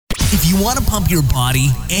If you want to pump your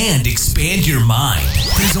body and expand your mind,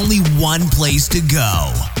 there's only one place to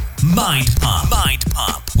go. Mind Pump. Mind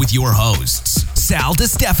Pump with your hosts, Sal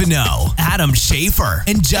DiStefano, Adam Schafer,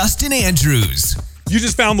 and Justin Andrews. You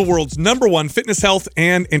just found the world's #1 fitness, health,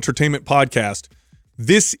 and entertainment podcast.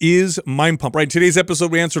 This is Mind Pump, right? Today's episode,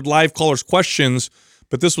 we answered live callers' questions,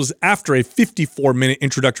 but this was after a 54-minute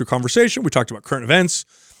introductory conversation. We talked about current events,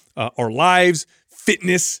 our lives,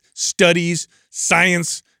 fitness, studies,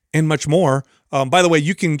 science, and much more. By the way,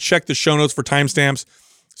 you can check the show notes for timestamps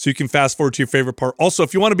so you can fast forward to your favorite part. Also,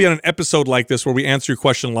 if you want to be on an episode like this where we answer your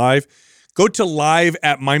question live, go to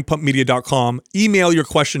live@mindpumpmedia.com, email your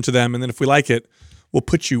question to them, and then if we like it, we'll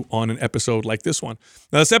put you on an episode like this one.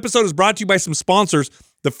 Now, this episode is brought to you by some sponsors.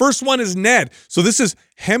 The first one is Ned. So this is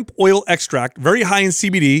hemp oil extract, very high in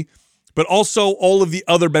CBD, but also all of the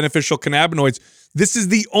other beneficial cannabinoids. This is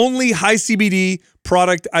the only high CBD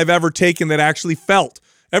product I've ever taken that actually felt.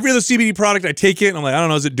 Every other CBD product, I take it, and I'm like, I don't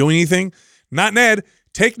know, is it doing anything? Not Ned.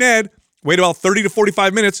 Take Ned. Wait about 30 to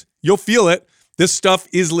 45 minutes. You'll feel it. This stuff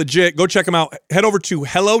is legit. Go check them out. Head over to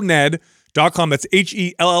helloned.com. That's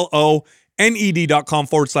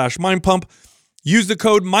HELLONED.com/mindpump. Use the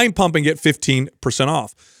code MINDPUMP and get 15%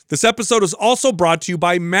 off. This episode is also brought to you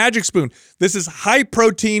by Magic Spoon. This is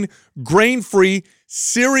high-protein, grain-free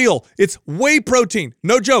cereal. It's whey protein.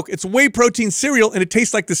 No joke. It's whey protein cereal, and it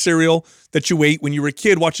tastes like the cereal that you ate when you were a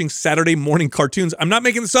kid watching Saturday morning cartoons. I'm not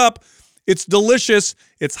making this up. It's delicious.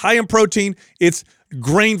 It's high in protein. It's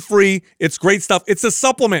grain-free. It's great stuff. It's a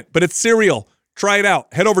supplement, but it's cereal. Try it out.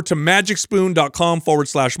 Head over to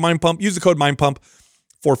magicspoon.com/mindpump. Use the code MINDPUMP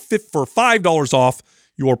for $5 off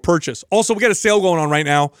your purchase. Also, we got a sale going on right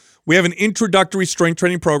now. We have an introductory strength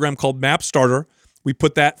training program called MAP Starter. We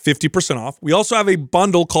put that 50% off. We also have a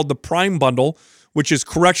bundle called the Prime Bundle, which is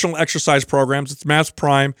correctional exercise programs. It's MAPS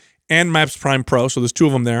Prime and MAPS Prime Pro, so there's two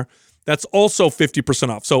of them there. That's also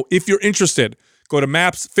 50% off. So if you're interested, go to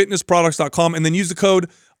mapsfitnessproducts.com and then use the code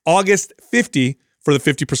August50 for the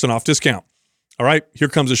 50% off discount. All right, here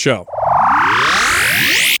comes the show.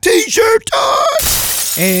 T-shirt time!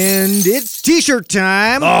 And it's T-shirt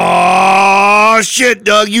time. Oh, shit,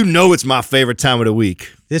 Doug. You know it's my favorite time of the week.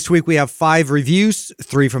 This week we have 5 reviews,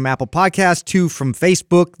 3 from Apple Podcasts, 2 from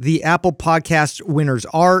Facebook. The Apple Podcast winners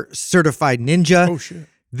are Certified Ninja. Oh, shit.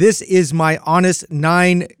 This is my Honest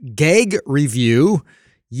 9 gag review.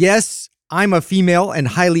 Yes, I'm a female and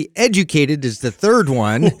highly educated is the third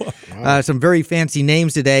one. Wow. Some very fancy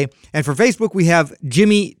names today. And for Facebook, we have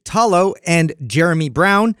Jimmy Tallow and Jeremy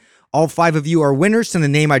Brown. All 5 of you are winners. Send the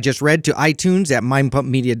name I just read to iTunes at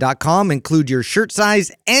mindpumpmedia.com. Include your shirt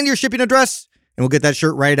size and your shipping address, and we'll get that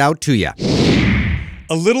shirt right out to you.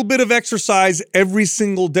 A little bit of exercise every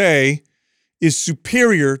single day is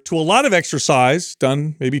superior to a lot of exercise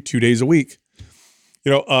done maybe 2 days a week.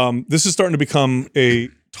 You know, this is starting to become a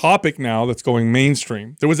topic now that's going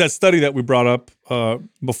mainstream. There was that study that we brought up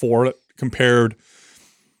before that compared,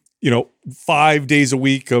 5 days a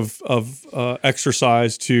week of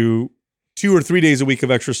exercise to 2 or 3 days a week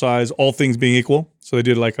of exercise, all things being equal. So they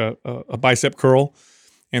did like a bicep curl,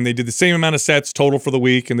 and they did the same amount of sets total for the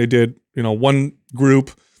week, and they did, one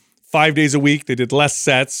group 5 days a week, they did less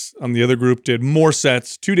sets. The other group did more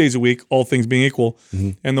sets 2 days a week, all things being equal.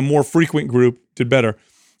 Mm-hmm. And the more frequent group did better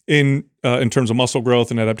in terms of muscle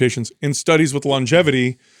growth and adaptations. In studies with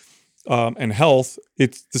longevity and health,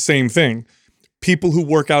 it's the same thing. People who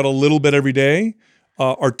work out a little bit every day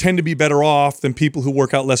tend to be better off than people who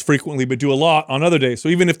work out less frequently but do a lot on other days. So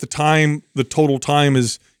even if the total time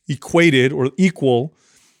is equated or equal,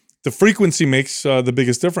 the frequency makes the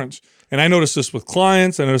biggest difference. And I noticed this with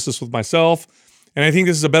clients. I noticed this with myself. And I think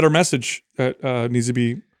this is a better message that needs to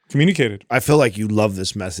be communicated. I feel like you love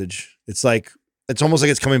this message. It's almost like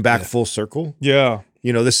it's coming back full circle. Yeah.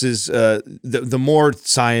 This is the more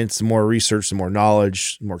science, the more research, the more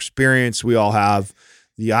knowledge, the more experience we all have.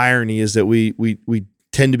 The irony is that we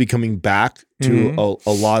tend to be coming back to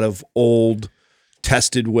a lot of old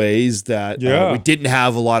tested ways that we didn't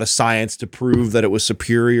have a lot of science to prove that it was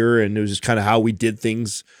superior, and it was just kind of how we did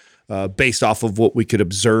things based off of what we could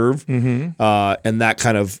observe. Mm-hmm. And that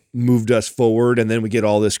kind of moved us forward. And then we get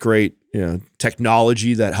all this great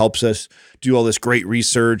technology that helps us do all this great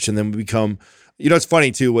research, and then we become it's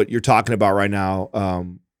funny too what you're talking about right now.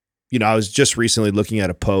 I was just recently looking at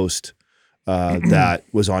a post that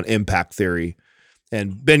was on impact theory,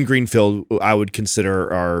 and Ben Greenfield I would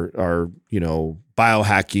consider our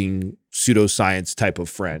biohacking pseudoscience type of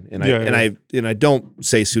friend, and I don't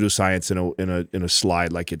say pseudoscience in a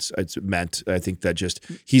slide like it's meant. I think that just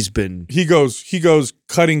he goes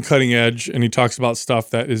cutting edge, and he talks about stuff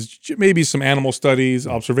that is maybe some animal studies,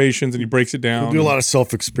 observations, and he breaks it down. We do a lot of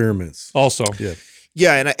self experiments. Also,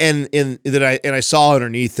 yeah, and I saw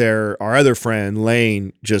underneath there our other friend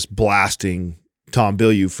Lane just blasting Tom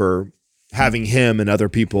Bilyeu for having him and other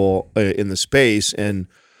people in the space. And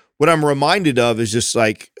what I'm reminded of is just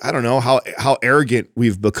like, I don't know how arrogant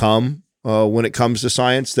we've become when it comes to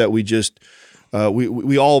science, that we just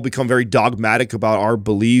we all become very dogmatic about our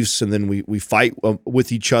beliefs, and then we fight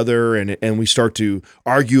with each other, and we start to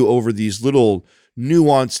argue over these little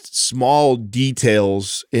nuanced small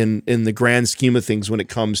details in the grand scheme of things when it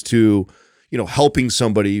comes to helping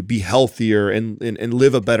somebody be healthier and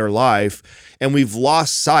live a better life. And we've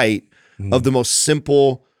lost sight of the most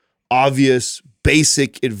simple, obvious,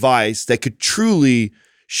 basic advice that could truly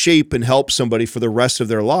shape and help somebody for the rest of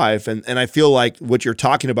their life. And I feel like what you're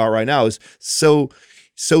talking about right now is so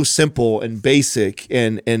simple and basic,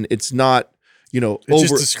 and it's not, it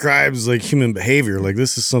just describes like human behavior. Like,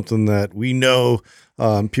 this is something that we know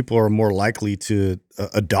people are more likely to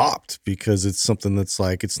adopt, because it's something that's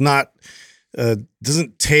like, it's not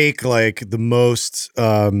doesn't take like the most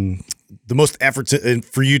effort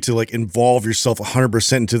for you to like involve yourself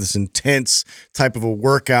 100% into this intense type of a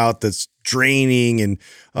workout that's draining, and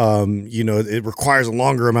it requires a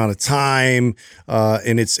longer amount of time,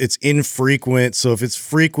 and it's infrequent. So if it's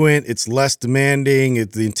frequent, it's less demanding.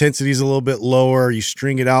 The intensity is a little bit lower. You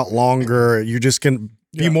string it out longer. You're just going to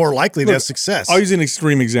be more likely to have success. I'll use an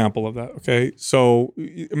extreme example of that. Okay, so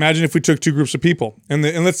imagine if we took two groups of people, and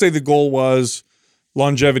let's say the goal was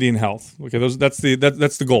longevity and health. Okay, that's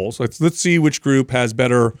the goal. So let's see which group has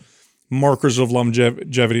better markers of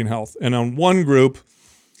longevity and health. And on one group,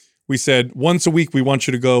 we said once a week we want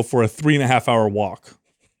you to go for a 3.5 hour walk.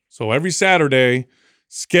 So every Saturday,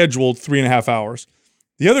 scheduled 3.5 hours.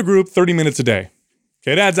 The other group, 30 minutes a day.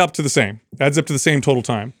 Okay, it adds up to the same. It adds up to the same total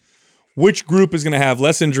time. Which group is going to have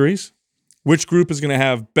less injuries? Which group is going to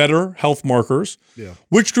have better health markers? Yeah.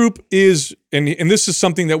 Which group is, and this is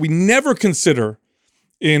something that we never consider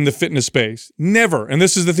in the fitness space. Never. And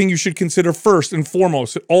this is the thing you should consider first and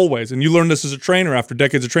foremost, always. And you learn this as a trainer after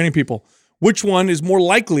decades of training people. Which one is more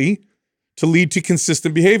likely to lead to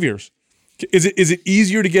consistent behaviors? Is it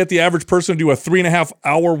easier to get the average person to do a 3.5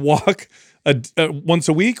 hour walk once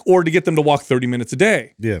a week, or to get them to walk 30 minutes a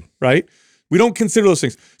day? Yeah. Right? We don't consider those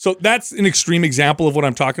things. So that's an extreme example of what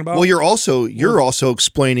I'm talking about. Well, you're also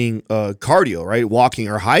explaining cardio, right? Walking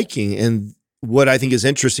or hiking. And what I think is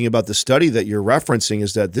interesting about the study that you're referencing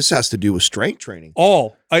is that this has to do with strength training.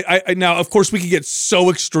 Now, of course, we could get so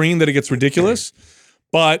extreme that it gets ridiculous,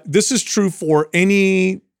 but this is true for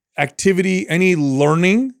any activity, any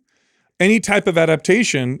learning, any type of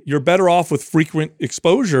adaptation. You're better off with frequent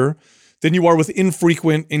exposure than you are with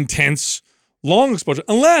infrequent, intense, long exposure,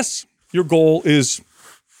 unless the goal is,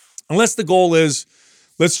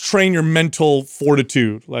 let's train your mental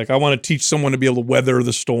fortitude. Like, I want to teach someone to be able to weather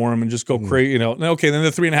the storm and just go crazy, Okay, then the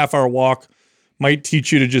 3.5 hour walk might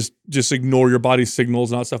teach you to just ignore your body's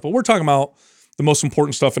signals and all that stuff. But we're talking about the most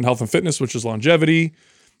important stuff in health and fitness, which is longevity,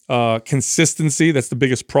 consistency. That's the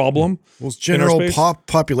biggest problem. Well, it's general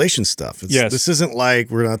population stuff. This isn't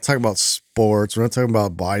like, we're not talking about sports. We're not talking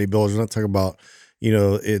about bodybuilders. We're not talking about,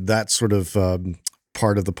 that sort of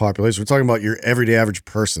part of the population. We're talking about your everyday average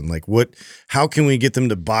person. Like, how can we get them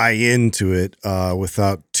to buy into it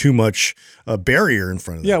without too much barrier in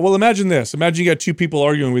front of them? Yeah, well, imagine this. Imagine you got two people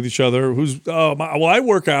arguing with each other. I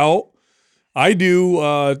work out. I do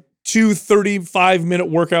 2 35-minute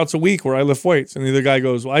workouts a week where I lift weights. And the other guy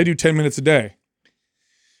goes, well, I do 10 minutes a day.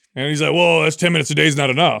 And he's like, well, that's 10 minutes a day is not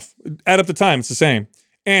enough. Add up the time, it's the same.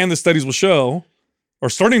 And the studies will show, or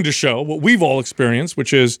starting to show, what we've all experienced,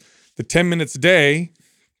 which is the 10 minutes a day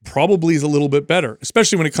probably is a little bit better,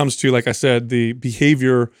 especially when it comes to, like I said, the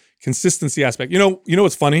behavior consistency aspect. You know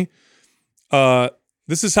what's funny?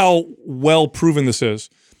 This is how well proven this is.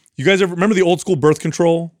 You guys ever remember the old school birth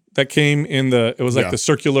control that came in it was like the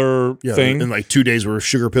circular thing? And like 2 days were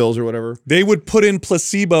sugar pills or whatever. They would put in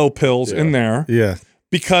placebo pills in there. Yeah.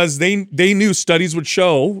 Because they knew studies would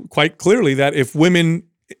show quite clearly that if women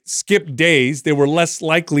skip days, they were less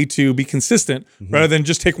likely to be consistent rather than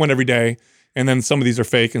just take one every day. And then some of these are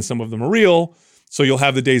fake and some of them are real. So you'll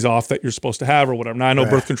have the days off that you're supposed to have or whatever. Now, I know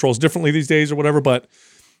birth controls differently these days or whatever, but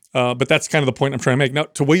that's kind of the point I'm trying to make. Now,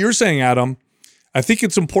 to what you're saying, Adam, I think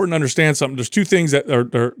it's important to understand something. There's two things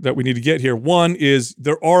that we need to get here. One is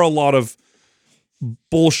there are a lot of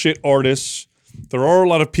bullshit artists. There are a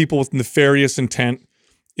lot of people with nefarious intent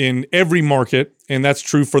in every market, and that's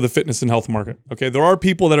true for the fitness and health market. Okay, there are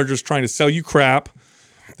people that are just trying to sell you crap,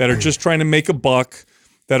 that are just trying to make a buck,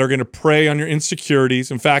 that are going to prey on your insecurities.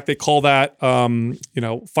 In fact, they call that,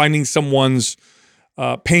 finding someone's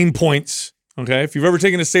pain points. Okay, if you've ever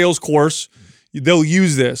taken a sales course, they'll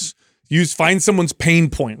use this. Find someone's pain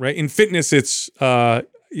point. Right, in fitness, it's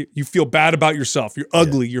you feel bad about yourself. You're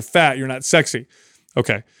ugly. You're fat. You're not sexy.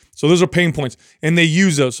 Okay. So those are pain points, and they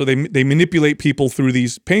use those. So they manipulate people through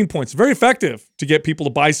these pain points. Very effective to get people to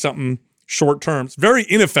buy something short term. It's very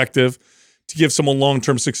ineffective to give someone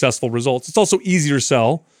long-term successful results. It's also easier to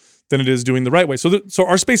sell than it is doing the right way. So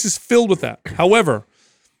our space is filled with that. However,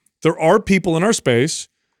 there are people in our space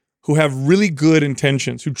who have really good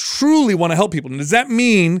intentions, who truly want to help people. And does that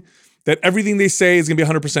mean that everything they say is going to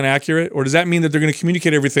be 100% accurate? Or does that mean that they're going to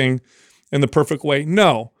communicate everything in the perfect way?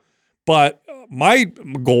 No. But my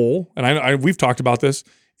goal, and we've talked about this,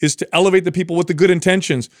 is to elevate the people with the good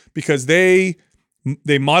intentions, because they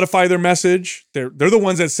modify their message. They're the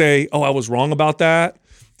ones that say, oh, I was wrong about that.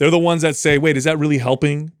 They're the ones that say, wait, is that really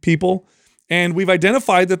helping people? And we've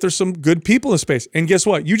identified that there's some good people in space. And guess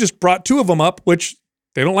what? You just brought two of them up, which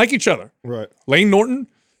they don't like each other. Right. Lane Norton,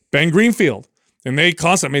 Ben Greenfield. And they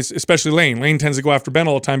constantly, especially Lane. Lane tends to go after Ben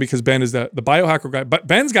all the time because Ben is the biohacker guy. But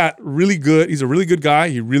Ben's got really good, he's a really good guy.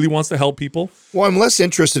 He really wants to help people. Well, I'm less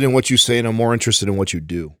interested in what you say and I'm more interested in what you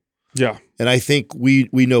do. Yeah. And I think we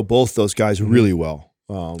know both those guys really well.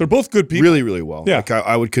 They're both good people. Really, really well. Yeah. Like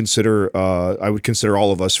I would consider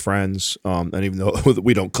all of us friends. And even though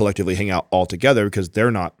we don't collectively hang out all together because they're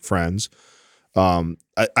not friends,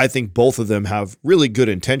 I think both of them have really good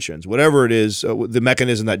intentions. Whatever it is, the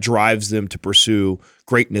mechanism that drives them to pursue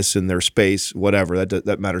greatness in their space, whatever,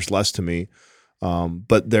 that matters less to me.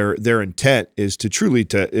 But their intent is to truly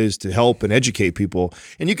to help and educate people.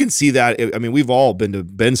 And you can see that. I mean, we've all been to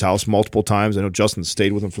Ben's house multiple times. I know Justin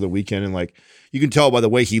stayed with him for the weekend, and like you can tell by the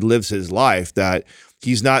way he lives his life that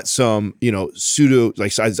he's not some pseudo.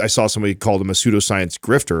 Like I saw somebody called him a pseudoscience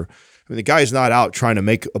grifter. I mean, the guy's not out trying to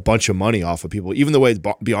make a bunch of money off of people. Even the way,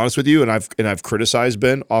 to be honest with you, and I've criticized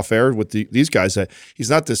Ben off air with these guys, that he's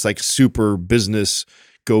not this like super business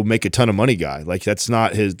go make a ton of money guy. Like that's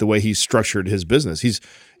not the way he's structured his business. He's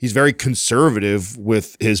very conservative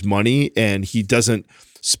with his money, and he doesn't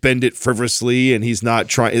spend it frivolously, and he's not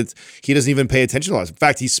trying. He doesn't even pay attention to us. In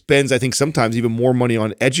fact, he spends, I think, sometimes even more money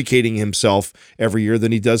on educating himself every year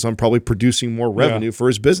than he does on probably producing more revenue for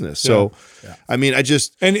his business. So, I mean, I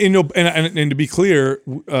just and to be clear,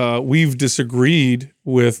 we've disagreed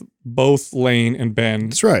with both Lane and Ben.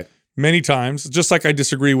 That's right. Many times, just like I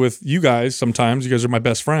disagree with you guys sometimes. You guys are my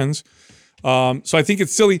best friends. So I think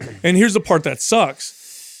it's silly. And here's the part that sucks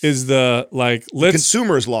is the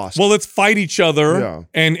consumer is lost. Well, let's fight each other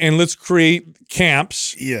and let's create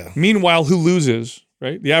camps. Yeah. Meanwhile, who loses,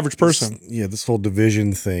 right? The average person. This whole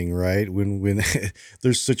division thing, right? When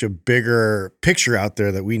there's such a bigger picture out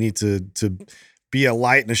there that we need to be a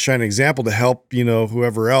light and a shining example to help,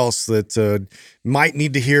 whoever else that might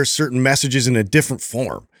need to hear certain messages in a different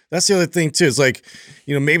form. That's the other thing too. It's like,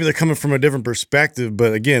 maybe they're coming from a different perspective,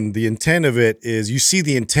 but again, the intent of it is you see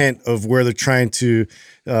the intent of where they're trying to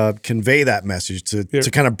convey that message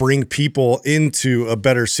to kind of bring people into a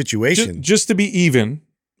better situation. Just to be even,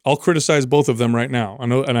 I'll criticize both of them right now. I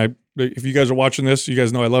know, and if you guys are watching this, you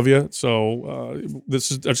guys know I love you. So I'm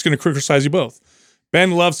just going to criticize you both.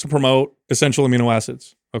 Ben loves to promote essential amino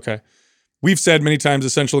acids. Okay. We've said many times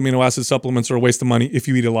essential amino acid supplements are a waste of money if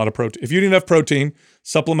you eat a lot of protein. If you eat enough protein,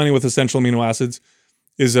 supplementing with essential amino acids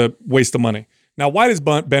is a waste of money. Now, why does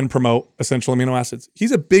Ben promote essential amino acids?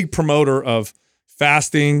 He's a big promoter of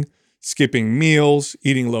fasting, skipping meals,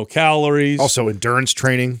 eating low calories. Also endurance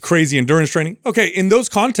training. Crazy endurance training. Okay, in those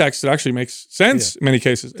contexts, it actually makes sense in many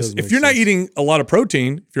cases. If you're not eating a lot of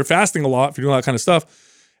protein, if you're fasting a lot, if you're doing that kind of stuff,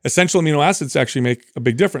 essential amino acids actually make a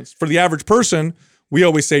big difference. For the average person, we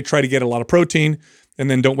always say try to get a lot of protein and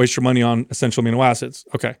then don't waste your money on essential amino acids.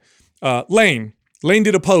 Okay. Lane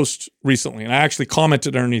did a post recently, and I actually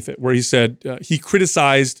commented underneath it where he said he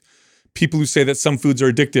criticized people who say that some foods are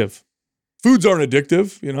addictive. Foods aren't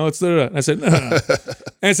addictive, it's and I said, no.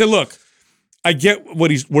 And I said, look, I get where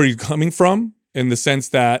he's coming from in the sense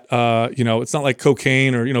that, it's not like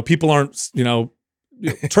cocaine or, people aren't,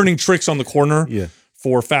 turning tricks on the corner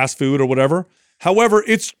for fast food or whatever. However,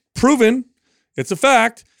 it's proven, it's a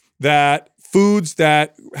fact that foods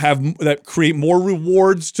that create more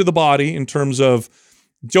rewards to the body in terms of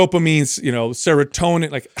dopamine,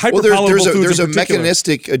 serotonin, like hyperpalatable foods. There's a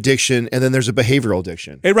mechanistic addiction, and then there's a behavioral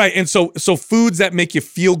addiction. Right, and so foods that make you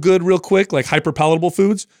feel good real quick, like hyperpalatable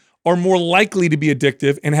foods, are more likely to be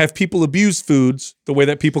addictive and have people abuse foods the way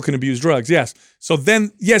that people can abuse drugs. Yes. So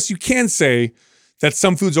then, yes, you can say that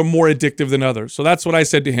some foods are more addictive than others. So that's what I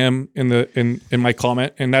said to him in my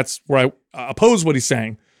comment, and that's where I oppose what he's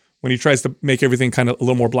saying when he tries to make everything kind of a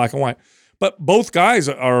little more black and white. But both guys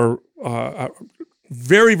are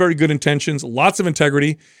very, very good intentions, lots of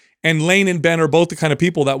integrity. And Lane and Ben are both the kind of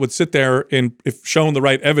people that would sit there and, if shown the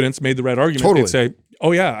right evidence, made the right argument, they'd say,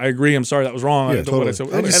 oh, yeah, I agree. I'm sorry. That was wrong. Yeah, totally.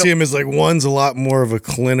 I just see him as like, one's a lot more of a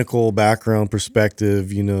clinical background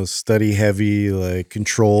perspective, study heavy, like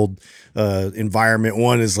controlled environment.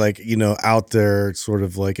 One is like, out there sort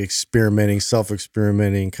of like experimenting,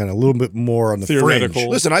 self-experimenting, kind of a little bit more on the theoretical. fringe.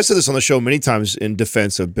 Listen, I said this on the show many times in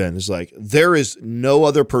defense of Ben. It's like, there is no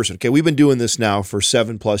other person. Okay, we've been doing this now for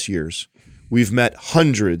 7+ years. We've met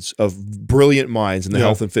hundreds of brilliant minds in the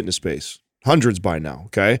health and fitness space. Hundreds by now,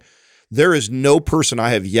 okay? There is no person I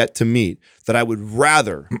have yet to meet that I would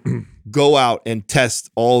rather go out and test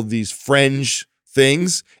all of these fringe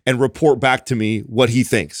things and report back to me what he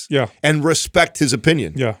thinks. Yeah. And respect his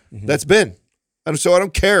opinion. Yeah. That's Ben. And so I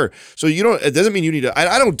don't care. So it doesn't mean you need to,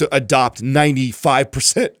 I don't adopt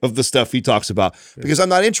 95% of the stuff he talks about because I'm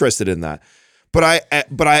not interested in that. But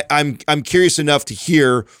I'm curious enough to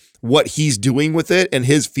hear what he's doing with it and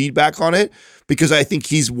his feedback on it, because I think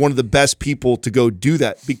he's one of the best people to go do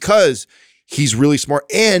that because he's really smart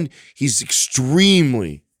and he's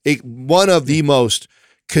one of the most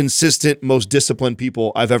consistent, most disciplined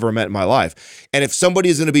people I've ever met in my life. And if somebody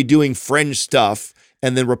is going to be doing fringe stuff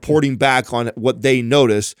and then reporting back on what they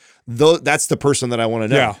notice, that's the person that I want to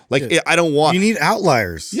know. Yeah. I don't want... You need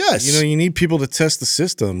outliers. Yes. You need people to test the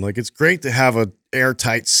system. Like, it's great to have a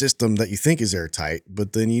airtight system that you think is airtight,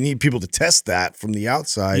 but then you need people to test that from the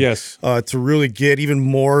outside. Yes. To really get even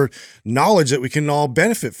more knowledge that we can all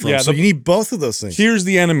benefit from. Yeah, so you need both of those things. Here's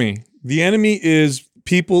the enemy. The enemy is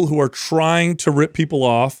people who are trying to rip people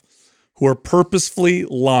off, who are purposefully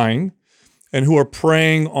lying, and who are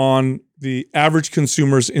preying on the average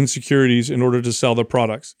consumer's insecurities in order to sell their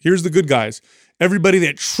products. Here's the good guys. Everybody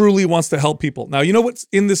that truly wants to help people. Now, you know what's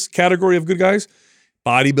in this category of good guys?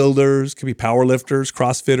 Bodybuilders, could be power lifters,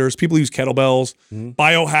 CrossFitters, people who use kettlebells,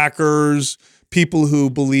 biohackers, people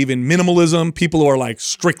who believe in minimalism, people who are like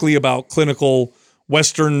strictly about clinical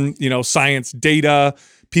Western, science data,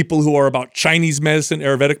 people who are about Chinese medicine,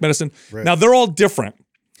 Ayurvedic medicine. Right. Now, they're all different,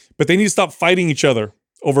 but they need to stop fighting each other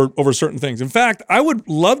over certain things. In fact, I would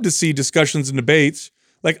love to see discussions and debates.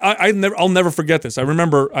 Like I'll never forget this. I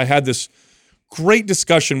remember I had this great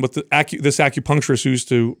discussion with this acupuncturist who used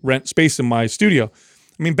to rent space in my studio.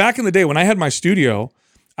 I mean, back in the day when I had my studio,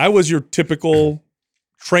 I was your typical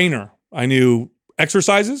trainer. I knew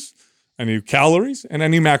exercises, I knew calories, and I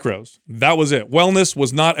knew macros. That was it. Wellness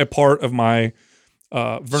was not a part of my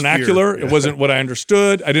vernacular. It wasn't what I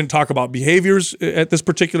understood. I didn't talk about behaviors at this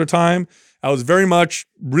particular time. I was very much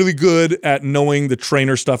really good at knowing the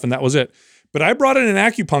trainer stuff, and that was it. But I brought in an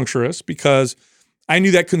acupuncturist because I knew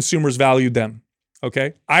that consumers valued them,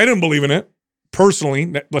 okay? I didn't believe in it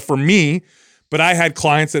personally, for me, but I had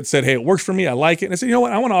clients that said, hey, it works for me, I like it. And I said, you know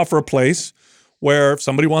what, I want to offer a place where if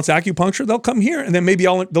somebody wants acupuncture, they'll come here, and then maybe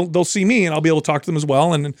they'll see me, and I'll be able to talk to them as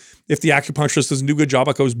well. And if the acupuncturist doesn't do a good job,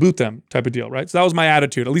 I can always boot them type of deal, right? So that was my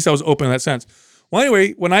attitude. At least I was open in that sense. Well,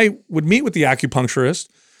 anyway, when I would meet with the acupuncturist,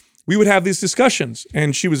 we would have these discussions,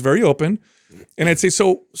 and she was very open. And I'd say,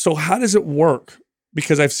 so how does it work?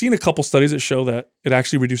 Because I've seen a couple studies that show that it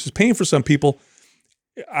actually reduces pain for some people.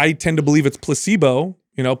 I tend to believe it's placebo.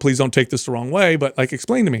 Please don't take this the wrong way, but like,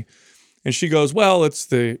 explain to me. And she goes, well, it's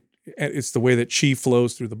the way that chi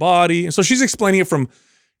flows through the body. And so she's explaining it from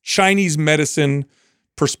Chinese medicine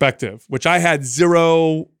perspective, which I had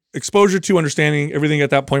zero exposure to, understanding. Everything at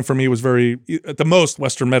that point for me was very, at the most,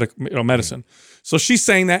 Western medicine. So she's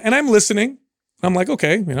saying that, and I'm listening. I'm like,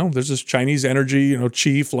 okay, there's this Chinese energy,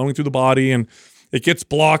 chi flowing through the body, and it gets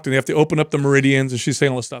blocked, and they have to open up the meridians, and she's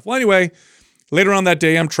saying all this stuff. Well, anyway, later on that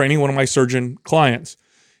day, I'm training one of my surgeon clients,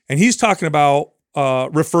 and he's talking about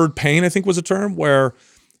referred pain, I think was a term, where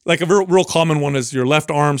like a real common one is your left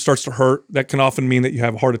arm starts to hurt. That can often mean that you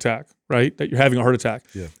have a heart attack, right? That you're having a heart attack.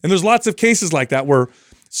 Yeah. And there's lots of cases like that where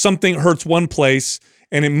something hurts one place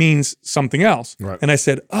and it means something else. Right. And I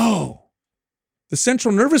said, oh, the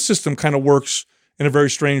central nervous system kind of works in a very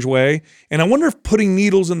strange way. And I wonder if putting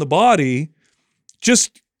needles in the body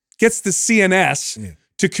just gets the CNS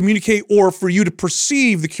to communicate, or for you to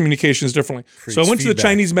perceive the communications differently. So I went to the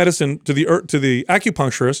Chinese medicine, to the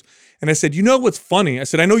acupuncturist, and I said, what's funny? I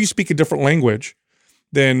said, I know you speak a different language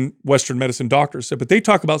than Western medicine doctors said, but they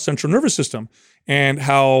talk about central nervous system and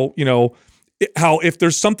how, how if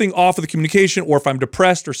there's something off of the communication, or if I'm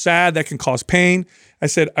depressed or sad, that can cause pain. I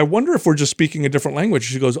said, I wonder if we're just speaking a different language.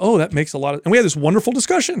 She goes, oh, that makes a lot of, and we had this wonderful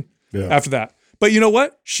discussion after that. But you know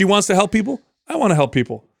what? She wants to help people. I want to help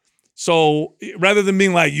people. So rather than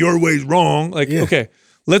being like, your way's wrong, like, okay,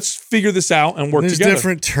 let's figure this out and work There's together.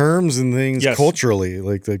 different terms and things culturally,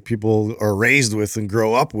 like people are raised with and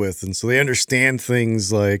grow up with, and so they understand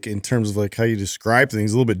things like in terms of like how you describe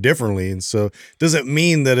things a little bit differently. And so it doesn't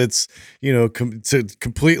mean that it's to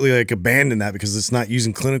completely like abandon that because it's not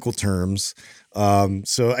using clinical terms.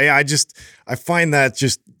 So I find that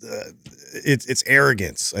just it's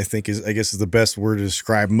arrogance, I think is the best word to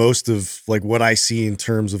describe most of like what I see in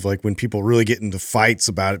terms of like when people really get into fights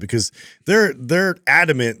about it, because they're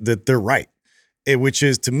adamant that they're right. Which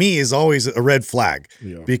is to me is always a red flag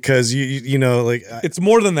because you know like it's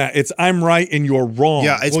more than that. It's I'm right and you're wrong.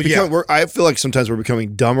 Yeah, it's I feel like sometimes we're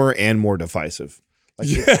becoming dumber and more divisive. Like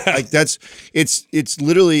it's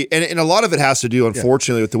literally, and a lot of it has to do,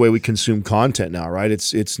 unfortunately, with the way we consume content now, right?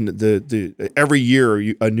 It's the every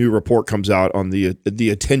year a new report comes out on the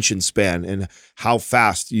attention span and how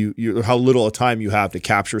fast how little time you have to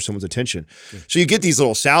capture someone's attention. So you get these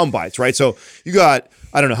little sound bites, right? So you got,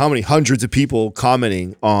 I don't know how many hundreds of people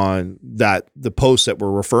commenting on the post that we're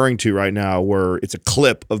referring to right now, where it's a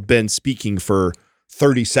clip of Ben speaking for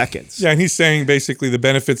 30 seconds. Yeah, and he's saying basically the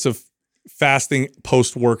benefits of fasting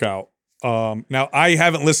post-workout. Now, I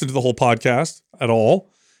haven't listened to the whole podcast at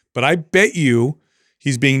all, but I bet you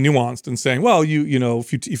he's being nuanced and saying, well, you know,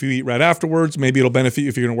 if you eat right afterwards, maybe it'll benefit you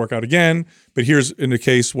if you're going to work out again. But here's in a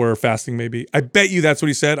case where fasting maybe. I bet you that's what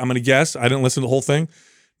he said. I'm going to guess. I didn't listen to the whole thing.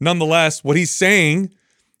 Nonetheless, what he's saying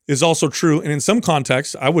is also true, and in some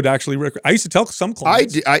contexts, I would actually. I used to tell some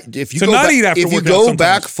clients if you to go not back, eat after if you workout go sometimes.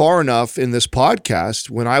 back far enough in this podcast,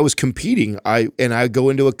 when I was competing, I go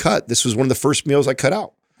into a cut. This was one of the first meals I cut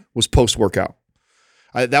out. Was post workout.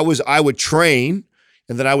 I would train,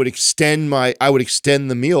 and then I would extend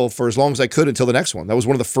the meal for as long as I could until the next one. That was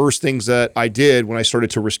one of the first things that I did when I started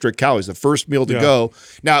to restrict calories. The first meal to go.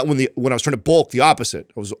 Now, when I was trying to bulk, the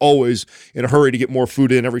opposite. I was always in a hurry to get more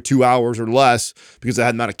food in every 2 hours or less because I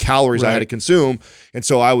had the amount of calories I had to consume. And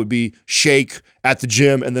so I would be shake at the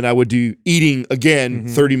gym, and then I would do eating again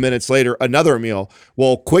 30 minutes later, another meal.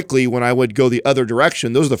 Well, quickly, when I would go the other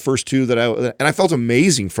direction, those are the first two and I felt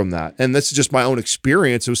amazing from that. And that's just my own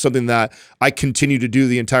experience. It was something that I continued to do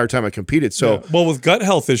the entire time I competed. So, well, with gut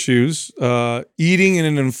health issues, eating in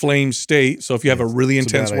an inflamed state. So if you have a really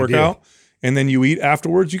intense workout and then you eat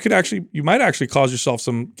afterwards, you might actually cause yourself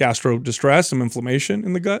some gastro distress, some inflammation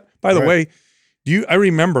in the gut. By the way, I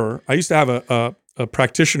remember I used to have a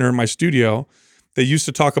practitioner in my studio that used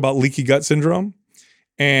to talk about leaky gut syndrome.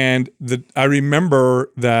 And I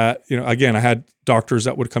remember that, again, I had doctors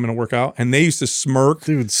that would come in and work out, and they used to smirk.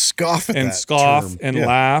 They would scoff at and that scoff term. and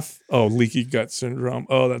laugh. Oh, leaky gut syndrome.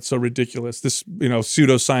 Oh, that's so ridiculous. This,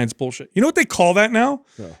 pseudoscience bullshit. You know what they call that now?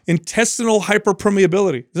 Intestinal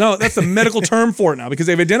hyperpermeability. No, that's the medical term for it now because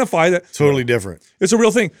they've identified that. Totally different. It's a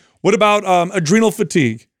real thing. What about adrenal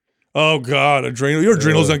fatigue? Oh God, your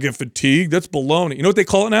adrenals don't get fatigued. That's baloney. You know what they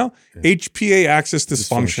call it now? HPA axis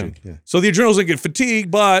dysfunction. So the adrenals don't get fatigued,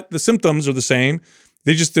 but the symptoms are the same.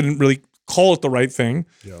 They just didn't really call it the right thing.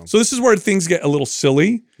 So this is where things get a little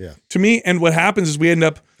silly to me. And what happens is we end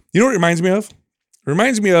up, you know what it reminds me of? It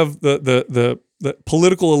reminds me of the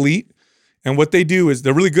political elite. And what they do is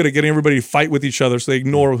they're really good at getting everybody to fight with each other, so they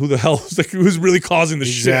ignore who the hell who's really causing the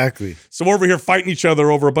shit. Exactly. So we're over here fighting each other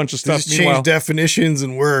over a bunch of stuff. Just change definitions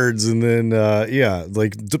and words, and then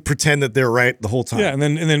pretend that they're right the whole time. Yeah, and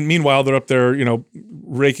then meanwhile they're up there,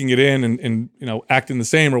 raking it in and acting the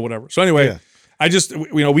same or whatever. So anyway, I just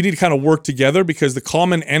we need to kind of work together because the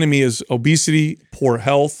common enemy is obesity, poor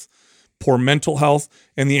health, poor mental health,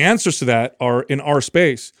 and the answers to that are in our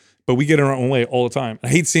space. But we get in our own way all the time. I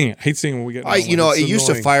hate seeing it. I hate seeing when we get in our own way. It used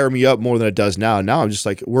to fire me up more than it does now. Now I'm just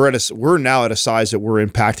like, we're now at a size that we're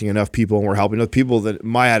impacting enough people and we're helping enough people that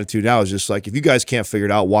my attitude now is just like, if you guys can't figure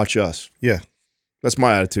it out, watch us. Yeah. That's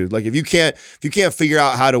my attitude. Like if you can't figure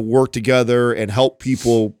out how to work together and help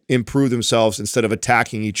people improve themselves instead of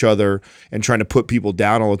attacking each other and trying to put people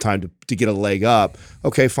down all the time to get a leg up,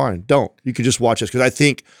 okay, fine. Don't. You can just watch us because I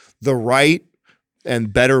think the right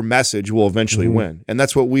and better message will eventually win. And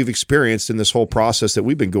that's what we've experienced in this whole process that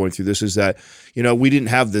we've been going through. This is that, we didn't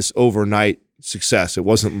have this overnight success. It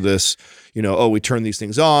wasn't this, we turned these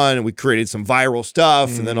things on and we created some viral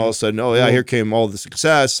stuff. And then all of a sudden, here came all the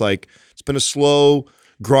success. Like it's been a slow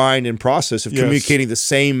grind and process of communicating the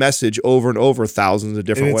same message over and over thousands of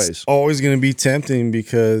different ways. It's always going to be tempting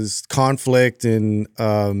because conflict and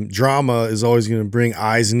drama is always going to bring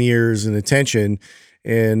eyes and ears and attention.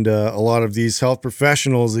 And a lot of these health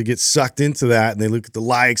professionals, they get sucked into that, and they look at the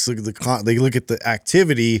likes, they look at the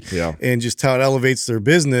activity, and just how it elevates their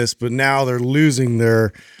business. But now they're losing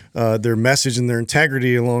their message and their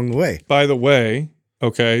integrity along the way. By the way,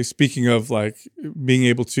 okay, speaking of like being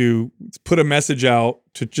able to put a message out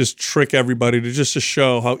to just trick everybody, to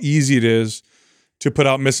show how easy it is to put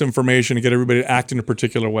out misinformation and get everybody to act in a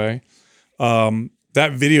particular way.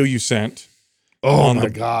 That video you sent. Oh my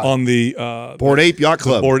God. On the Bored Ape Yacht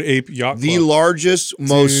Club. Bored Ape Yacht Club. The largest,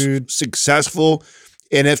 most successful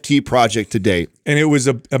NFT project to date. And it was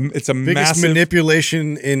it's a biggest massive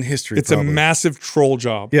manipulation in history. It's probably a massive troll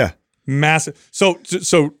job. Yeah. Massive. So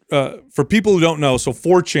for people who don't know, so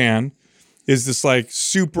 4chan is this like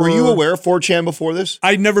super. Were you aware of 4chan before this?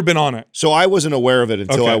 I'd never been on it. So I wasn't aware of it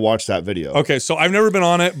until I watched that video. Okay, so I've never been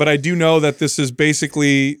on it, but I do know that this is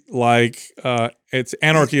basically like it's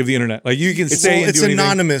anarchy of the internet. Like you can say it's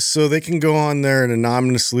anonymous, so they can go on there and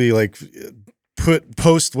anonymously like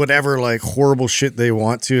post whatever like horrible shit they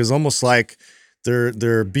want to. It's almost like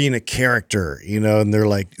they're being a character, you know, and they're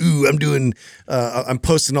like, ooh, I'm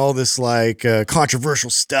posting all this like controversial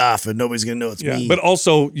stuff, and nobody's gonna know it's me. But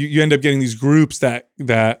also, you end up getting these groups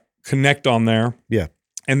that connect on there. Yeah,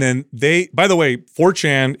 and then by the way,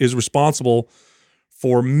 4chan is responsible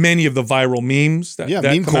for many of the viral memes that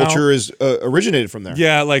meme culture is originated from there.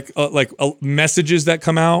 Yeah, like messages that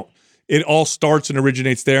come out. It all starts and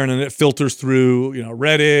originates there, and then it filters through,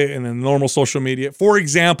 Reddit and then normal social media. For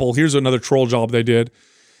example, here's another troll job they did.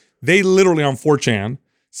 They literally on 4chan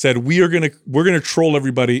said we're gonna troll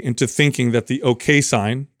everybody into thinking that the OK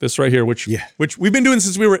sign, this right here, which we've been doing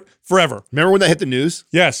since we were forever. Remember when that hit the news?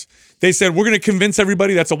 Yes, they said we're gonna convince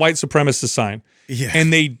everybody that's a white supremacist sign. Yeah,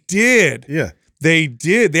 and they did. Yeah. They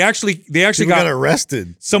did. They actually got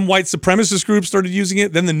arrested. Some white supremacist groups started using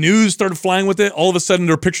it. Then the news started flying with it. All of a sudden,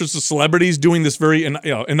 there are pictures of celebrities doing this very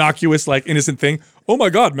innocuous, like innocent thing. Oh my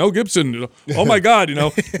God, Mel Gibson. Oh my God,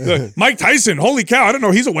 Mike Tyson. Holy cow! I don't know.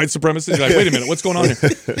 He's a white supremacist. You're like, wait a minute, what's going on here?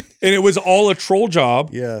 And it was all a troll job.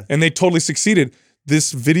 Yeah. And they totally succeeded.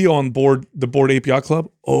 This video on the Bored Ape Yacht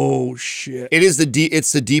Club. Oh shit! It is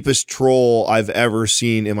it's the deepest troll I've ever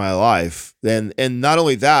seen in my life. And not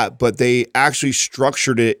only that, but they actually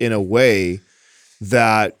structured it in a way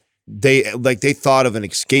that they thought of an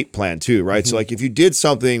escape plan too, right? So like if you did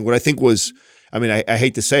something, what I think was, I mean, I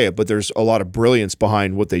hate to say it, but there's a lot of brilliance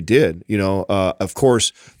behind what they did. Of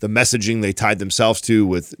course, the messaging they tied themselves to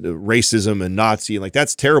with racism and Nazi, like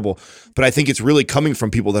that's terrible. But I think it's really coming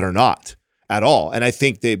from people that are not at all. And I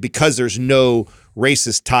think because there's no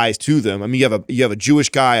racist ties to them. I mean, you have a Jewish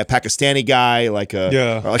guy, a Pakistani guy, like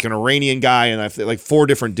an Iranian guy, and I feel like 4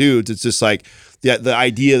 different dudes. It's just like the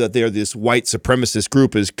idea that they're this white supremacist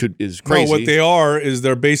group is crazy. No, what they are is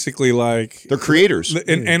they're basically like they're creators,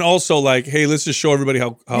 and also like, hey, let's just show everybody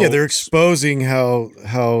how they're exposing how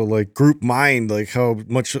like group mind, like how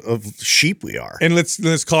much of sheep we are, and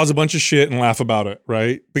let's cause a bunch of shit and laugh about it,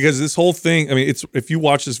 right? Because this whole thing, I mean, it's if you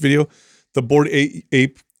watch this video. The Bored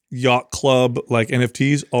Ape Yacht Club like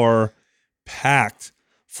NFTs are packed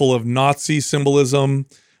full of Nazi symbolism,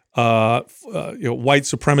 white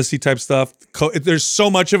supremacy type stuff. There's so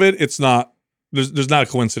much of it. It's not. There's not a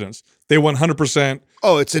coincidence. They 100%.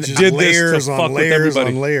 Oh, it's did layers this to fuck on layers with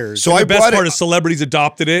everybody. on layers. So the best part is celebrities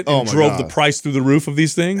adopted it and drove the price through the roof of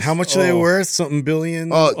these things. How much are they worth? Something billion?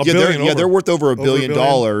 They're worth over $1 billion.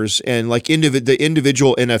 And like the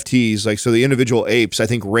individual NFTs, like so the individual apes, I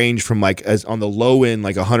think range from like as on the low end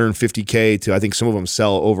like $150K to I think some of them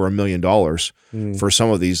sell over $1 million for some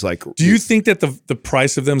of these. Like, do you think that the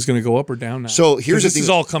price of them is going to go up or down now? So here's this is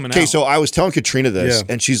all coming out. Okay, so I was telling Katrina this,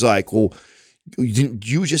 and she's like, "Well, didn't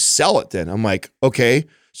you just sell it then?" I'm like, okay.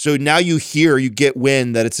 So now you get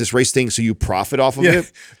wind that it's this race thing, so you profit off of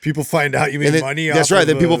it. People find out you made money off of it. That's right.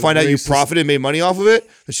 Then people find out you profited and made money off of it.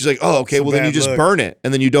 And she's like, oh, okay, well then you just burn it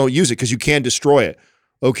and then you don't use it because you can destroy it.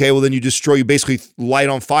 Okay, well then you basically light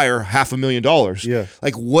on fire $500,000. Yeah.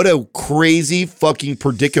 Like what a crazy fucking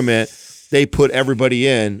predicament they put everybody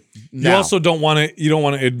in. Now. You also don't want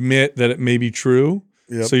to admit that it may be true.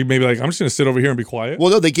 Yep. So you may be like, I'm just going to sit over here and be quiet. Well,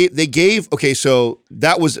 no, they gave. Okay, so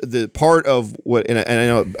that was the part of what, and I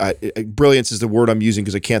know brilliance is the word I'm using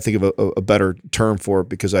because I can't think of a better term for it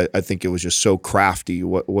because I think it was just so crafty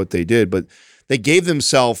what they did. But they gave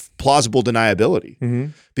themselves plausible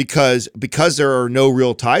deniability because there are no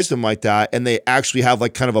real ties to them like that, and they actually have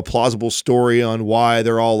like kind of a plausible story on why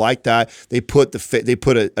they're all like that. They put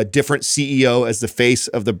a different CEO as the face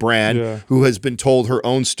of the brand who has been told her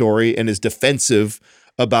own story and is defensive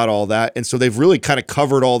about all that. And so they've really kind of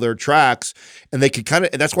covered all their tracks, and they could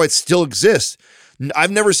and that's why it still exists.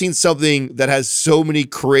 I've never seen something that has so many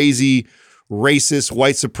crazy racist,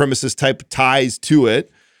 white supremacist type ties to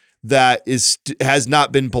it that has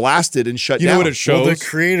not been blasted and shut down. You know what it shows? Well, the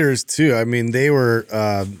creators too. I mean, they were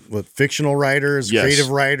fictional writers, Yes. creative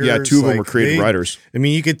writers. Yeah, two of them were creative writers. I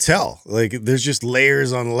mean, you could tell. Like, there's just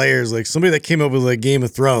layers on layers. Like somebody that came up with like Game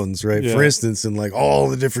of Thrones, right? Yeah. For instance, and like all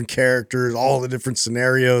the different characters, all the different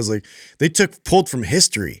scenarios. Like they pulled from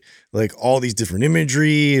history, like all these different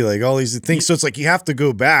imagery, like all these things. So it's like you have to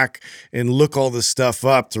go back and look all this stuff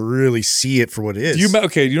up to really see it for what it is. Do you know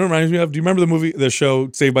what it reminds me of? Do you remember the show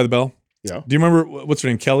Saved by the Bell? Yeah. Do you remember what's her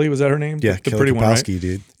name? Kelly, was that her name? Yeah, the Kelly pretty one, right? Kapowski,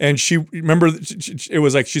 dude. And remember, it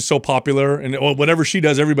was like she's so popular, and whatever she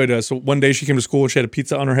does, everybody does. So one day she came to school and she had a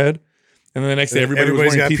pizza on her head, and then the next day everybody's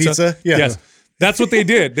Everybody's wearing got pizza? Yeah. Yes. That's what they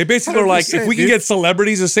did. They basically were like, if we can 100%, get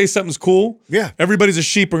celebrities to say something's cool, Yeah. everybody's a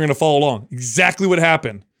sheep are going to follow along. Exactly what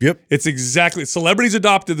happened. Yep. It's exactly celebrities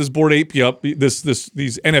adopted this Bored Ape these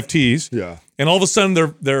NFTs. Yeah. And all of a sudden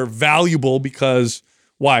they're valuable because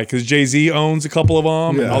why? Because Jay-Z owns a couple of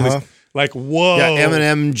them and all these like whoa. Yeah,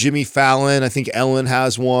 Eminem, Jimmy Fallon. I think Ellen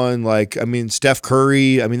has one. Like, I mean, Steph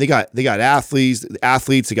Curry. I mean, they got athletes.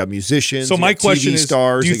 They got musicians. So they my got question TV is,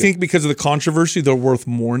 stars. do you They think because of the controversy they're worth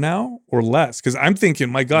more now or less? Because I'm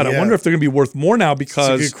thinking, my God, I Yeah. wonder if they're going to be worth more now That's a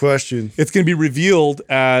because good question. it's going to be revealed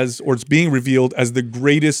it's being revealed as the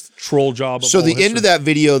greatest troll job of So all the history. end of that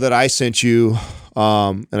video that I sent you,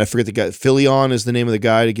 and I forget the guy, Philion is the name of the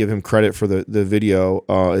guy, to give him credit for the video,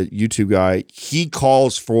 YouTube guy. He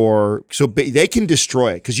calls for, they can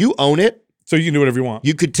destroy it because you own it. So you can do whatever you want.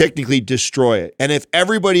 You could technically destroy it. And if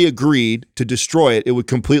everybody agreed to destroy it, it would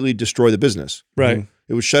completely destroy the business. Right.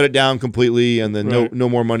 It would shut it down completely, and then Right. no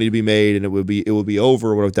more money to be made, and it would be over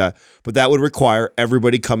or whatever like that. But that would require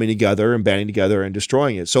everybody coming together and banding together and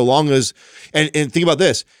destroying it. So long as and think about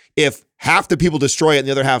this: if half the people destroy it and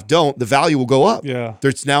the other half don't, the value will go up. Yeah.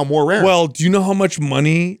 It's now more rare. Well, do you know how much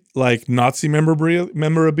money like Nazi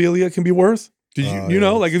memorabilia can be worth? Did you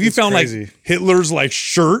know? Like if you It's found crazy. like Hitler's like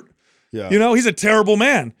shirt, yeah, you know, he's a terrible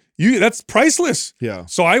man. That's priceless. yeah.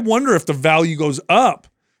 So I wonder if the value goes up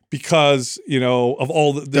because, you know, of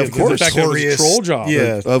all the Of course. the fact that it was a Notorious- troll job.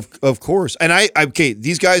 Yeah. Of course. And okay,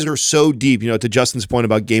 these guys are so deep, you know, to Justin's point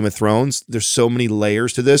about Game of Thrones, there's so many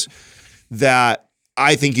layers to this that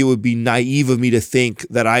I think it would be naive of me to think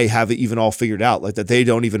that I have it even all figured out, like that they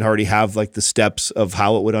don't even already have like the steps of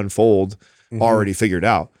how it would unfold already figured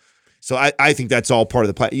out. So I think that's all part of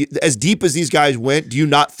the plan. As deep as these guys went, do you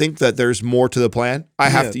not think that there's more to the plan?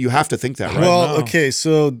 You have to think that, right? Well, No. okay,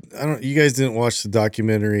 so you guys didn't watch the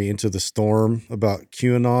documentary Into the Storm about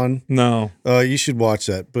QAnon. No. You should watch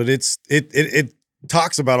that. But it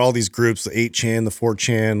talks about all these groups, the 8chan, the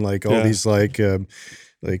 4chan, like all Yeah. these like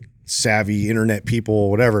savvy internet people,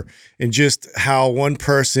 whatever, and just how one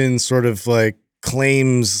person sort of like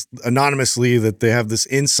claims anonymously that they have this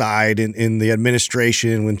inside in the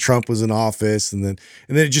administration when Trump was in office, and then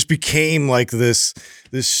it just became like this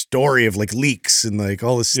story of like leaks and like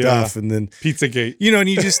all this stuff, and then Pizzagate. you know, and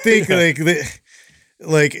you just think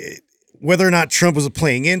like whether or not Trump was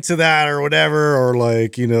playing into that or whatever, or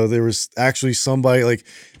like, you know, there was actually somebody, like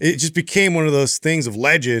it just became one of those things of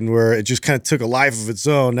legend where it just kind of took a life of its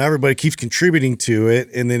own. Now everybody keeps contributing to it,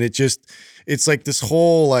 and then it's like this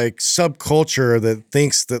whole like subculture that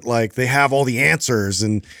thinks that like they have all the answers,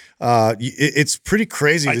 and it's pretty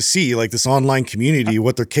crazy to see like this online community,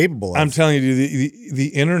 what they're capable of. I'm telling you,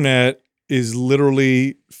 the internet is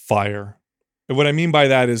literally fire. And what I mean by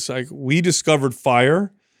that is like we discovered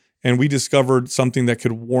fire, and we discovered something that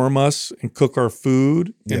could warm us and cook our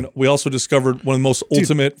food. And we also discovered one of the most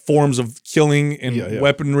ultimate forms of killing and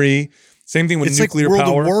weaponry. Same thing with It's nuclear like World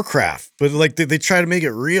power. of Warcraft, but like they try to make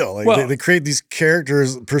it real. Like Well- they create these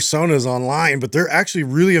characters, personas online, but they're actually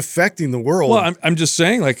really affecting the world. Well, I'm just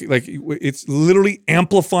saying, like it's literally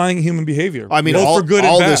amplifying human behavior. I mean, both all for good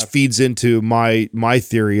all and this bad. feeds into my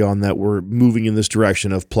theory on that we're moving in this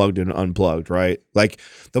direction of plugged and unplugged, right? Like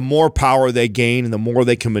the more power they gain and the more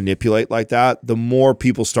they can manipulate like that, the more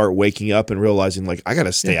people start waking up and realizing like, I got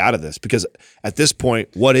to stay out of this, because at this point,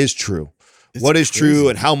 what is true? What is true,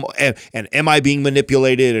 and how, and am I being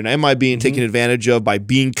manipulated, and am I being taken advantage of by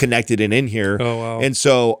being connected and in here? Oh, wow. And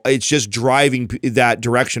so it's just driving that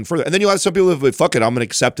direction further. And then you have some people that, fuck it, I'm going to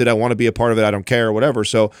accept it. I want to be a part of it. I don't care, or whatever.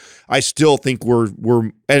 So I still think we're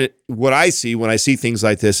and what I see when I see things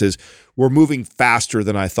like this is we're moving faster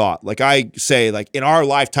than I thought. Like I say, like in our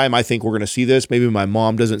lifetime, I think we're going to see this. Maybe my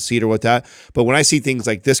mom doesn't see it or what that. But when I see things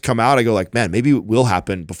like this come out, I go like, man, maybe it will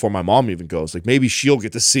happen before my mom even goes. Like maybe she'll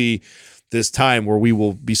get to see this time where we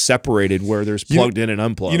will be separated, where there's plugged in and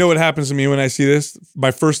unplugged. You know what happens to me when I see this? My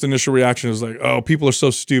first initial reaction is like, "Oh, people are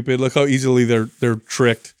so stupid. Look how easily they're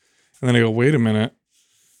tricked." And then I go, "Wait a minute.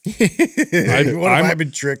 What have I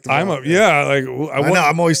been tricked about?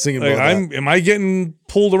 I'm always thinking about that. Am I getting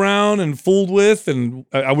pulled around and fooled with? And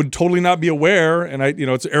I would totally not be aware. And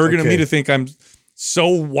it's arrogant of me to think I'm so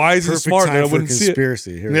wise and smart that I wouldn't see it.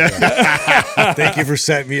 Conspiracy. Here we go. Thank you for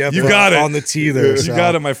setting me up. You got it on the tee there. You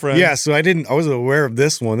got it, my friend. Yeah. So I wasn't aware of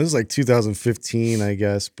this one. This is like 2015, I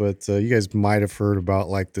guess. But you guys might have heard about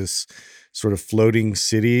like this sort of floating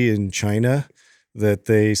city in China that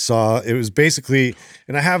they saw. It was basically,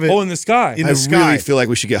 and I have it. Oh, in the sky. I really feel like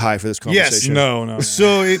we should get high for this conversation. Yes. No.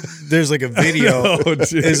 So there's like a video.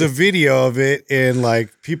 There's a video of it, and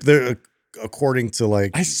like people there, according to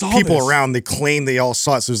like people around, they claim they all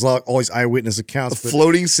saw it. So there's all these eyewitness accounts. A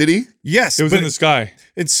floating city? Yes, it was in the sky.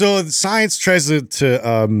 And so science tries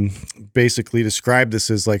to basically describe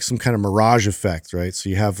this as like some kind of mirage effect, right? So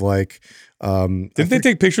you have like. Didn't they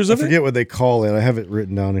take pictures of it? I forget what they call it. I have it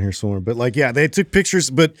written down in here somewhere. But like, yeah, they took pictures,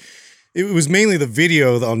 but it was mainly the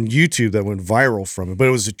video on YouTube that went viral from it. But it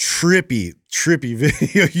was a trippy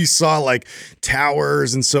video. You saw like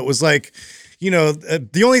towers. And so it was like,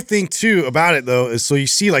 the only thing too about it though is so you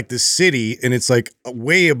see like this city and it's like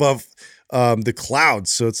way above the clouds.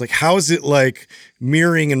 So it's like, how is it like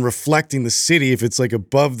mirroring and reflecting the city if it's like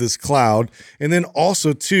above this cloud? And then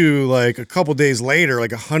also too, like a couple days later,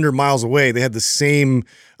 like 100 miles away, they had the same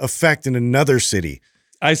effect in another city.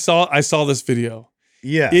 I saw this video.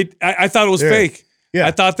 Yeah. I thought it was fake. Yeah.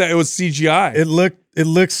 I thought that it was CGI. It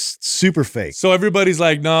looks super fake. So everybody's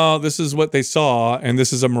like, no, this is what they saw and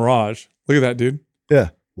this is a mirage. Look at that, dude.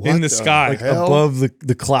 Yeah. In the sky. Like above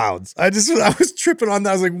the clouds. I was tripping on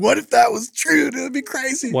that. I was like, what if that was true? It would be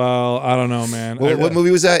crazy. Well, I don't know, man. What movie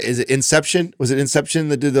was that? Is it Inception? Was it Inception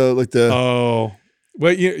that did the Oh.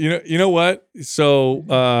 Well, you know what?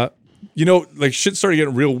 So like shit started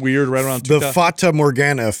getting real weird right around the Fata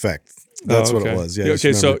Morgana effect. That's what it was. Yeah.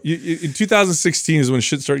 Okay, so in 2016 is when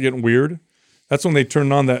shit started getting weird. That's when they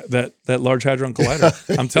turned on that Large Hadron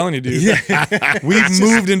Collider. I'm telling you, dude. We've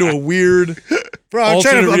moved into a weird Bro, I'm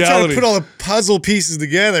trying to put all the puzzle pieces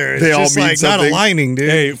together. It's just all like not aligning, dude.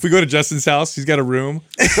 Hey, if we go to Justin's house, he's got a room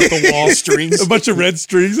with the wall strings, a bunch of red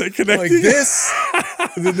strings that connect. Like this.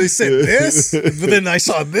 And then they said this, but then I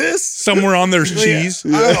saw this. Somewhere on there's cheese.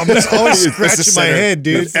 I'm just always scratching my head,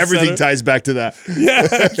 dude. Everything ties back to that. Yeah.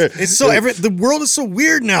 It's so the world is so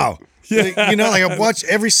weird now. Yeah. Like, I watch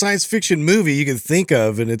every science fiction movie you can think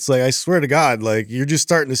of, and it's like, I swear to God, like you're just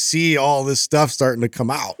starting to see all this stuff starting to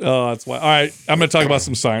come out. Oh, that's why. All right, I'm going to talk about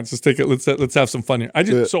some science. Let's take it. Let's have some fun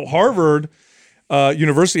here. So Harvard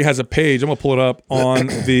University has a page. I'm going to pull it up on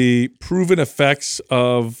the proven effects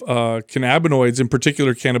of cannabinoids, in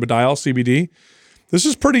particular cannabidiol, CBD. This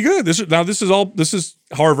is pretty good. This is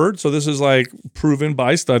Harvard, so this is like proven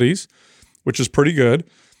by studies, which is pretty good.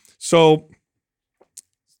 So.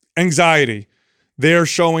 Anxiety. They're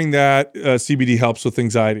showing that CBD helps with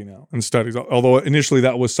anxiety now in studies. Although initially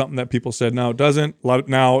that was something that people said, no, it doesn't.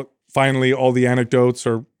 Now, finally, all the anecdotes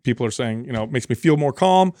or people are saying, it makes me feel more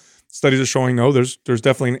calm. Studies are showing, no, there's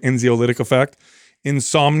definitely an anxiolytic effect.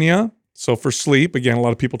 Insomnia. So for sleep, again, a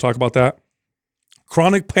lot of people talk about that.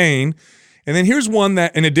 Chronic pain. And then here's one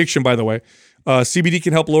that, an addiction, by the way. CBD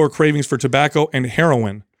can help lower cravings for tobacco and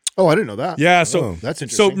heroin. Oh, I didn't know that. Yeah, so that's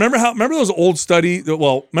interesting. So remember those old studies?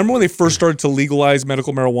 Well, remember when they first started to legalize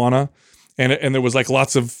medical marijuana, and there was like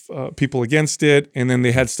lots of people against it, and then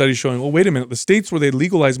they had studies showing, well, wait a minute, the states where they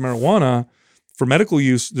legalized marijuana for medical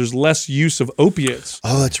use, there's less use of opiates.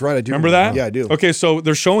 Oh, that's right. I do remember that. Yeah, I do. Okay, so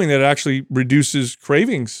they're showing that it actually reduces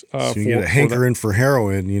cravings. So you get a hankering for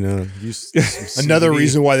heroin, Another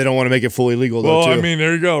reason why they don't want to make it fully legal. Well, though, too. I mean,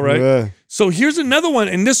 there you go, right? Yeah. So here's another one,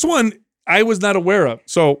 and this one I was not aware of.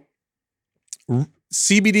 So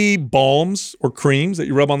CBD balms or creams that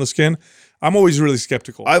you rub on the skin, I'm always really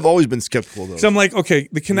skeptical. I've always been skeptical though. So I'm like, okay,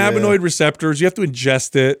 the cannabinoid receptors, you have to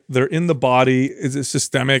ingest it. They're in the body. Is it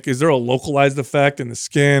systemic? Is there a localized effect in the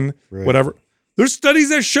skin? Right. Whatever. There's studies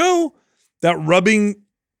that show that rubbing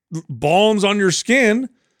balms on your skin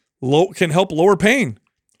can help lower pain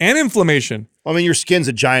and inflammation. I mean, your skin's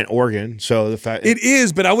a giant organ, so the fact it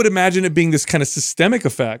is, but I would imagine it being this kind of systemic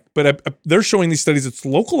effect. But they're showing these studies it's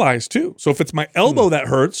localized too. So if it's my elbow that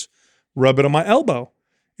hurts, rub it on my elbow,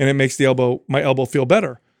 and it makes my elbow feel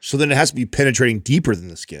better. So then it has to be penetrating deeper than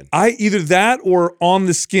the skin. Either that or on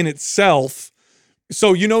the skin itself.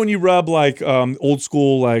 So when you rub like old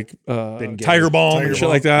school like Tiger Balm and shit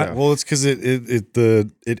like that. Yeah. Well, it's because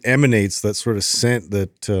it emanates that sort of scent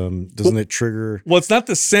that doesn't it trigger? Well, it's not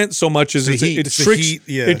the scent so much as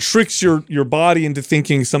it tricks your body into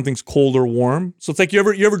thinking something's cold or warm. So it's like you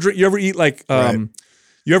ever eat like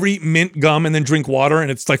you ever eat mint gum and then drink water and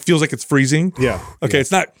it's like feels like it's freezing. Yeah. Okay,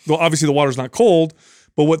 it's not. Well, obviously the water's not cold,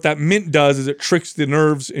 But what that mint does is it tricks the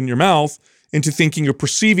nerves in your mouth into thinking you're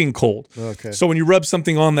perceiving cold. Okay. So when you rub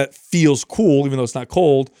something on that feels cool, even though it's not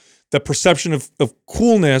cold, the perception of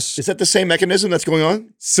coolness Is that the same mechanism that's going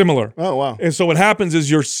on? similar. Oh, wow. And so what happens is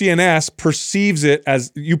your CNS perceives it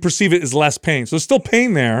as less pain. So there's still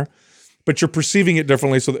pain there, but you're perceiving it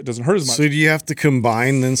differently so that it doesn't hurt as much. So do you have to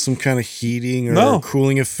combine then some kind of heating or No.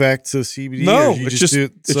 cooling effect to CBD? no, or do you it's just do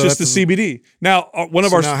it- it's so just the that's- CBD. Now, one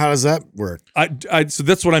of so our now how does that work? so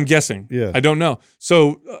that's what I'm guessing. Yeah. I don't know.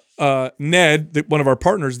 So Ned, one of our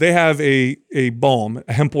partners, they have a balm,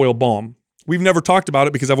 a hemp oil balm. We've never talked about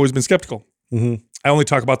it because I've always been skeptical. Mm-hmm. I only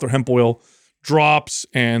talk about their hemp oil drops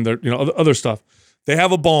and their other stuff. They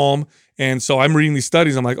have a balm, and so I'm reading these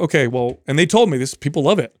studies. I'm like, okay, well, and they told me this. People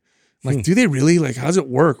love it. I'm like, do they really? Like, how does it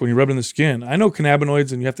work when you rub it in the skin? I know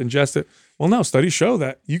cannabinoids and you have to ingest it. Well, no, studies show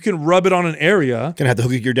that you can rub it on an area. Gonna have to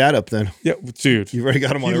hook your dad up then. Yeah, dude. You've already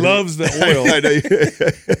got him on. He everything. loves the oil. I know.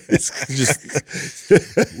 It's just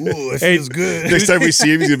Ooh, it Hey, feels good. Next time we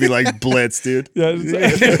see him, he's gonna be like blitz, dude. yeah,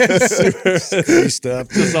 it's stuff.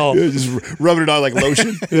 just all. Just rubbing it on like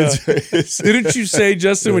lotion. Didn't you say,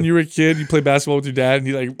 Justin, when you were a kid, you played basketball with your dad and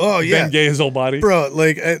he like yeah. Ben Gay his whole body? Bro,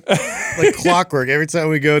 like clockwork. Every time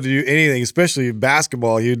we go to do anything, especially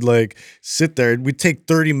basketball, you'd like sit there. We'd take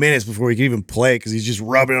 30 minutes before we could even play because he's just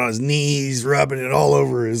rubbing it on his knees, rubbing it all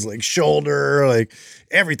over his like shoulder, like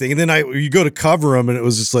everything. And then you go to cover him, and it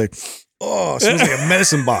was just like, oh, it smells like a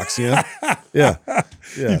medicine box, you know? Yeah,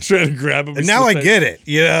 You try to grab him. And now I get it.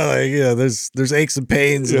 You know, like there's aches and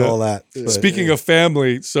pains and all that. But, Speaking of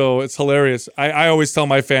family, so it's hilarious. I always tell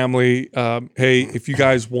my family, hey, if you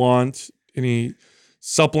guys want any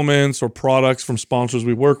supplements or products from sponsors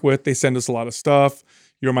we work with, they send us a lot of stuff.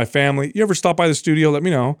 You're my family. You ever stop by the studio, let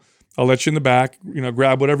me know. I'll let you in the back,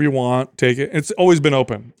 grab whatever you want, take it. It's always been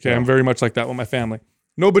open. Okay. I'm very much like that with my family.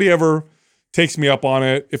 Nobody ever takes me up on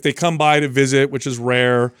it. If they come by to visit, which is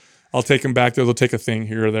rare, I'll take them back there. They'll take a thing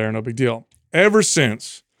here or there. No big deal. Ever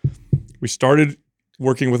since we started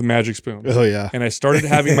working with Magic Spoon. Oh yeah. And I started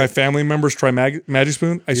having my family members try Magic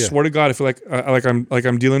Spoon. I swear to God, I feel like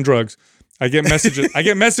I'm dealing drugs. I get messages. I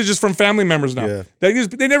get messages from family members now. Yeah.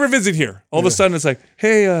 They never visit here. All of a sudden, it's like,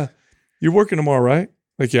 hey, you're working tomorrow, right?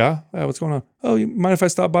 Like, yeah. What's going on? Oh, you mind if I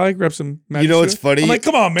stop by, grab some Magic You know Spoon? what's funny? I'm like,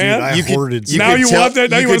 come on, man. I hoarded some. Now you want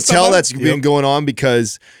that? Now you you want can to stop tell by? that's been going on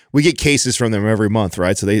because we get cases from them every month,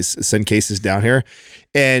 right? So they send cases down here,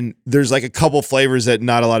 and there's like a couple flavors that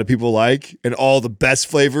not a lot of people like, and all the best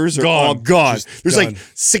flavors are all gone. There's gone. like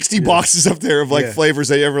 60 boxes up there of like flavors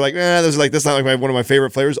that you ever like. That's not like one of my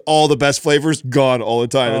favorite flavors. All the best flavors gone all the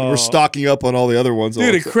time, and we're stocking up on all the other ones. all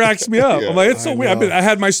Dude, the it time. cracks me up. I'm like, it's so weird. I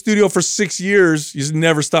had my studio for 6 years. You just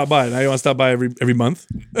never stop by. Now you want to stop by every month?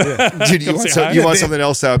 Dude, you want something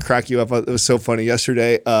else that'll crack you up? It was so funny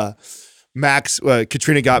yesterday.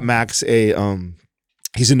 Katrina got Max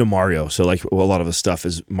he's into Mario, so like a lot of his stuff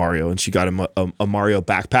is Mario, and she got him a Mario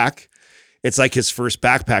backpack. It's like his first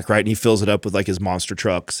backpack, right? And he fills it up with like his monster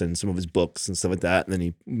trucks and some of his books and stuff like that. And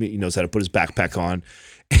then he knows how to put his backpack on.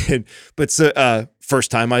 But it's the first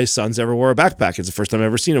time my son's ever wore a backpack. It's the first time I've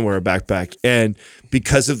ever seen him wear a backpack, and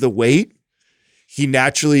because of the weight, he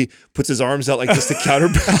naturally puts his arms out like this to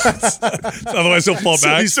counterbalance. Otherwise, he'll fall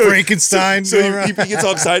back. So Frankenstein. So he gets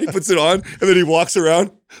all excited, he puts it on, and then he walks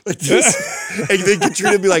around like this. And then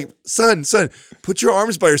Katrina would be like, son, put your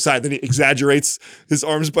arms by your side. Then he exaggerates his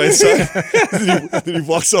arms by his side. then he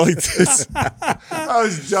walks all like this. I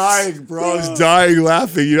was dying, bro. I was dying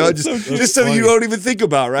laughing, just something you don't even think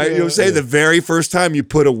about, right? You know what I'm saying? The very first time you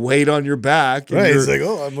put a weight on your back. And Right. It's like,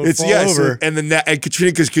 oh, I'm going to fall over. And then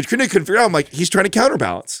Katrina couldn't figure it out. I'm like, he's trying to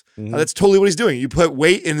counterbalance. That's totally what he's doing. You put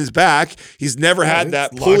weight in his back. He's never had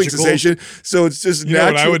that pulling logical. sensation. So it's just You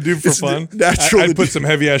natural. know what I would do for fun? Natural. I'd put some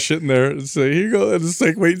heavy ass shit in there and say, here you go. And just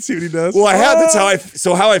like wait and see what he does. Well, I have. That's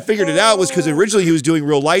how I figured it out was because originally he was doing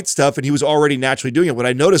real light stuff and he was already naturally doing it. What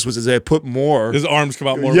I noticed was as I put more, His arms come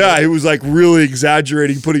out more. yeah, he was like really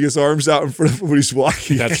exaggerating, putting his arms out in front of him when he's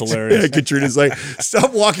walking. That's hilarious. Yeah, Katrina's like,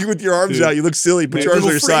 stop walking with your arms out. You look silly. Put your arms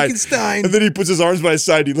by your side. Frankenstein. And then he puts his arms by his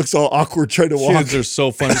side. He looks all awkward trying to walk. Kids are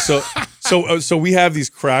so funny. So we have these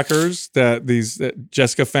crackers that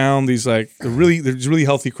Jessica found. They're really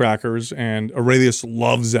healthy crackers, and Aurelius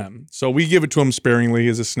loves them. So we give it to him sparingly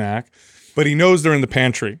as a snack, but he knows they're in the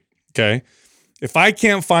pantry. Okay, if I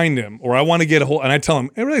can't find him or I want to get a hold, and I tell him,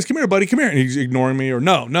 "Hey, Aurelius, come here, buddy, come here," and he's ignoring me or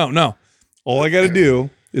no. All I got to do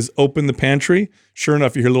is open the pantry. Sure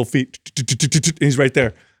enough, you hear little feet, and he's right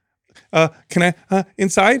there. can I,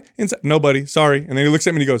 inside? Nobody, sorry. And then he looks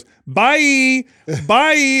at me and he goes, bye.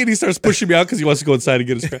 And he starts pushing me out because he wants to go inside and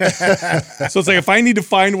get his crap. So it's like, if I need to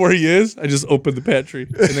find where he is, I just open the pantry.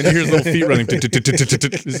 And then you hear his little feet running.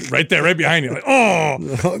 Right there, right behind you. Like,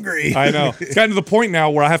 oh. Hungry. I know. It's gotten to the point now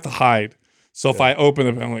where I have to hide. So if I open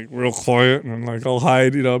it, I'm like real quiet and I'm like, I'll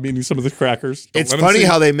hide, I'm eating some of the crackers. It's funny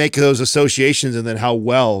how they make those associations and then how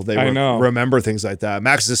well they know. remember things like that.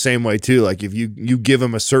 Max is the same way too. Like if you give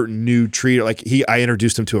him a certain new treat, like I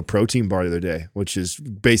introduced him to a protein bar the other day, which is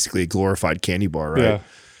basically a glorified candy bar, right? Yeah.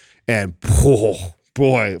 And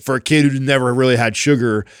boy, for a kid who never really had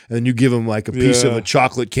sugar, and then you give him like a piece of a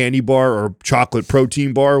chocolate candy bar or chocolate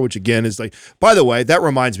protein bar, which again is like, by the way, that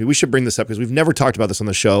reminds me, we should bring this up because we've never talked about this on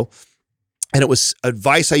the show. And it was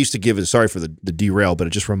advice I used to give. Sorry for the derail, but it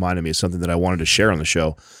just reminded me of something that I wanted to share on the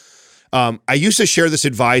show. I used to share this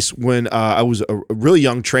advice when I was a really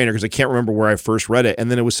young trainer because I can't remember where I first read it.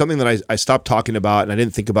 And then it was something that I stopped talking about and I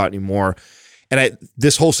didn't think about anymore. And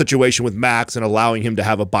this whole situation with Max and allowing him to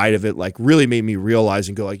have a bite of it like really made me realize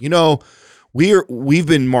and go like, we've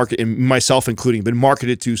been marketed, myself including, been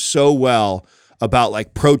marketed to so well about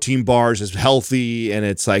like protein bars is healthy and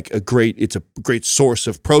it's like it's a great source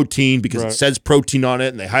of protein because it says protein on it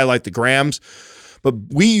and they highlight the grams. But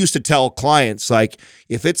we used to tell clients like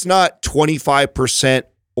if it's not 25%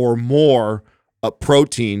 or more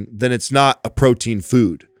protein, then it's not a protein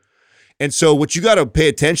food. And so what you got to pay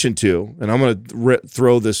attention to, and I'm going to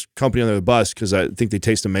throw this company under the bus because I think they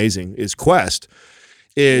taste amazing, is Quest.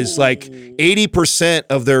 Is like 80%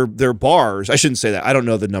 of their bars. I shouldn't say that. I don't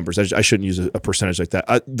know the numbers. I shouldn't use a percentage like that.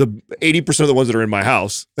 The 80% of the ones that are in my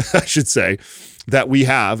house, I should say, that we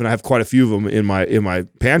have, and I have quite a few of them in my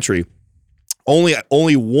pantry.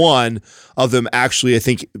 Only one of them actually, I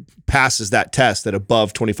think, passes that test at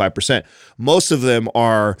above 25%. Most of them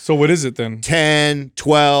are. So what is it then? 10,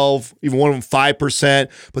 12, even one of them 5%,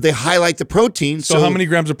 but they highlight the protein. So how many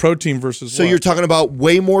grams of protein versus So what? you're talking about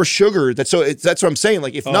way more sugar. That's what I'm saying.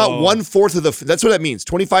 Like if not 1/4 of that's what that means.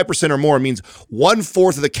 25% or more means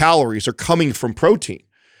 1/4 of the calories are coming from protein.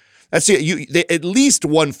 That's it. At least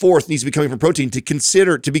 1/4 needs to be coming from protein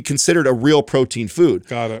to be considered a real protein food.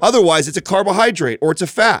 Got it. Otherwise, it's a carbohydrate or it's a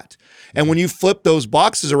fat. And when you flip those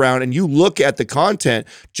boxes around and you look at the content,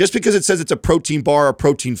 just because it says it's a protein bar or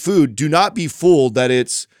protein food, do not be fooled that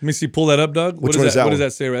it's. Let me see. Pull that up, Doug. Which one is that? What does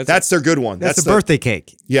that say? Right? That's their good one. That's the birthday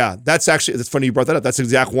cake. Yeah, that's funny you brought that up. That's the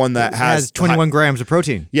exact one that has 21 grams of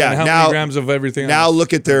protein. Yeah. And how many grams of everything? Now else?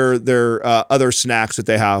 look at their other snacks that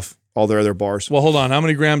they have. All their other bars. Well, hold on. How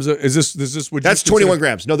many grams is this? That's 21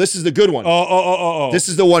 grams. No, this is the good one. Oh. This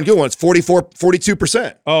is the one good one. It's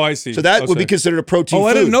 42%. Oh, I see. So that would be considered a protein food.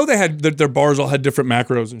 I didn't know they had their bars all had different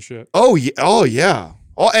macros and shit. Oh, yeah.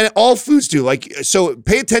 All foods do. Like, so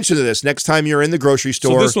pay attention to this next time you're in the grocery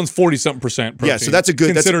store. So this one's 40-something% protein. Yeah, so that's a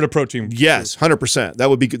good. Considered a protein. Yes, 100%. That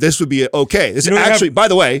would be good. This would be okay. This actually, by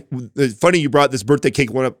the way, it's funny you brought this birthday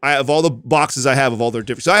cake one up. I have all the boxes I have of all their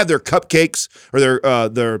different. So I have their cupcakes or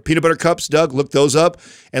their peanut butter cups. Doug, look those up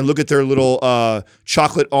and look at their little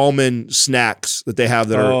chocolate almond snacks that they have.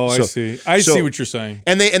 That are. I see. I see what you're saying.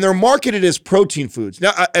 And they're marketed as protein foods.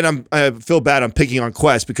 Now, I feel bad. I'm picking on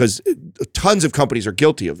Quest because tons of companies are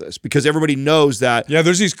guilty of this because everybody knows that. Yeah,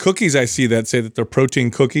 there's these cookies I see that say that they're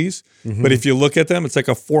protein cookies, but if you look at them, it's like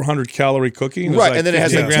a 400-calorie cookie. And right, and then it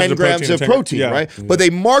has like 10 grams of protein, right? But they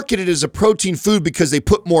market it as a protein food because they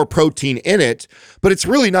put more protein in it, but it's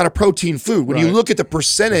really not a protein food. When you look at the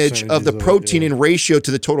percentage of the protein in ratio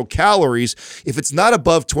to the total calories, if it's not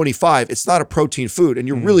above 25, it's not a protein food, and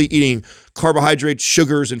you're really eating carbohydrates,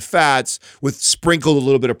 sugars, and fats with sprinkled a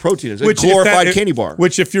little bit of protein. It's a glorified candy bar.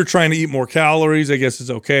 Which if you're trying to eat more calories, I guess is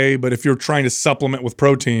okay, but if you're trying to supplement with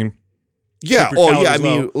protein, yeah. Oh, yeah. I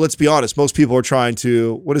mean, let's be honest. Most people are trying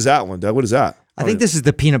to. What is that one, Doug? What is that? I think this is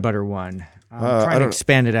the peanut butter one. I'm trying to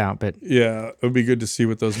expand it out, but yeah, it would be good to see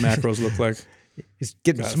what those macros look like. It's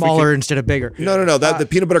getting smaller instead of bigger. No. The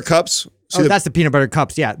peanut butter cups. That's the peanut butter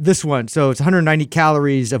cups. Yeah, this one. So it's 190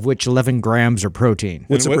 calories, of which 11 grams are protein.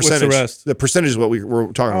 What's the percentage? What's the rest? The percentage is what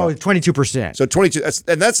we're talking about. 22%. So 22,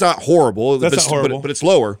 that's not horrible. That's not horrible. But it's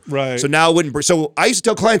lower. Right. So now it wouldn't. So I used to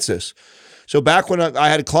tell clients this. So back when I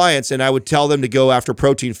had clients and I would tell them to go after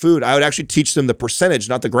protein food, I would actually teach them the percentage,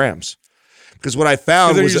 not the grams. Because what I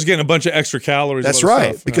found Then was you're just getting a bunch of extra calories. that's and other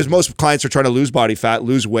right. stuff. Because most clients are trying to lose body fat,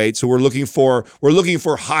 lose weight. So we're looking for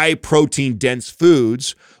high protein dense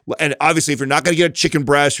foods. And obviously, if you're not going to get a chicken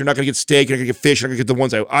breast, you're not going to get steak, you're not going to get fish, you're not going to get the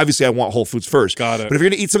ones I want whole foods first. Got it. But if you're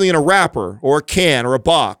going to eat something in a wrapper or a can or a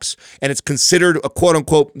box, and it's considered a quote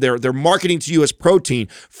unquote, they're marketing to you as protein,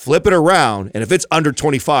 flip it around, and if it's under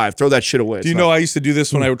 25, throw that shit away. Do you know I used to do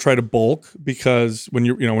this when I would try to bulk, because when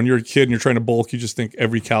you're a kid and you're trying to bulk, you just think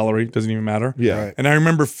every calorie doesn't even matter. Yeah. Right. And I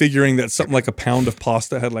remember figuring that something like a pound of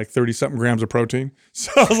pasta had like 30-something grams of protein.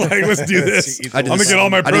 So I was like, let's do this. I'm gonna get all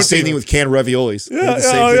my I protein. did the same thing with canned raviolis. Yeah, I did the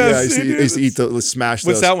same oh, thing. yeah, I used to eat let's smash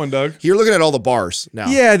What's those. that one, Doug? You're looking at all the bars now.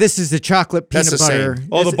 Yeah, this is the chocolate peanut That's the butter. same.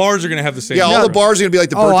 All the bars are gonna have the same. Yeah, all number. the bars are gonna be like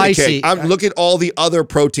the birthday I cake. see. Look at all the other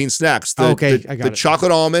protein snacks. I got the it.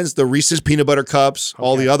 chocolate almonds, the Reese's peanut butter cups,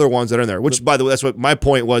 all the other ones that are in there. Which, by the way, that's what my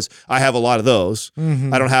point was. I have a lot of those.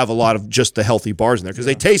 I don't have a lot of just the healthy bars in there because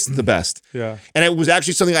they taste the best. Yeah. And it was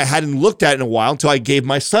actually something I hadn't looked at in a while until I gave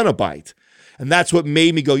my son a bite. And that's what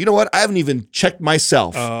made me go, you know what? I haven't even checked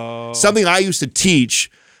myself. Something I used to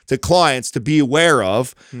teach to clients to be aware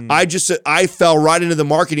of. I fell right into the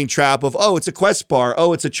marketing trap of, it's a Quest bar.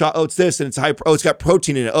 It's it's this, and it's got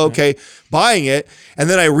protein in it. Okay, buying it. And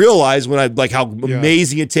then I realized when I like how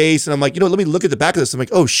amazing it tastes. And I'm like, let me look at the back of this. I'm like,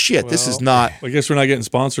 oh shit, this is not. I guess we're not getting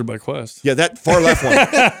sponsored by Quest. Yeah, that far left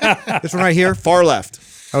one. This one right here. Far left.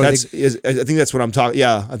 Oh, I think that's what I'm talking.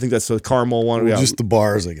 Yeah, I think that's the caramel one. Yeah. Just the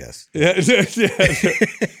bars, I guess. Yeah.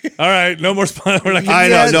 All right, no more sponsor. We're not I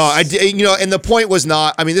getting- know, and the point was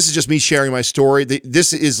not, this is just me sharing my story.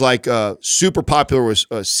 This is like super popular with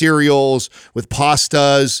cereals, with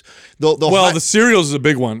pastas. The cereals is a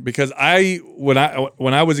big one because when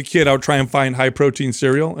I was a kid, I would try and find high protein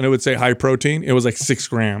cereal and it would say high protein. It was like 6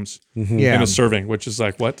 grams in a serving, which is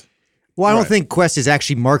like what? Well, I don't think Quest is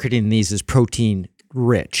actually marketing these as protein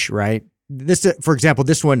rich, right? This, for example,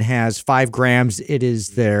 this one has 5 grams. It is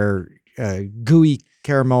their gooey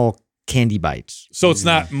caramel candy bites. So it's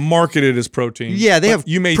not marketed as protein. Yeah, they but have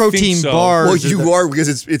you may protein think so. bars. Well, you are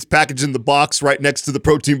because it's packaged in the box right next to the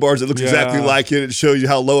protein bars. It looks exactly like it. It shows you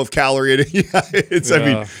how low of calorie it is.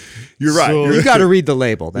 You're right. So- You got to read the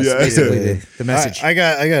label. That's basically the message. I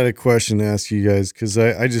got a question to ask you guys because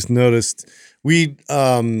I just noticed we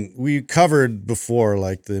covered before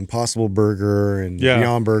like the Impossible Burger and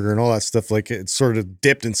Beyond Burger and all that stuff. Like it sort of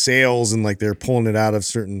dipped in sales and like they're pulling it out of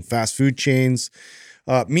certain fast food chains.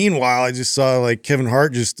 Meanwhile, I just saw like Kevin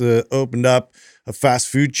Hart just opened up a fast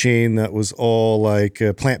food chain that was all like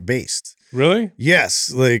plant based. Really? Yes,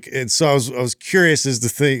 like, and so I was curious as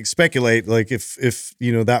to speculate like if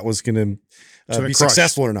that was going to be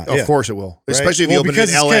successful or not. Of course it will, Right? especially if you open it in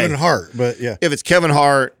it's LA. Kevin Hart, but yeah, If it's Kevin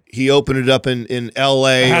Hart, he opened it up in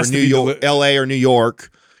LA or New York, LA or New York.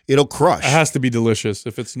 It'll crush. It has to be delicious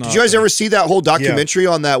if it's not. Did you guys ever see that whole documentary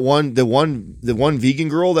on that the one vegan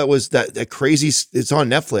girl that was that crazy? It's on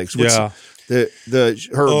Netflix.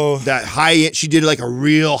 That high end. She did like a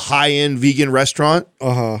real high end vegan restaurant.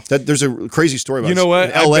 That there's a crazy story about. You know what?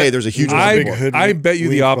 In LA, there's a huge. I bet you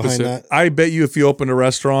the behind opposite. that. I bet you if you opened a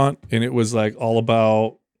restaurant and it was like all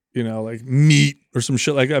about like meat or some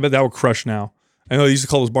shit like that, I bet that would crush now. I know they used to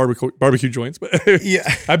call those barbecue joints, but yeah.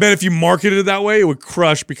 I bet if you marketed it that way, it would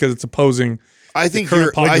crush because it's opposing. I think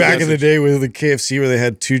current you're Like back in the day. day with the KFC where they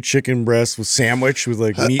had 2 chicken breasts with sandwich with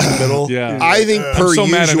like meat in the middle. Yeah. I think I'm so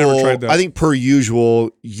mad I never tried that. I think per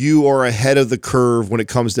usual, you are ahead of the curve when it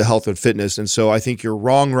comes to health and fitness, and so I think you're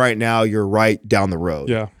wrong right now. You're right down the road.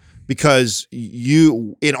 Yeah. Because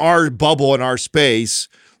you in our bubble in our space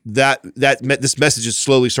this message is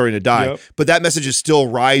slowly starting to die, Yep. but that message is still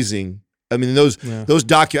rising. I mean, those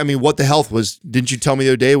What the Health was, didn't you tell me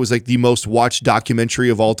the other day, it was like the most watched documentary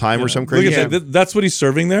of all time or something crazy? Look at that. That's what he's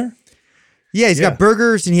serving there? Yeah, he's got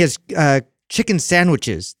burgers and he has chicken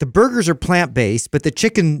sandwiches. The burgers are plant-based, but the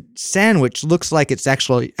chicken sandwich looks like it's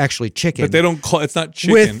actually chicken. But they don't call it's not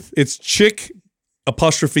chicken. It's chick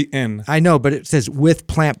apostrophe N. I know, but it says with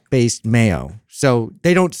plant-based mayo. So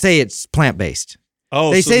they don't say it's plant-based. Oh,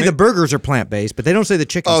 They so say may- the burgers are plant-based, but they don't say the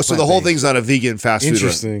chicken. Oh, so the whole thing's not a vegan fast food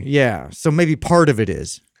restaurant. Interesting. Yeah, so maybe part of it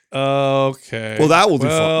is. Okay. Well, that will do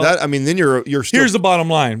fun. That, I mean, then you're still. Here's the bottom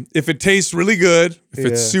line. If it tastes really good, if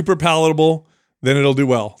it's super palatable, then it'll do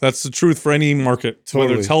well. That's the truth for any market, whether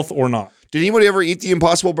Totally. it's health or not. Did anybody ever eat the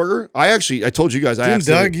Impossible Burger? I told you guys. I Didn't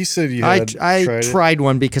accidentally- Doug, you said you I had tried it. tried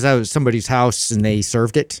one because I was at somebody's house and they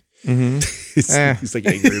served it. He's like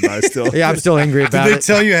angry about it still. Yeah, I'm still angry about Did they it.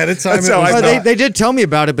 tell you ahead of time? That's how I Oh, felt. they did tell me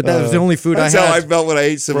about it, but that was the only food I That's had. how I felt when I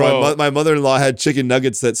ate some. Bro. My mother-in-law had chicken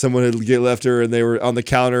nuggets that someone had left her, and they were on the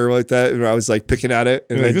counter like that. And I was like picking at it,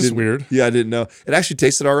 and You're like, I this is didn't- weird. Yeah, I didn't know. It actually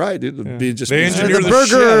tasted all right, dude. They just They engineered the the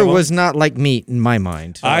shit out of burger them. was not like meat in my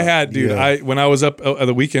mind. I had, dude. Yeah. When I was up at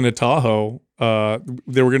the weekend at Tahoe,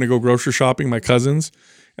 they were gonna go grocery shopping, my cousins,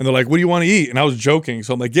 and they're like, "What do you want to eat?" And I was joking,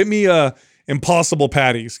 so I'm like, "Get me Impossible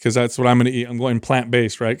patties, because that's what I'm gonna eat. I'm going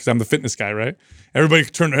plant-based, right? Because I'm the fitness guy, right?" Everybody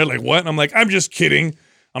turned their head like, "What?" And I'm like, "I'm just kidding.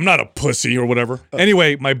 I'm not a pussy or whatever."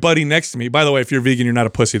 Anyway, my buddy next to me, by the way, if you're vegan, you're not a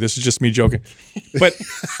pussy. This is just me joking. But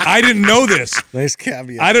I didn't know this. Nice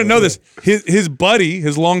caveat. I didn't know this. His buddy,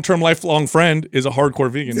 his long-term, lifelong friend, is a hardcore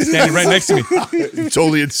vegan, standing right next to me.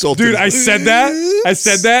 totally insulted. Dude, I said that.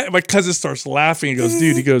 And my cousin starts laughing. He goes,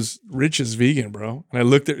 "Dude," he goes, "Rich is vegan, bro." And I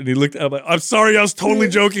looked at, and he looked. I'm like, "I'm sorry, I was totally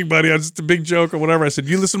joking, buddy. I was just a big joke or whatever." I said,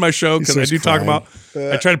 "You listen to my show because I do talk about."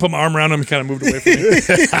 I tried to put my arm around him. He kind of moved away from me.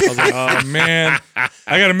 I was like, "Oh man,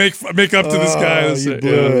 I got to make up to this guy." you Yeah.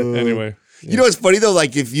 blew it. Anyway, You know what's funny though?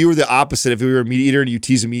 Like if you were the opposite, if we were a meat eater and you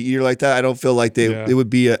tease a meat eater like that, I don't feel like it would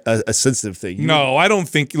be a sensitive thing. no, I don't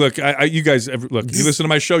think. Look, you guys, look. You listen to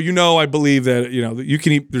my show. You know, I believe that that you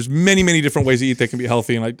can eat. There's many, many different ways to eat that can be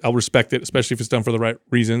healthy, and I'll respect it, especially if it's done for the right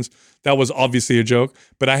reasons. That was obviously a joke,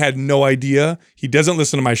 but I had no idea. He doesn't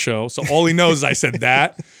listen to my show, so all he knows is I said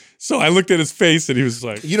that. So I looked at his face, and he was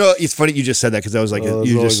like, You know, it's funny you just said that because I was like, Oh,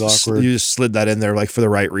 you it's just always awkward. you just slid that in there like for the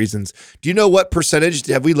right reasons. Do you know what percentage?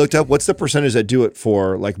 Have we looked up? What's the percentage that do it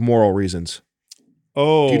for like moral reasons?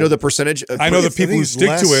 "Oh, Do you know the percentage? I know the I people think who it's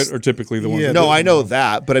stick to less- it are typically the ones." Yeah, that No, do it. I know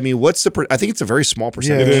that, but I mean, what's the? I think it's a very small Yeah,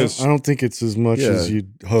 percentage. It is. I don't think it's as much Yeah. as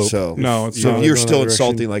you'd hope. So No, it's so not. you're Go still that direction.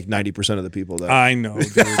 insulting like 90% of the people. That I know,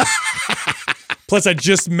 dude. Plus, I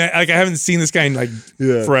just met. Like, I haven't seen this guy in like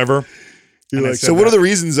Yeah. forever. You're And I like, said so what that. are the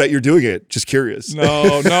reasons that you're doing it? Just curious.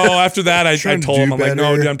 No. After that, I Trying to told do him, I'm like, "No,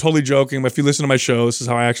 better." dude, I'm totally joking. But if you listen to my show, this is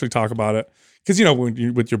how I actually talk about it." Because when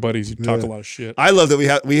you with your buddies, you talk a lot of shit. I love that we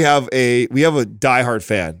have a diehard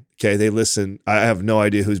fan. Okay, they listen. I have no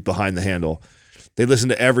idea who's behind the handle. They listen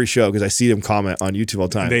to every show because I see them comment on YouTube all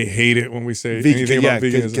the time. They hate it when we say Vegan- anything about yeah,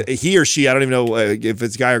 veganism. he or she, I don't even know if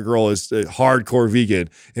it's guy or girl, is a hardcore vegan.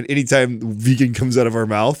 And anytime vegan comes out of our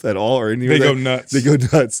mouth at all, or anywhere, They go nuts. They go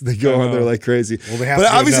nuts. They go on there like crazy. Well, they have but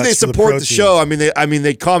to go obviously they nuts for the support the protein. show. I mean,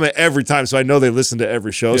 they comment every time, so I know they listen to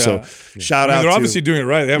every show. So Yeah. shout I mean, out. they're to, obviously doing it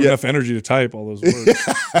right. They have Yeah. enough energy to type all those words.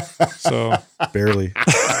 So, Barely.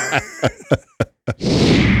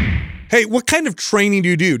 hey, what kind of training do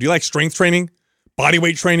you do? Do you like strength training, body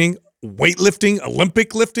weight training, weightlifting,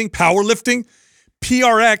 Olympic lifting, powerlifting?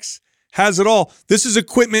 PRX has it all. This is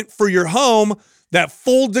equipment for your home that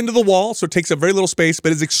folds into the wall, so it takes up very little space,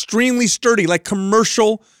 but is extremely sturdy, like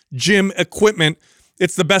commercial gym equipment.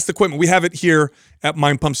 It's the best equipment. We have it here at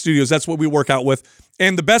Mind Pump Studios. That's what we work out with.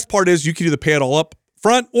 And the best part is you can either pay it all up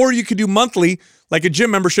front or you could do monthly like a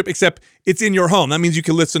gym membership, except it's in your home. That means you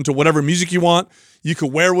can listen to whatever music you want. You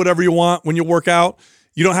can wear whatever you want when you work out.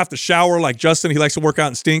 You don't have to shower like Justin. He likes to work out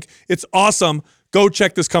and stink. It's awesome. Go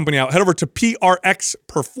check this company out. Head over to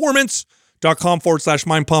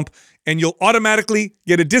prxperformance.com/Mind Pump, and you'll automatically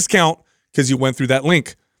get a discount because you went through that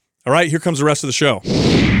link. All right, here comes the rest of the show.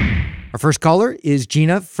 Our first caller is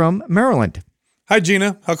Gina from Maryland. Hi,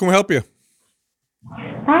 Gina. How can we help you?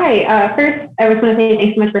 Hi. First, I was going to say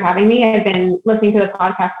thanks so much for having me. I've been listening to the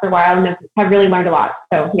podcast for a while and have really learned a lot.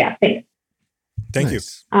 So, yeah, thanks. Thank you.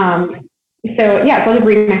 So I'll just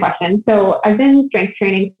read my question. So I've been strength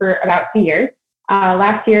training for about 2 years.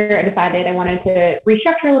 Last year, I decided I wanted to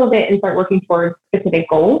restructure a little bit and start working towards specific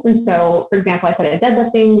goals. And so, for example, I set a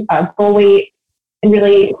deadlifting goal weight and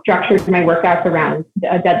really structured my workouts around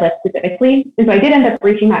a deadlift specifically. And so I did end up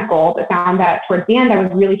reaching that goal, but found that towards the end, I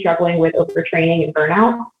was really struggling with overtraining and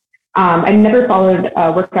burnout. I'd never followed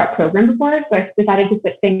a workout program before, so I decided to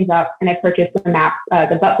switch things up, and I purchased the MAP,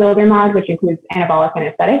 the Butt Builder mod, which includes anabolic and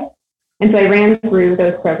aesthetic. And so I ran through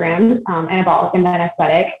those programs, anabolic and then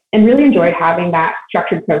aesthetic, and really enjoyed having that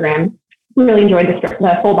structured program. Really enjoyed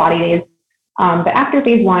the full body days. But after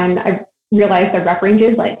phase one, I realized the rep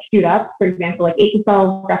ranges like shoot up. For example, like 8 to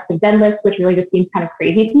 12 reps of deadlift, which really just seems kind of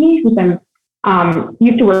crazy to me since I'm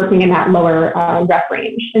used to working in that lower rep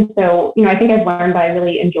range. And so, I think I've learned that I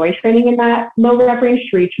really enjoy training in that low rep range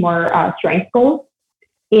to reach more strength goals.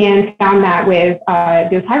 And found that with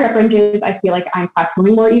those high rep ranges, I feel like I'm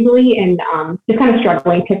plateauing more easily and just kind of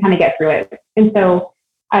struggling to kind of get through it. And so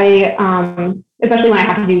I, especially when I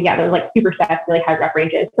have to do, those like supersets, really high rep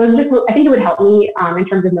ranges. So I think it would help me in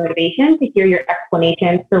terms of motivation to hear your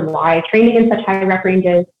explanations for why training in such high rep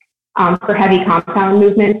ranges for heavy compound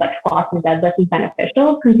movements like squats and deadlifts is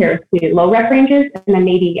beneficial compared to low rep ranges? And then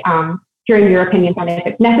maybe during your opinions on if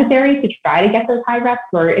it's necessary to try to get those high reps,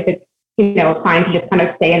 or if it's, fine to just kind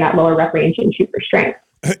of stay in that lower rep range and shoot for strength.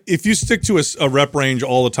 If you stick to a rep range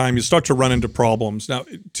all the time, you start to run into problems. Now,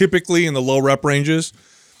 typically in the low rep ranges,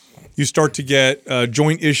 you start to get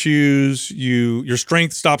joint issues. Your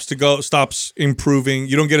strength stops improving.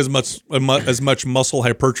 You don't get as much muscle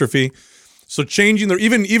hypertrophy. So changing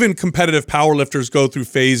even competitive powerlifters go through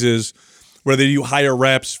phases where they do higher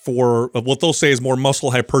reps for what they'll say is more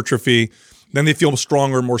muscle hypertrophy. Then they feel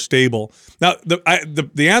stronger and more stable. Now,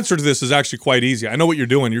 the answer to this is actually quite easy. I know what you're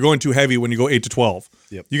doing. You're going too heavy when you go 8 to 12.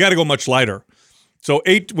 Yep. You got to go much lighter. So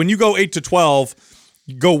when you go 8 to 12,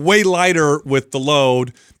 you go way lighter with the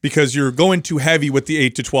load because you're going too heavy with the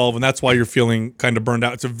 8 to 12, and that's why you're feeling kind of burned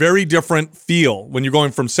out. It's a very different feel when you're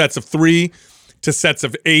going from sets of 3 to sets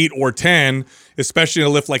of 8 or 10, especially in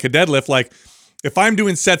a lift like a deadlift. Like if I'm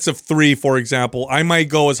doing sets of 3, for example, I might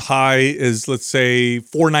go as high as, let's say,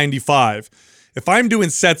 495. If I'm doing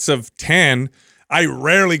sets of 10, I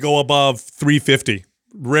rarely go above 350.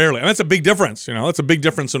 Rarely. And that's a big difference. That's a big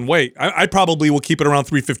difference in weight. I probably will keep it around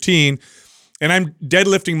 315, and I'm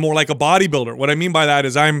deadlifting more like a bodybuilder. What I mean by that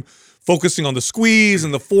is I'm focusing on the squeeze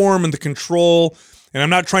and the form and the control, and I'm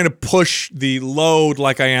not trying to push the load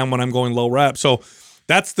like I am when I'm going low rep. So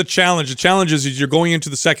that's the challenge. The challenge is you're going into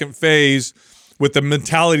the second phase with the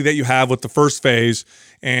mentality that you have with the first phase,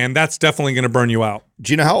 and that's definitely going to burn you out.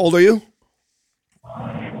 Gina, how old are you?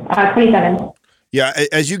 27. Yeah,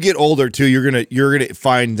 as you get older too, you're gonna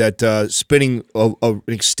find that spending an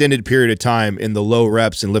extended period of time in the low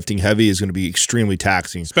reps and lifting heavy is going to be extremely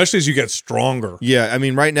taxing, especially as you get stronger. Yeah, I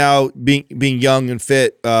mean, right now, being young and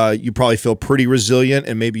fit, you probably feel pretty resilient,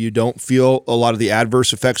 and maybe you don't feel a lot of the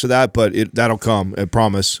adverse effects of that, but that'll come, I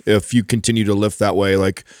promise, if you continue to lift that way.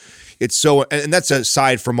 Like, it's so, and that's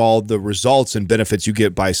aside from all the results and benefits you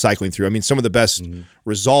get by cycling through. I mean, some of the best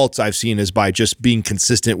results I've seen is by just being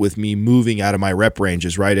consistent with me moving out of my rep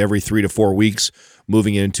ranges, right? Every 3 to 4 weeks,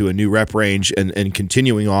 moving into a new rep range and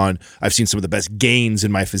continuing on. I've seen some of the best gains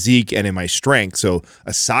in my physique and in my strength. So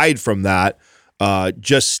aside from that,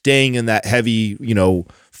 just staying in that heavy,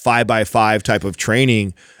 5x5 type of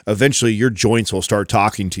training, eventually your joints will start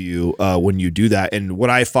talking to you when you do that. And what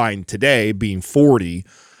I find today, being 40,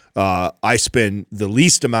 I spend the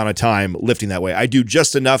least amount of time lifting that way. I do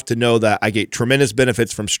just enough to know that I get tremendous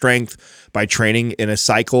benefits from strength by training in a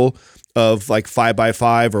cycle of like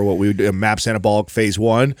 5x5 or what we would do, MAPS anabolic phase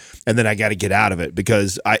 1. And then I got to get out of it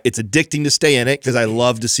because it's addicting to stay in it because I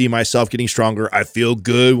love to see myself getting stronger. I feel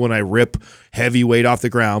good when I rip heavy weight off the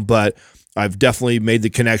ground, but I've definitely made the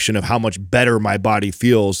connection of how much better my body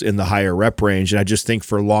feels in the higher rep range. And I just think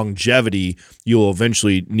for longevity, you'll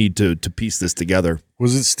eventually need to piece this together.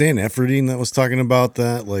 Was it Stan Efferding that was talking about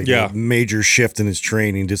that? Like a major shift in his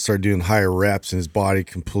training to start doing higher reps and his body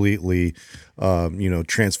completely,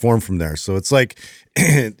 transformed from there. So it's like,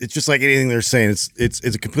 it's just like anything they're saying. It's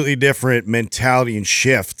a completely different mentality and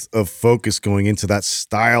shift of focus going into that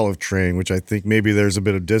style of training, which I think maybe there's a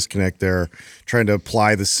bit of disconnect there, trying to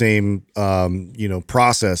apply the same,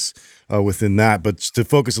 process within that, but to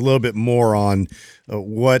focus a little bit more on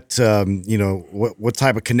what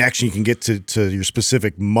type of connection you can get to your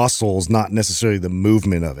specific muscles, not necessarily the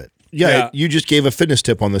movement of it. Yeah, you just gave a fitness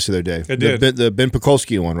tip on this the other day. I did. The Ben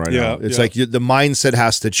Pakulski one right now. It's like the mindset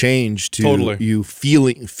has to change to you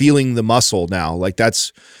feeling the muscle now. Like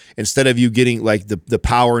that's instead of you getting like the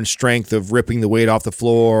power and strength of ripping the weight off the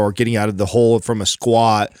floor or getting out of the hole from a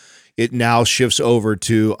squat, it now shifts over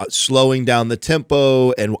to slowing down the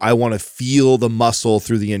tempo, and I want to feel the muscle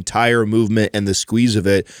through the entire movement and the squeeze of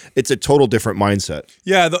it. It's a total different mindset.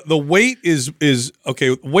 Yeah, the weight is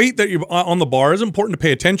okay. Weight that you're on the bar is important to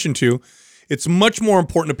pay attention to. It's much more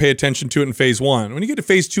important to pay attention to it in phase 1. When you get to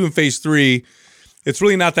phase 2 and phase 3, it's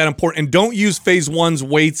really not that important. And don't use phase 1's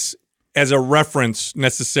weights as a reference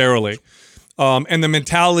necessarily. And the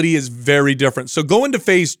mentality is very different. So go into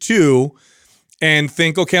phase 2 and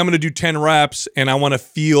think, okay, I'm going to do 10 reps and I want to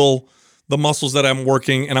feel the muscles that I'm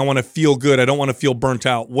working and I want to feel good. I don't want to feel burnt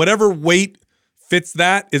out. Whatever weight fits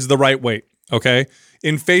that is the right weight, okay?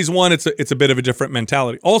 In phase 1, it's a bit of a different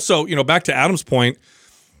mentality. Also, back to Adam's point,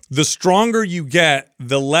 the stronger you get,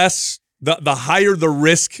 the higher the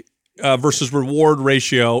risk versus reward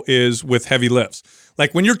ratio is with heavy lifts.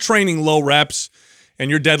 Like when you're training low reps and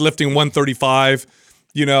you're deadlifting 135,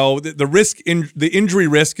 the risk the injury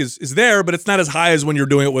risk is there, but it's not as high as when you're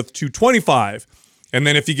doing it with 225. And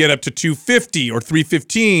then if you get up to 250 or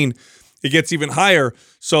 315, it gets even higher.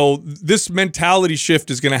 So this mentality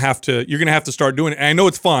shift is you're going to have to start doing it. And I know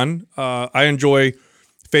it's fun. I enjoy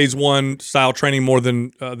phase 1 style training more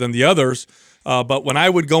than the others. But when I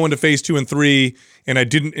would go into phase 2 and 3 and I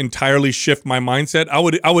didn't entirely shift my mindset, I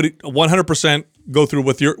would 100% go through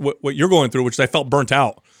with what you're going through, which is I felt burnt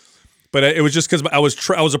out. But it was just because I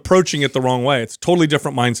was approaching it the wrong way. It's a totally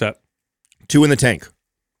different mindset. 2 in the tank.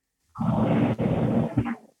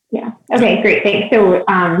 Yeah. Okay, great. Thanks.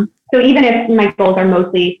 So even if my goals are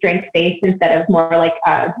mostly strength-based instead of more like,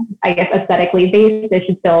 I guess, aesthetically based, I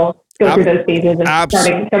should still go through those phases of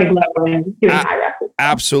starting low and doing high reps.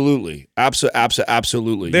 Absolutely.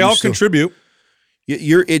 Absolutely. They all contribute.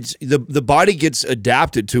 It's the body gets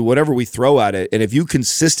adapted to whatever we throw at it. And if you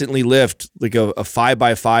consistently lift like a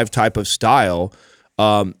 5x5 type of style,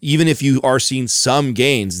 even if you are seeing some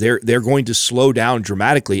gains, they're going to slow down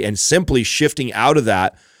dramatically, and simply shifting out of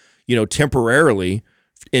that, temporarily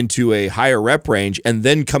into a higher rep range and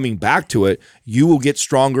then coming back to it, you will get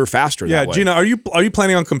stronger faster. Yeah, that way. Gina, are you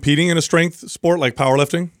planning on competing in a strength sport like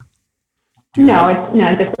powerlifting? No,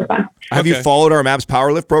 it's just for fun. Have you followed our MAPS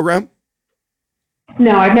Powerlift program?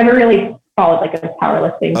 No, I've never really followed like a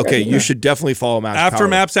powerlifting. Okay, you should definitely follow MAPS After Powerlift.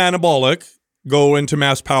 MAPS Anabolic, go into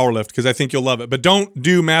MAPS Powerlift because I think you'll love it. But don't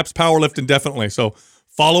do MAPS Powerlift indefinitely. So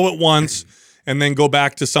follow it once and then go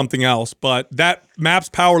back to something else. But that MAPS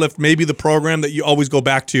Powerlift may be the program that you always go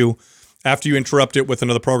back to after you interrupt it with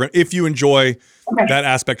another program, if you enjoy that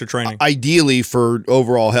aspect of training. Ideally, for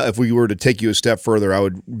overall health, if we were to take you a step further, I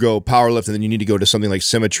would go powerlift, and then you need to go to something like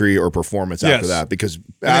symmetry or performance after that, because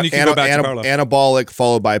then you can go back to powerlift. Anabolic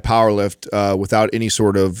followed by powerlift without any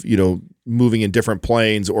sort of moving in different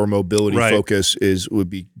planes or mobility focus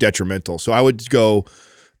would be detrimental. So I would go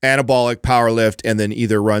anabolic, powerlift, and then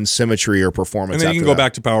either run symmetry or performance. And then you can go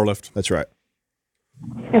back to powerlift. That's right.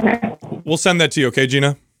 Okay. We'll send that to you, okay,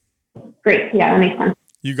 Gina? Great. Yeah, that makes sense.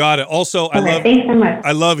 You got it. Also, thanks so much.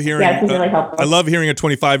 I love hearing. Yeah, this is really helpful. I love hearing a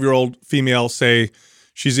 25-year-old female say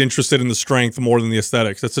she's interested in the strength more than the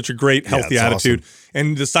aesthetics. That's such a great, healthy attitude. Awesome.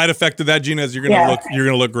 And the side effect of that, Gina, is you're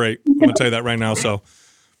gonna look great. I'm gonna tell you that right now. So.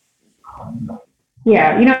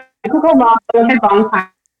 Yeah, it took a long time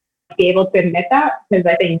to be able to admit that, because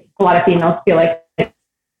I think a lot of females feel like it,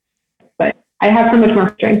 but I have so much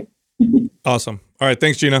more strength. Awesome. All right,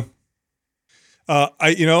 thanks, Gina.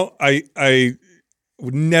 I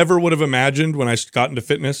never would have imagined when I got into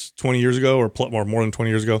fitness 20 years ago or more than 20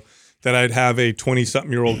 years ago that I'd have a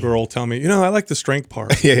 20-something-year-old girl tell me, I like the strength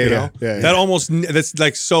part. Yeah. That's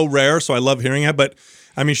like so rare. So I love hearing it. But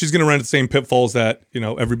I mean, she's going to run into the same pitfalls that,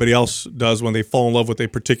 everybody else does when they fall in love with a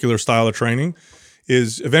particular style of training.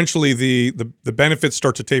 Is eventually the benefits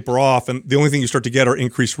start to taper off, and the only thing you start to get are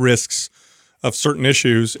increased risks of certain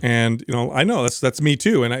issues. And I know that's me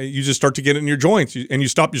too. And you just start to get it in your joints, and your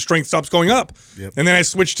strength stops going up. Yep. And then I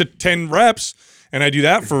switch to 10 reps, and I do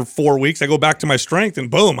that for 4 weeks. I go back to my strength,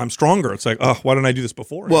 and boom, I'm stronger. It's like, oh, why didn't I do this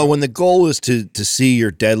before? Well, when the goal is to see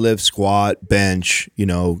your deadlift, squat, bench,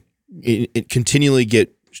 it continually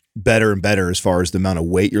get better and better as far as the amount of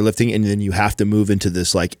weight you're lifting, and then you have to move into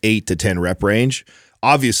this like 8 to 10 rep range.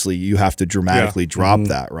 Obviously, you have to dramatically drop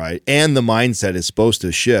that, right? And the mindset is supposed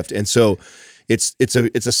to shift, and so it's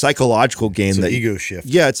a psychological game, it's an ego shift.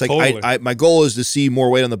 Yeah, it's like totally. My goal is to see more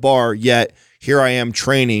weight on the bar, yet here I am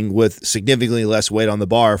training with significantly less weight on the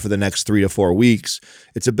bar for the next 3 to 4 weeks.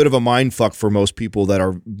 It's a bit of a mind fuck for most people that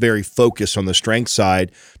are very focused on the strength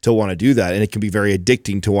side to want to do that. And it can be very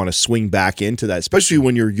addicting to want to swing back into that, especially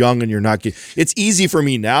when you're young and you're not getting, it's easy for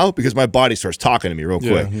me now because my body starts talking to me real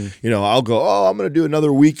quick. I'll go, I'm going to do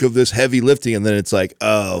another week of this heavy lifting. And then it's like,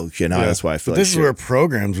 that's why I feel like this is where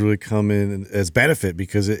programs really come in as benefit,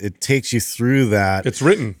 because it takes you through that. It's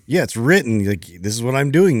written. Yeah, it's written. Like, this is what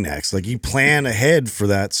I'm doing next. Like, you plan ahead for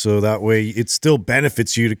that, so that way it still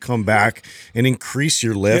benefits you to come back and increase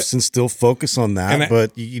your lifts and still focus on that.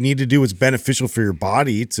 But you need to do what's beneficial for your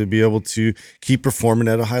body to be able to keep performing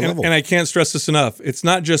at a high level. And I can't stress this enough. It's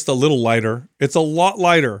not just a little lighter. It's a lot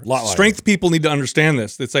lighter. Strength people need to understand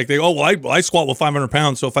this. It's like I squat with 500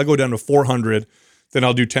 pounds, so if I go down to 400, then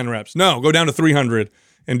I'll do 10 reps. No, go down to 300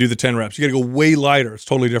 and do the 10 reps. You got to go way lighter. It's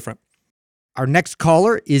totally different. Our next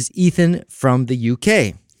caller is Ethan from the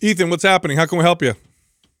UK. Ethan, what's happening? How can we help you?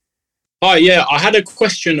 Hi, I had a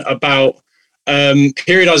question about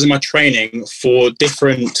periodizing my training for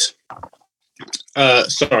different.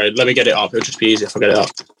 Sorry, let me get it up. It'll just be easier if I get it up.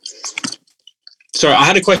 Sorry, I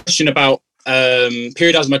had a question about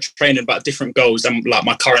periodizing my training about different goals and like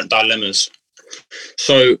my current dilemmas.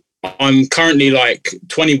 So I'm currently like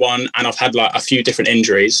 21 and I've had like a few different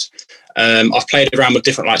injuries. I've played around with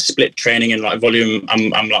different like split training and like volume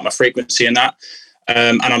and like my frequency and that.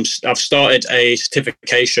 And I've started a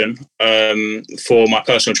certification for my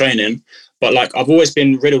personal training, but like I've always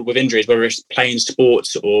been riddled with injuries, whether it's playing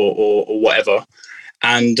sports or whatever.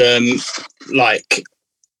 And like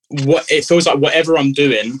what it feels like, whatever I'm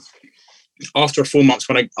doing, after a few months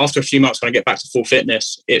when I get back to full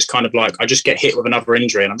fitness, it's kind of like I just get hit with another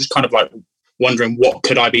injury, and I'm just kind of like wondering, what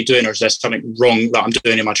could I be doing, or is there something wrong that I'm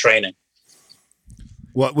doing in my training?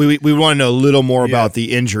 What we want to know a little more about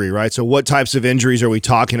the injury, right? So, what types of injuries are we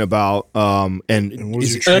talking about? And what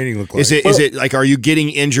does your training look like? Is it like, are you getting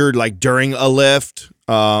injured like during a lift,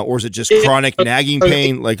 or is it just chronic nagging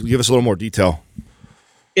pain? Like, give us a little more detail.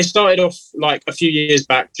 It started off like a few years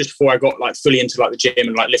back, just before I got like fully into like the gym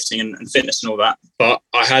and like lifting and fitness and all that. But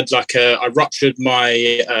I had like I ruptured my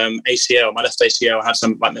ACL, my left ACL. I had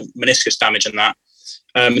some like meniscus damage in that.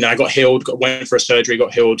 And then I got healed, went for a surgery,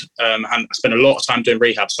 got healed, and I spent a lot of time doing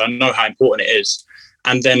rehab, so I know how important it is.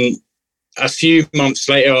 And then a few months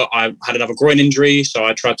later, I had another groin injury, so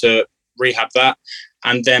I tried to rehab that.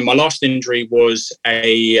 And then my last injury was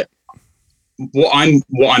what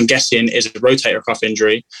I'm guessing is a rotator cuff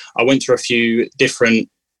injury. I went through a few different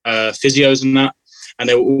physios and that, and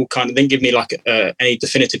they were all kind of didn't give me like any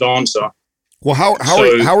definitive answer. Well, how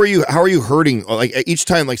are you hurting? Like each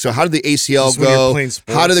time, like, so how did the ACL go?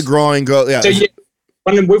 How did the groin go? Yeah. So yeah,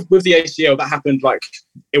 with the ACL, that happened like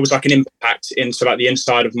it was like an impact into like the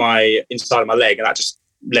inside of my leg, and that just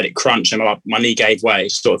let it crunch, and my knee gave way,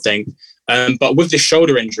 sort of thing. But with this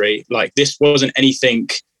shoulder injury, like this wasn't anything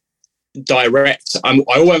direct.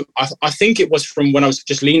 I think it was from when I was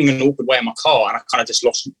just leaning in an awkward way in my car, and I kind of just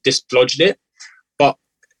dislodged it. But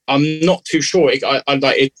I'm not too sure.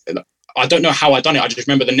 I don't know how I done it. I just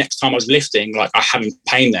remember the next time I was lifting, like I having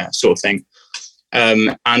pain there, sort of thing.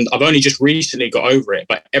 And I've only just recently got over it.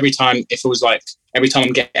 But every time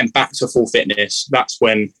I'm getting back to full fitness, that's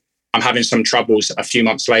when I'm having some troubles a few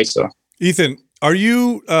months later. Ethan, are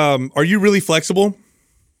you really flexible?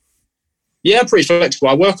 Yeah, I'm pretty flexible.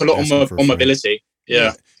 I work a lot on mobility.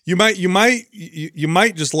 Yeah. You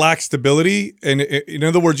might just lack stability, and in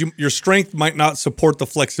other words, your strength might not support the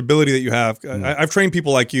flexibility that you have. I've trained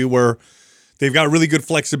people like you where they've got really good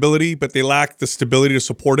flexibility, but they lack the stability to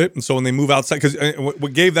support it. And so when they move outside, because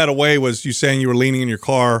what gave that away was you saying you were leaning in your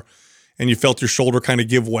car and you felt your shoulder kind of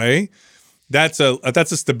give way. That's a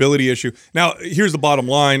stability issue. Now, here's the bottom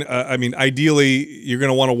line. I mean, ideally, you're going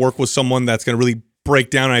to want to work with someone that's going to really break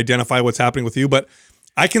down and identify what's happening with you, but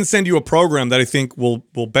I can send you a program that I think will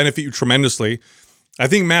benefit you tremendously. I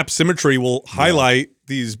think Map Symmetry will highlight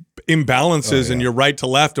these imbalances in your right to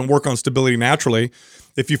left and work on stability naturally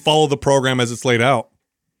if you follow the program as it's laid out.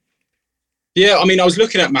 Yeah, I mean, I was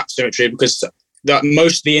looking at Map Symmetry because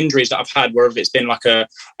most of the injuries that I've had, whether it's been like a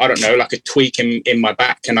tweak in my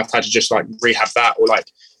back, and I've had to just like rehab that, or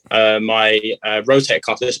like my rotator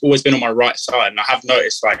cuff, it's always been on my right side, and I have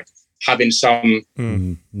noticed like having some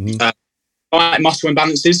muscle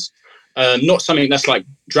imbalances, not something that's like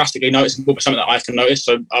drastically noticeable, but something that I can notice.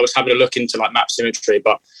 So I was having a look into like Map Symmetry,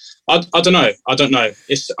 but I don't know. I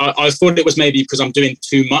thought it was maybe because I'm doing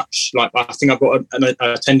too much. Like I think I've got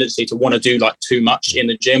a tendency to want to do like too much in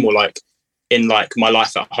the gym, or like in like my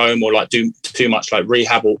life at home, or like do too much like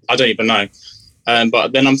rehab, or I don't even know.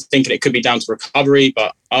 But then I'm thinking it could be down to recovery,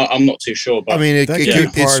 but I'm not too sure. But I mean, it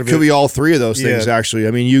could be all three of those things, actually.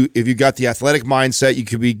 I mean, if you got the athletic mindset, you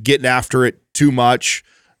could be getting after it too much,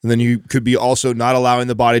 and then you could be also not allowing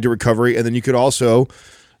the body to recover, and then you could also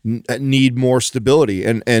need more stability.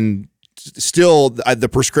 And still, the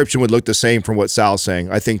prescription would look the same from what Sal's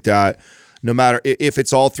saying. I think that no matter if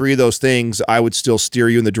it's all three of those things, I would still steer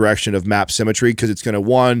you in the direction of Map Symmetry, because it's going to,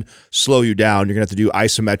 one, slow you down. You're going to have to do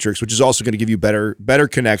isometrics, which is also going to give you better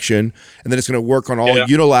connection. And then it's going to work on all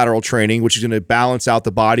unilateral training, which is going to balance out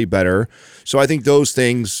the body better. So I think those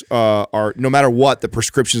things are, no matter what, the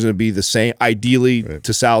prescription is going to be the same. Ideally,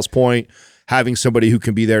 to Sal's point, having somebody who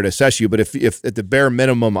can be there to assess you. But if at the bare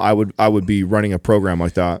minimum, I would be running a program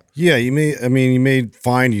like that. Yeah, you may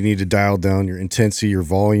find you need to dial down your intensity, your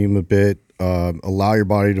volume a bit. Allow your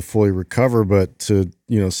body to fully recover, but to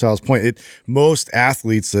Sal's point, most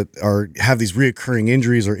athletes that have these reoccurring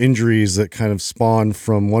injuries, or injuries that kind of spawn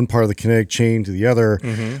from one part of the kinetic chain to the other,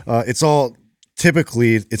 it's all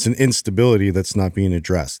typically it's an instability that's not being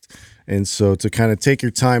addressed. And so to kind of take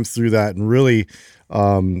your time through that and really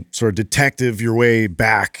sort of detective your way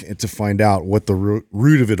back and to find out what the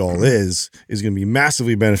root of it all is going to be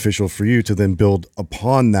massively beneficial for you to then build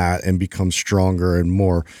upon that and become stronger and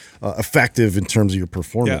more effective in terms of your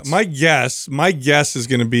performance. Yeah, my guess is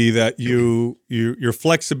going to be that your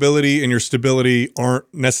flexibility and your stability aren't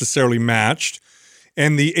necessarily matched.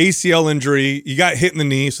 And the ACL injury, you got hit in the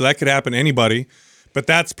knee, so that could happen to anybody. But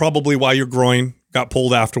that's probably why your groin got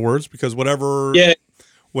pulled afterwards, because whatever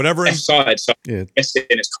whatever. left side. So Yeah. it's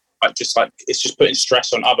just putting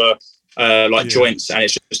stress on other joints, and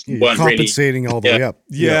it's just You're weren't really compensating all the way up.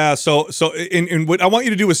 Yeah. So in what I want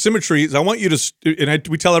you to do with symmetry is I want you to,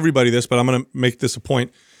 we tell everybody this, but I'm going to make this a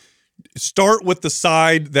point. Start with the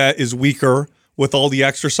side that is weaker with all the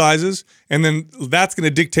exercises, and then that's going to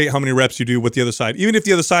dictate how many reps you do with the other side. Even if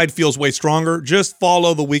the other side feels way stronger, just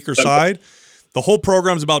follow the weaker side. The whole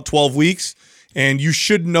program's about 12 weeks, and you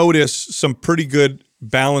should notice some pretty good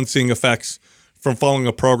balancing effects from following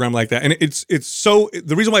a program like that. And it's so,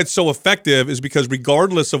 the reason why it's so effective is because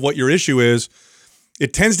regardless of what your issue is,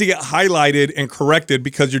 it tends to get highlighted and corrected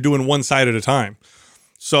because you're doing one side at a time.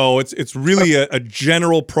 So it's really a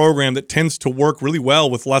general program that tends to work really well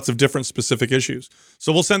with lots of different specific issues.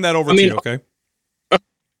 So we'll send that over to you, okay?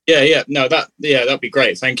 Yeah. No, that'd be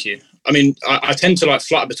great. Thank you. I mean, I tend to like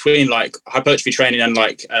flutter between like hypertrophy training and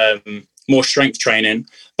like more strength training,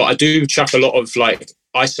 but I do chuck a lot of like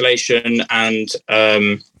isolation and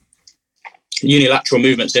unilateral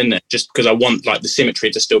movements in there just because I want like the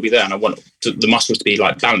symmetry to still be there and I want the muscles to be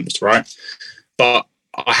like balanced, right? But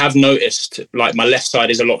I have noticed like my left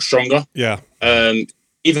side is a lot stronger. Yeah.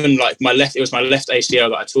 Even like it was my left ACL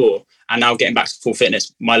that I tore, and now getting back to full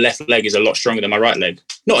fitness, my left leg is a lot stronger than my right leg.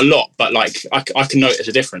 Not a lot, but like I can notice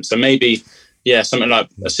a difference. So maybe, something like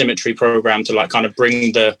a symmetry program to like kind of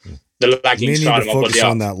bring the lagging side of my body up. Focus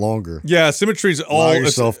on that longer. Yeah, symmetry's Allow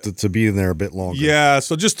yourself to be in there a bit longer. Yeah,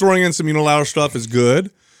 so just throwing in some unilateral stuff is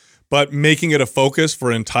good, but making it a focus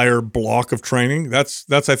for an entire block of training, that's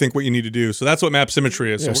I think what you need to do. So that's what MAP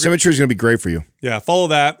symmetry is. Yeah, so symmetry is going to be great for you. Yeah, follow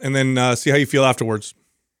that and then see how you feel afterwards.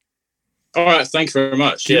 All right, thank you very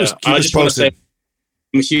much. Keep I us just want to say posted.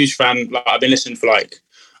 I'm a huge fan. Like, I've been listening for like,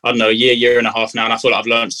 I don't know, a year and a half now, and I feel like I've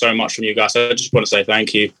learned so much from you guys. So I just want to say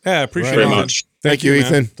thank you Yeah, appreciate very it. much. Thank you, man.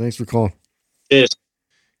 Ethan. Thanks for calling. Cheers.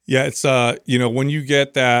 Yeah, it's when you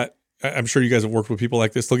get that, I'm sure you guys have worked with people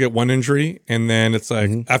like this. They'll get one injury, and then it's like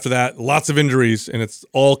after that, lots of injuries, and it's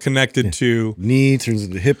all connected to Knee turns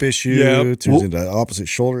into hip issue, Yep. turns into opposite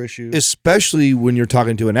shoulder issue. Especially when you're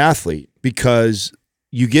talking to an athlete, because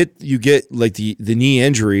you get like the knee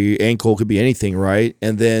injury, ankle, could be anything, right?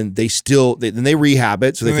 And then they rehab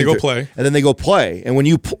it, so Then they think go play. and then they go play. And when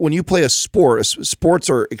you play a sport, sports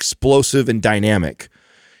are explosive and dynamic.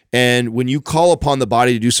 And when you call upon the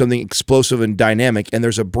body to do something explosive and dynamic, and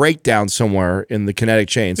there's a breakdown somewhere in the kinetic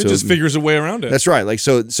chain, it just figures a way around it. That's right. Like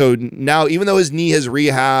so now, even though his knee has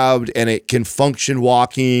rehabbed and it can function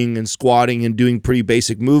walking and squatting and doing pretty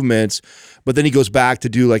basic movements, but then he goes back to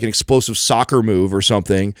do like an explosive soccer move or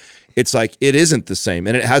something. It's like it isn't the same,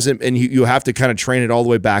 and it hasn't. And you have to kind of train it all the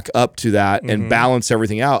way back up to that and balance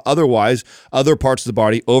everything out. Otherwise, other parts of the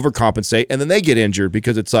body overcompensate, and then they get injured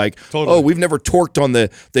because it's like, oh, we've never torqued on the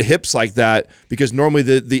hips like that because normally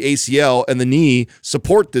the ACL and the knee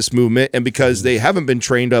support this movement, and because they haven't been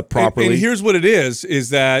trained up properly. And here's what it is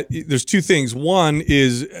that there's two things. One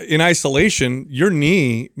is in isolation, your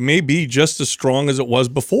knee may be just as strong as it was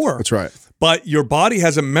before. That's right. But your body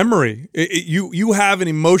has a memory. You have an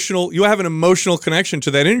emotional connection to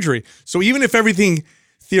that injury. So even if everything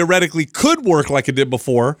theoretically could work like it did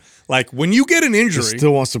before, like when you get an injury, It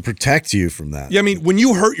still wants to protect you from that. yeah, I mean, when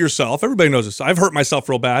you hurt yourself, everybody knows this. I've hurt myself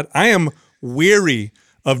real bad. I am wary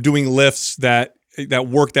of doing lifts that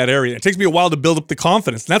work that area. It takes me a while to build up the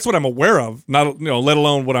confidence. And that's what I'm aware of, not let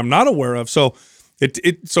alone what I'm not aware of. So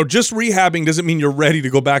so just rehabbing doesn't mean you're ready to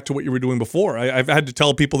go back to what you were doing before. I've had to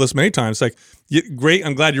tell people this many times. Like, great,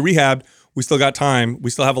 I'm glad you rehabbed. We still got time.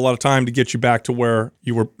 We still have a lot of time to get you back to where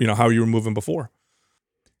you were, how you were moving before.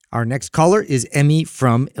 Our next caller is Emmy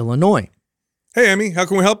from Illinois. Hey, Emmy, how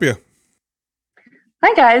can we help you?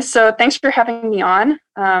 Hi, guys. So thanks for having me on.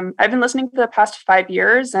 I've been listening for the past 5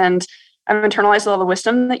 years, and I've internalized all the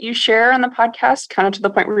wisdom that you share on the podcast, kind of to the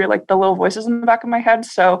point where you're like the little voices in the back of my head.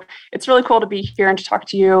 So it's really cool to be here and to talk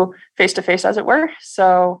to you face to face, as it were.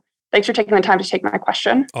 So thanks for taking the time to take my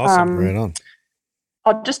question. Awesome. Right on.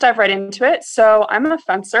 I'll just dive right into it. So I'm a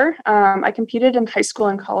fencer. I competed in high school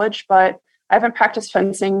and college, but I haven't practiced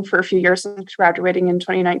fencing for a few years since graduating in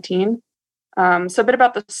 2019. So a bit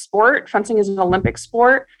about the sport. Fencing is an Olympic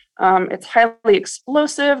sport. It's highly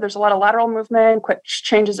explosive. There's a lot of lateral movement, quick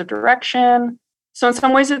changes of direction. So in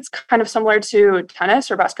some ways, it's kind of similar to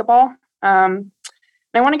tennis or basketball. And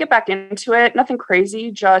I want to get back into it. Nothing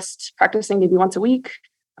crazy, just practicing maybe once a week,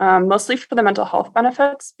 mostly for the mental health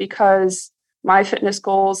benefits, because my fitness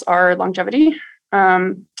goals are longevity.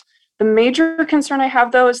 The major concern I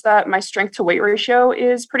have, though, is that my strength to weight ratio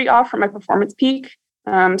is pretty off from my performance peak.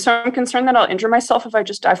 So I'm concerned that I'll injure myself if I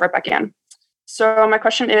just dive right back in. So my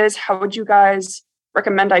question is, how would you guys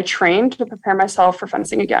recommend I train to prepare myself for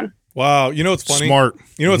fencing again. Wow, you know what's funny? Smart.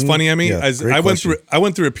 You know what's funny, Emmy? Yeah, As great I went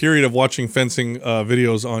question. through a period of watching fencing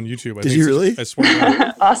videos on YouTube. Did you really? I swear. to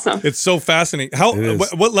God. Awesome. It's so fascinating. How? It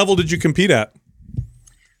is. What level did you compete at?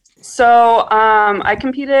 So I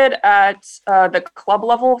competed at the club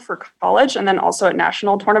level for college and then also at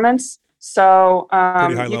national tournaments. So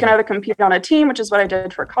Pretty you high can level. either compete on a team, which is what I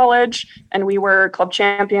did for college, and we were club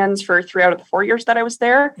champions for 3 out of the 4 years that I was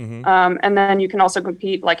there. Mhm. And then you can also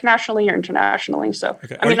compete like nationally or internationally. So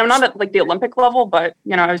Okay. I mean, I'm not at like the Olympic level, but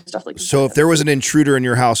you know, I was definitely. So if there was an intruder in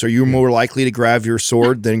your house, are you more likely to grab your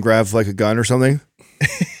sword than grab like a gun or something?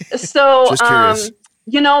 So, Just curious.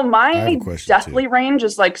 you know, I have my a question, deathly range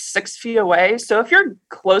is like 6 feet away. So if you're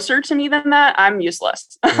closer to me than that, I'm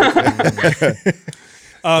useless.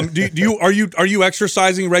 Are you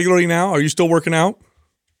exercising regularly now? Are you still working out?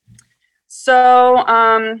 So,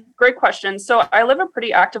 great question. So I live a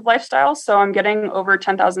pretty active lifestyle. So I'm getting over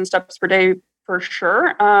 10,000 steps per day for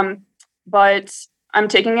sure. But I'm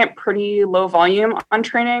taking it pretty low volume on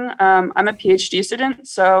training. I'm a PhD student,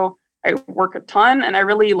 so I work a ton and I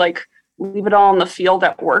really like leave it all in the field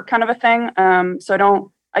at work kind of a thing.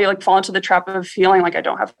 So I like fall into the trap of feeling like I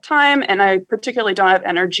don't have time, and I particularly don't have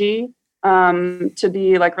energy to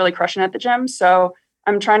be like really crushing at the gym. So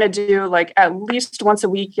I'm trying to do like at least once a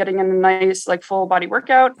week, getting in a nice like full body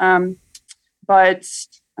workout. But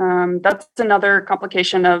that's another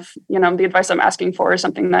complication of, you know, the advice I'm asking for is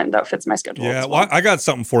something that fits my schedule. Yeah, as well. well, I got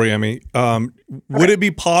something for you, Emmy. Would it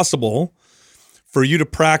be possible for you to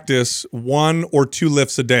practice 1 or 2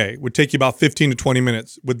 lifts a day? Would take you about 15 to 20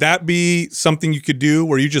 minutes. Would that be something you could do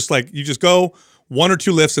where you just go 1 or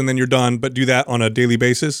 2 lifts and then you're done, but do that on a daily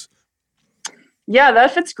basis? Yeah,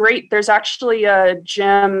 that fits great. There's actually a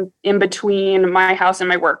gym in between my house and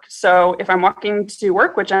my work. So if I'm walking to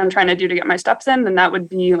work, which I'm trying to do to get my steps in, then that would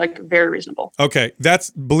be like very reasonable. Okay,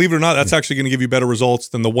 believe it or not, that's actually going to give you better results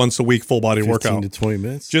than the once a week full body 15 workout. to 20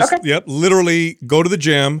 minutes. Just literally go to the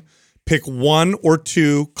gym, pick 1 or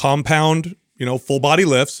 2 compound, full body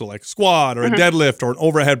lifts, so like a squat or a deadlift or an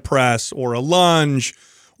overhead press or a lunge,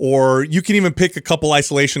 or you can even pick a couple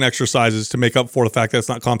isolation exercises to make up for the fact that it's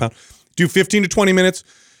not compound. Do 15 to 20 minutes,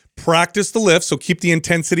 practice the lift, so keep the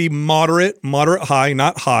intensity moderate high,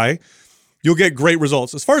 not high. You'll get great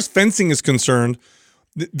results. As far as fencing is concerned,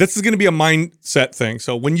 this is going to be a mindset thing.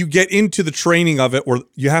 So when you get into the training of it, or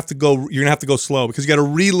you're going to have to go slow because you got to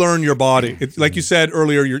relearn your body. It's like you said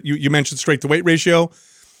earlier, you mentioned strength to weight ratio.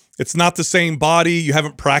 It's not the same body. You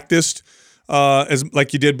haven't practiced as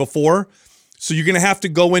like you did before. So you're going to have to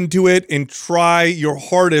go into it and try your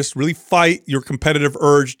hardest, really fight your competitive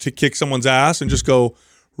urge to kick someone's ass and just go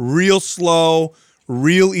real slow,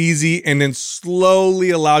 real easy, and then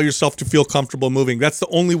slowly allow yourself to feel comfortable moving. That's the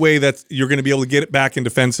only way that you're going to be able to get it back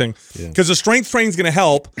into fencing. Because the strength training is going to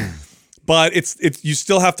help, but it's you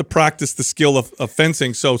still have to practice the skill of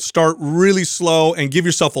fencing. So start really slow and give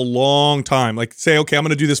yourself a long time. Like say, okay, I'm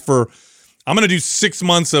going to do 6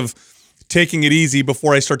 months of taking it easy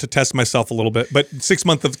before I start to test myself a little bit, but 6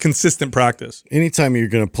 months of consistent practice. Anytime you're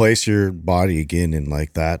going to place your body again in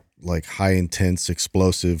like that, like high intense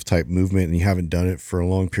explosive type movement, and you haven't done it for a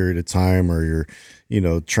long period of time, or you're,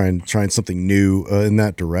 trying something new in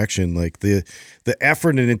that direction, like the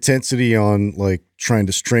effort and intensity on like trying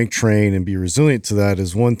to strength train and be resilient to that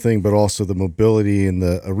is one thing, but also the mobility and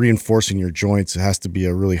the reinforcing your joints, it has to be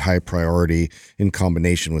a really high priority in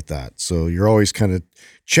combination with that. So you're always kind of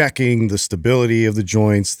checking the stability of the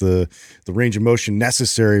joints, the range of motion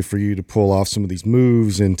necessary for you to pull off some of these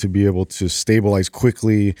moves and to be able to stabilize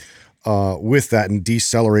quickly with that and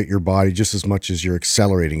decelerate your body just as much as you're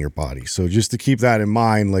accelerating your body. So just to keep that in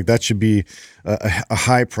mind, like that should be a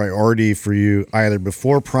high priority for you either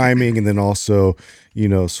before priming and then also,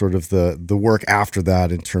 sort of the work after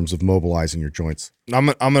that in terms of mobilizing your joints. I'm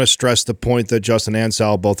going to stress the point that Justin and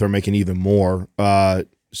Sal both are making even more.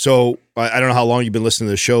 So I don't know how long you've been listening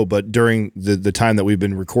to the show, but during the time that we've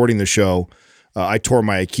been recording the show, I tore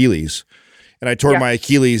my Achilles. And I tore my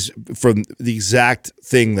Achilles from the exact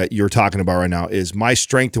thing that you're talking about right now is my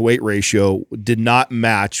strength to weight ratio did not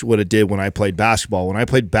match what it did when I played basketball. When I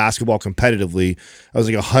played basketball competitively, I was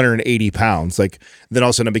like 180 pounds. Like then all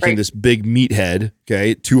of a sudden I became this big meathead,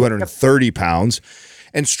 230 pounds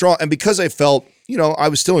and strong. And because I felt, I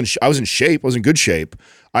was still I was in shape, I was in good shape.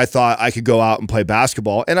 I thought I could go out and play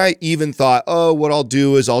basketball. And I even thought, what I'll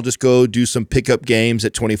do is I'll just go do some pickup games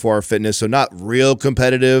at 24 Hour Fitness. So not real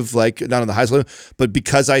competitive, like not on the highest level, but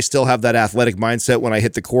because I still have that athletic mindset when I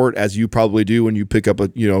hit the court, as you probably do when you pick up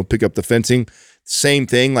the fencing, Same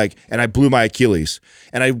thing, like, and I blew my Achilles,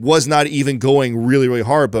 and I was not even going really, really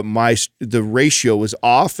hard, but the ratio was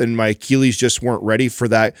off, and my Achilles just weren't ready for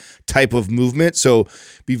that type of movement. So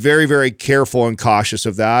be very, very careful and cautious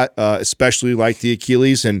of that, especially like the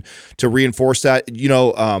Achilles. And to reinforce that,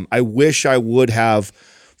 I wish I would have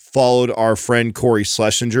followed our friend Corey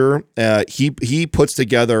Schlesinger. He puts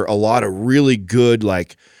together a lot of really good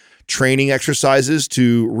like training exercises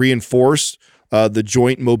to reinforce the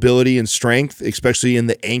joint mobility and strength, especially in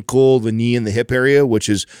the ankle, the knee, and the hip area,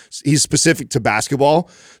 he's specific to basketball.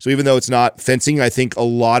 So even though it's not fencing, I think a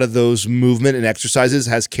lot of those movement and exercises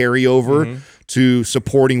has carryover to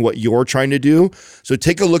supporting what you're trying to do. So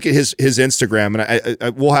take a look at his Instagram, and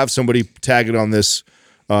I will have somebody tag it on this,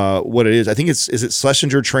 what it is. I think is it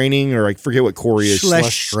Schlesinger Training, or I forget what Corey is.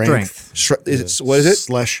 Strength. What is it?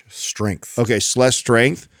 Schlesh Strength. Okay, Schlesh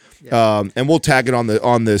Strength. Yeah. And we'll tag it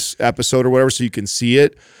on this episode or whatever so you can see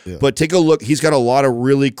it. Yeah. But take a look. He's got a lot of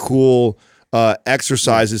really cool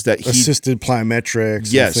exercises that assisted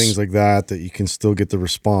plyometrics and things like that you can still get the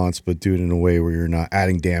response, but do it in a way where you're not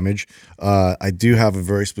adding damage. I do have a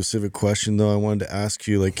very specific question though I wanted to ask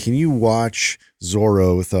you. Like, can you watch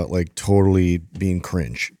Zorro without like totally being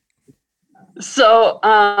cringe? So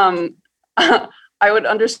I would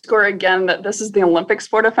underscore again that this is the Olympic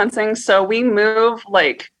sport of fencing. So we move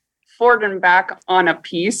like forward and back on a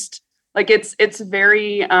piste. Like it's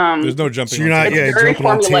very there's no jumping. So you're not very jumping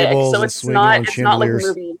on formulaic. tables. So it's not like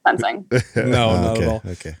movie fencing. No, not at all.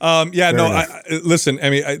 Okay. Listen, I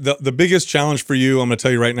mean, the biggest challenge for you, I'm going to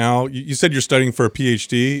tell you right now. You said you're studying for a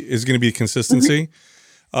PhD. Is going to be consistency.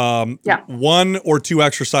 1 or 2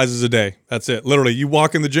 exercises a day. That's it. Literally, you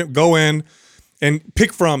walk in the gym, go in, and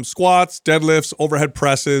pick from squats, deadlifts, overhead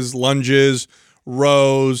presses, lunges,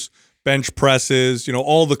 rows, bench presses,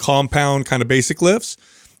 all the compound kind of basic lifts,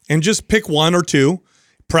 and just pick 1 or 2,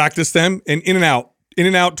 practice them, and in and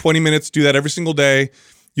out, 20 minutes, do that every single day.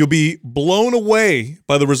 You'll be blown away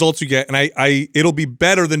by the results you get, and it'll be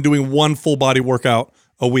better than doing 1 full body workout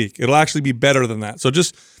a week. It'll actually be better than that. So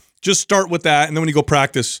just start with that, and then when you go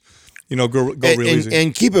practice, go real easy.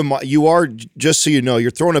 And keep in mind, you are, just so you know, you're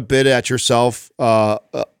throwing a bit at yourself.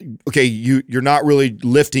 Okay, you're not really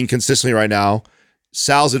lifting consistently right now.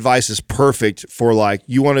 Sal's advice is perfect for like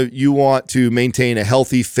you want to maintain a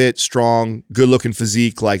healthy, fit, strong, good-looking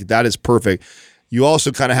physique. Like that is perfect. You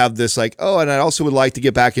also kind of have this like, and I also would like to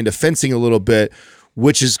get back into fencing a little bit,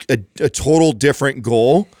 which is a total different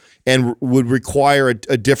goal and would require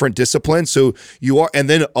a different discipline. So you are, and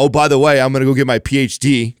then, by the way, I'm going to go get my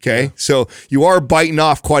PhD. Okay. Yeah. So you are biting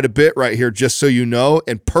off quite a bit right here, just so you know.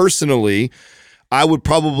 And personally, I would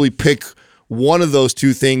probably pick one of those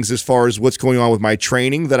 2 things as far as what's going on with my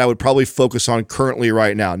training that I would probably focus on currently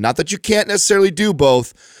right now. Not that you can't necessarily do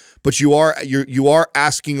both, but you are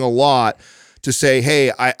asking a lot to say,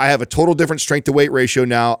 hey, I have a total different strength to weight ratio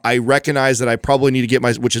now. I recognize that I probably need to get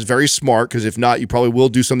which is very smart, because if not, you probably will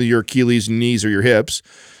do something to your Achilles, knees, or your hips.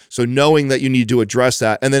 So knowing that you need to address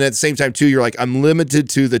that. And then at the same time too, you're like, I'm limited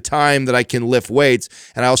to the time that I can lift weights,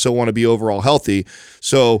 and I also want to be overall healthy.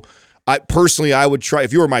 So I would try,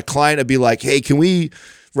 if you were my client, I'd be like, hey,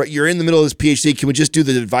 you're in the middle of this PhD, can we just do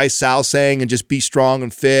the advice Sal's saying and just be strong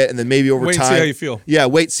and fit, and then maybe over wait time, see how you feel. Yeah,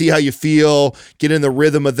 see how you feel, get in the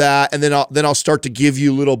rhythm of that, and then I'll start to give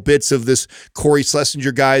you little bits of this Corey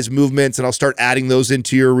Schlesinger guy's movements, and I'll start adding those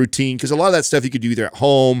into your routine, because a lot of that stuff you could do either at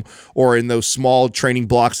home or in those small training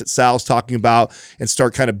blocks that Sal's talking about, and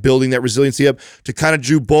start kind of building that resiliency up. To kind of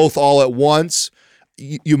do both all at once,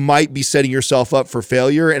 you might be setting yourself up for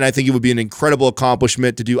failure, and I think it would be an incredible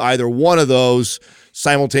accomplishment to do either one of those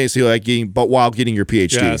simultaneously, while getting your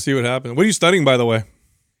PhD. Yeah, see what happens. What are you studying, by the way?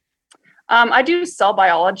 I do cell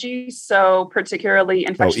biology, so particularly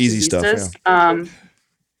infectious diseases. Stuff, yeah.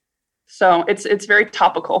 So it's very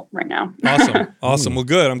topical right now. Awesome. Well,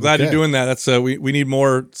 good. I'm glad you're doing that. That's we need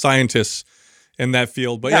more scientists in that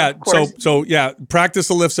field. But so practice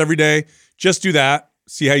the lifts every day. Just do that.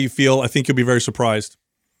 See how you feel. I think you'll be very surprised.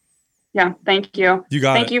 Yeah, thank you. You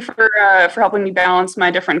got it. Thank you for helping me balance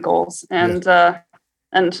my different goals, and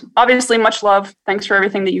obviously much love. Thanks for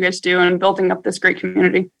everything that you guys do and building up this great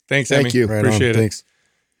community. Thanks, Emmy. Thank you. Appreciate it. Thanks.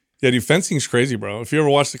 Yeah, dude, fencing's crazy, bro. If you ever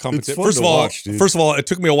watch the competition, It's fun to watch, first of all, it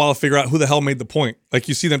took me a while to figure out who the hell made the point. Like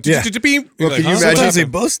you see them, Well, could you imagine? Sometimes they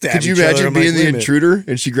both stab Could you each other. imagine I'm being like, the wait a minute. intruder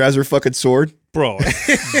and she grabs her fucking sword? Bro,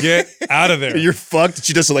 get out of there. You're fucked.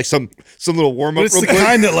 She does like some little warm up. But it's the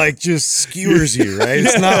kind that like just skewers you, right?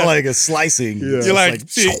 It's not like a slicing. Yeah. You're like,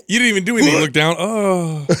 see, you didn't even do anything. You look down.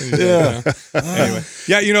 Oh, yeah. Anyway,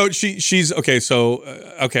 yeah, you know, she's okay. So,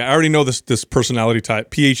 okay, I already know this personality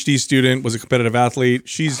type. PhD student, was a competitive athlete.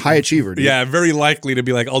 She's high achiever. Dude. Yeah, very likely to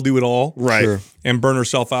be like, I'll do it all, Right. Sure. and burn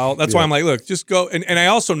herself out. That's why I'm like, look, just go. And I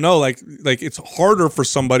also know like it's harder for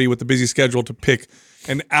somebody with a busy schedule to pick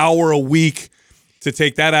an hour a week to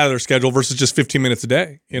take that out of their schedule versus just 15 minutes a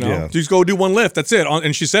day. You know, Yeah. just go do one lift. That's it.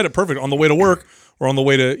 And she said it perfect. On the way to work or on the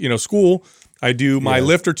way to school, I do my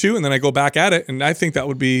lift or two, and then I go back at it. And I think that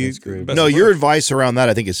would be great. No, your advice around that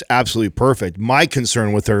I think is absolutely perfect. My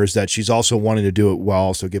concern with her is that she's also wanting to do it while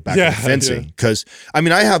also get back into fencing. Because I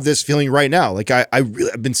mean, I have this feeling right now. Like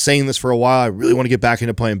I've been saying this for a while. I really want to get back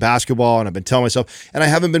into playing basketball, and I've been telling myself, and I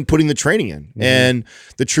haven't been putting the training in. Mm-hmm. And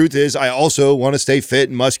the truth is, I also want to stay fit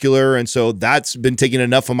and muscular, and so that's been taking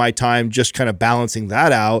enough of my time, just kind of balancing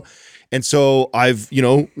that out. And so I've,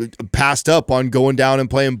 passed up on going down and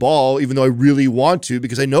playing ball, even though I really want to,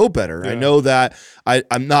 because I know better. Yeah. I know that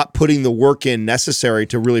I'm not putting the work in necessary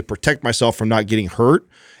to really protect myself from not getting hurt.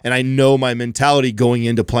 And I know my mentality going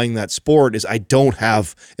into playing that sport is I don't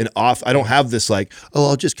have this like, oh,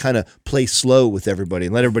 I'll just kind of play slow with everybody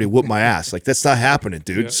and let everybody whoop my ass. Like, that's not happening,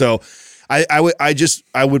 dude. Yeah. So I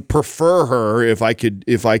would prefer her if I could,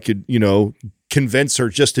 convince her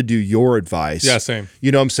just to do your advice. Yeah, same. You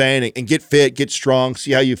know what I'm saying? And get fit, get strong,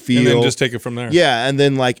 see how you feel. And then just take it from there. Yeah, and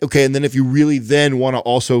then and then if you really then want to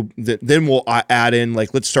also, then we'll add in,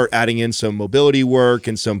 let's start adding in some mobility work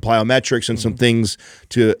and some plyometrics and some things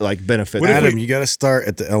to benefit. Adam, you got to start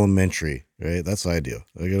at the elementary, right? That's what I do.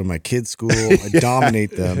 I go to my kids' school, I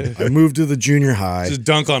dominate them. I move to the junior high. Just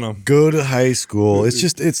dunk on them. Go to high school.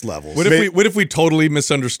 It's levels. What if we totally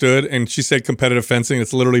misunderstood and she said competitive fencing?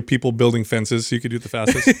 It's literally people building fences so you could do it the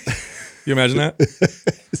fastest. You imagine that?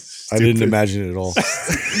 I didn't imagine it at all.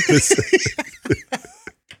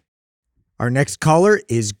 Our next caller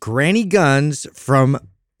is Granny Guns from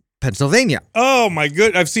Pennsylvania. Oh my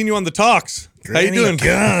good! I've seen you on the talks. Granny How you doing,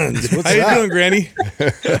 Guns? How you doing, Granny?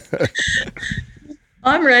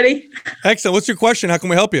 I'm ready. Excellent. What's your question? How can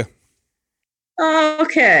we help you?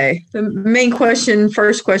 Okay. The main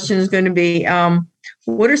first question is going to be,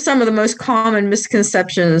 what are some of the most common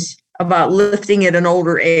misconceptions about lifting at an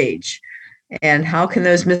older age? And how can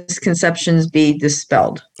those misconceptions be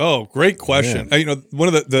dispelled? Oh, great question. Yeah. One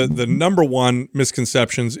of the number one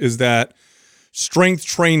misconceptions is that strength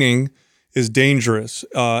training is dangerous,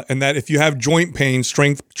 and that if you have joint pain,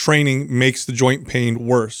 strength training makes the joint pain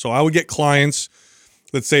worse. So I would get clients,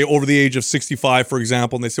 let's say over the age of 65, for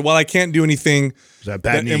example, and they say, well, I can't do anything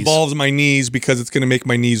that involves my knees because it's going to make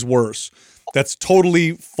my knees worse. That's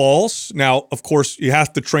totally false. Now, of course, you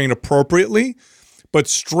have to train appropriately, but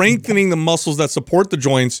strengthening the muscles that support the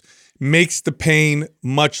joints makes the pain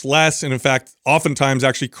much less, and in fact, oftentimes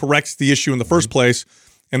actually corrects the issue in the first place,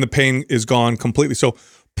 and the pain is gone completely. So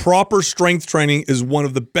proper strength training is one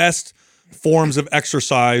of the best forms of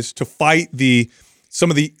exercise to fight some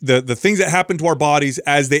of the things that happen to our bodies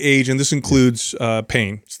as they age, and this includes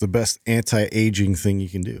pain. It's the best anti-aging thing you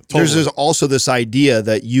can do. Totally. There's also this idea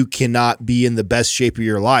that you cannot be in the best shape of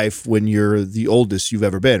your life when you're the oldest you've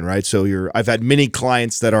ever been, right? So I've had many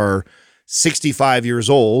clients that are 65 years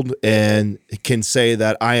old and can say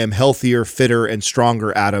that I am healthier, fitter, and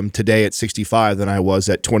stronger, Adam, today at 65 than I was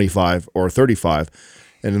at 25 or 35.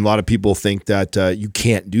 And a lot of people think that you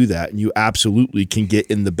can't do that, and you absolutely can get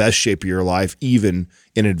in the best shape of your life, even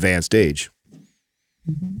in advanced age.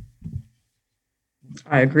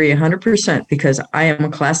 I agree 100% because I am a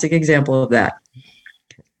classic example of that.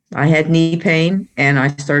 I had knee pain, and I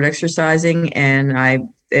started exercising, and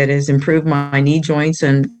it has improved my knee joints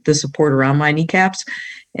and the support around my kneecaps,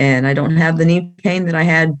 and I don't have the knee pain that I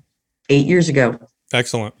had 8 years ago.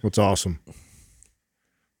 Excellent. That's awesome.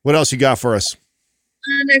 What else you got for us?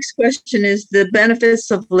 The next question is the benefits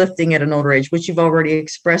of lifting at an older age, which you've already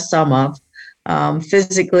expressed some of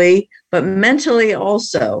physically, but mentally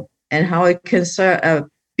also, and how it can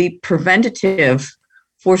be preventative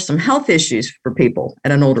for some health issues for people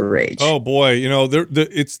at an older age. Oh boy,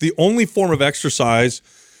 it's the only form of exercise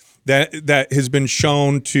that has been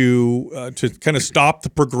shown to kind of stop the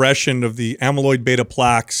progression of the amyloid beta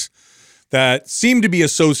plaques that seem to be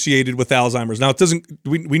associated with Alzheimer's. Now, it doesn't.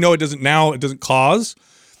 We know it doesn't now. It doesn't cause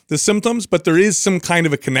the symptoms, but there is some kind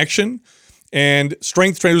of a connection. And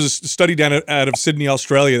strength training, there was a study down out of Sydney,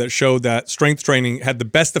 Australia, that showed that strength training had the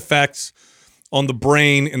best effects on the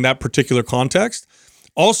brain in that particular context.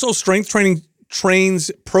 Also, strength training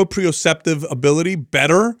trains proprioceptive ability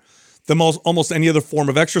better than almost any other form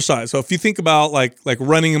of exercise. So if you think about like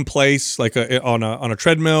running in place, like on a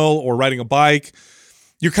treadmill or riding a bike,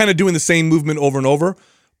 you're kind of doing the same movement over and over.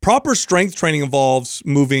 Proper strength training involves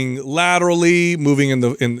moving laterally, moving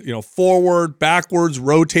in forward, backwards,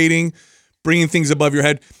 rotating, bringing things above your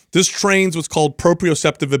head. This trains what's called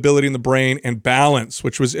proprioceptive ability in the brain and balance,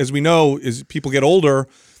 which was, as we know, as people get older,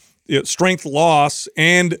 strength loss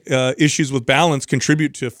and issues with balance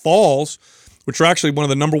contribute to falls, which are actually one of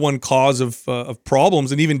the number one cause of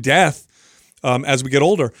problems and even death as we get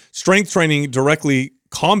older. Strength training directly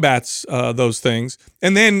combats those things.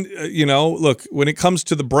 And then, look, when it comes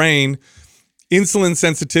to the brain, insulin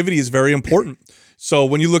sensitivity is very important. So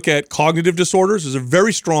when you look at cognitive disorders, there's a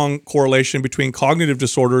very strong correlation between cognitive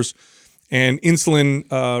disorders and insulin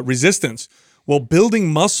resistance. Well,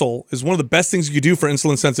 building muscle is one of the best things you can do for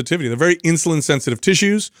insulin sensitivity. They're very insulin sensitive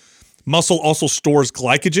tissues. Muscle also stores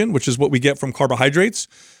glycogen, which is what we get from carbohydrates.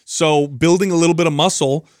 So building a little bit of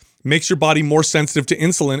muscle makes your body more sensitive to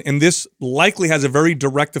insulin, and this likely has a very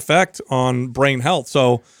direct effect on brain health.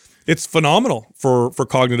 So it's phenomenal for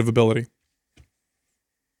cognitive ability.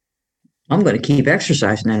 I'm going to keep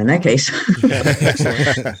exercising then in that case.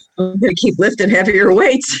 I'm going to keep lifting heavier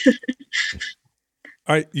weights.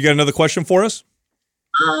 All right, you got another question for us?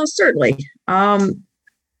 Certainly.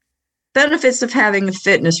 Benefits of having a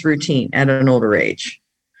fitness routine at an older age.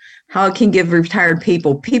 How it can give retired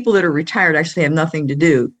people that are retired actually have nothing to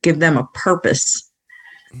do, give them a purpose.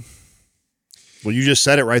 Well, you just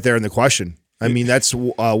said it right there in the question. I mean, that's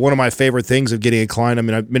one of my favorite things of getting a client. I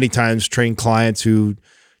mean, I've many times trained clients who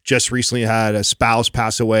just recently had a spouse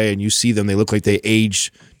pass away, and you see them, they look like they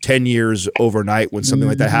aged 10 years overnight when something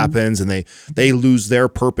like that happens, and they lose their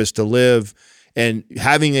purpose to live. And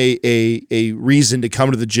having a reason to come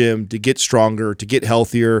to the gym, to get stronger, to get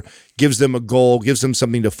healthier, gives them a goal, gives them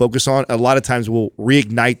something to focus on. A lot of times will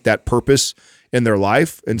reignite that purpose in their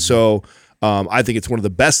life. And so I think it's one of the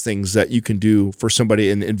best things that you can do for somebody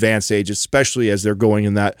in advanced age, especially as they're going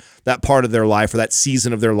in that part of their life or that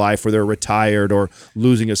season of their life where they're retired or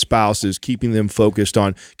losing a spouse, is keeping them focused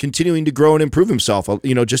on continuing to grow and improve themselves.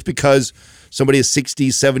 Just because somebody is 60,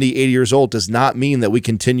 70, 80 years old does not mean that we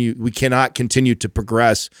cannot continue to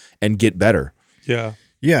progress and get better. Yeah.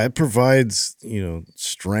 Yeah, it provides,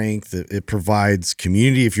 strength. It provides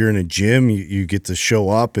community. If you're in a gym, you get to show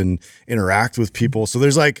up and interact with people. So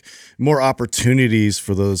there's like more opportunities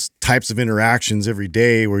for those types of interactions every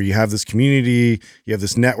day where you have this community, you have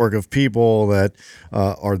this network of people that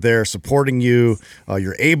are there supporting you.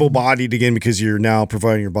 You're able-bodied again because you're now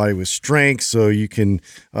providing your body with strength, so you can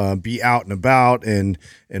be out and about and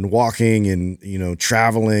walking and,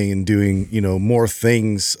 traveling and doing, more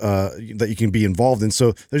things that you can be involved in.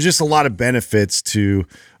 So there's just a lot of benefits to,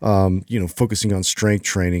 focusing on strength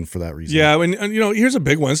training for that reason. Yeah. And here's a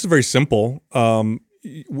big one. This is very simple.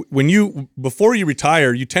 Before you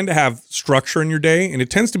retire, you tend to have structure in your day, and it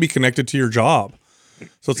tends to be connected to your job.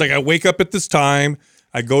 So it's like I wake up at this time,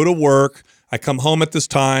 I go to work, I come home at this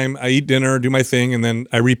time, I eat dinner, do my thing, and then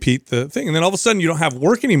I repeat the thing. And then all of a sudden you don't have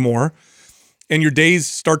work anymore, and your days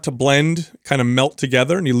start to blend, kind of melt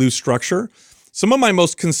together, and you lose structure. Some of my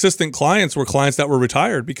most consistent clients were clients that were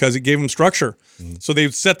retired because it gave them structure. So they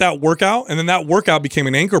set that workout, and then that workout became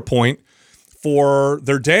an anchor point for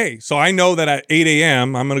their day. So I know that at 8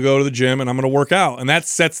 a.m., I'm going to go to the gym and I'm going to work out. And that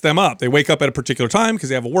sets them up. They wake up at a particular time because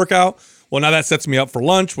they have a workout. Well, now that sets me up for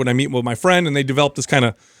lunch when I meet with my friend, and they develop this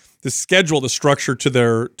schedule, the structure to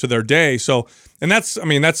their day. So, and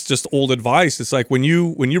that's just old advice. It's like when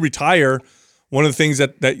you retire, one of the things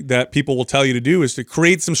that people will tell you to do is to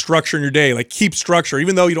create some structure in your day, like keep structure,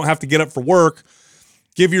 even though you don't have to get up for work.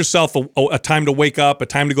 Give yourself a time to wake up, a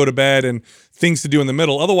time to go to bed, and things to do in the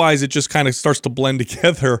middle. Otherwise, it just kind of starts to blend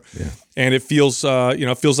together, and it feels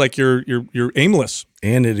like you're aimless.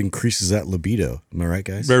 And it increases that libido. Am I right,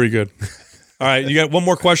 guys? Very good. All right, you got one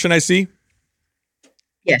more question, I see.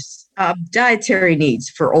 Yes, dietary needs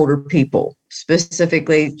for older people,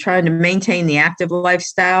 specifically trying to maintain the active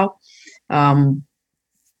lifestyle.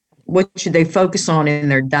 What should they focus on in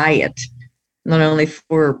their diet? Not only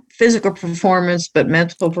for physical performance, but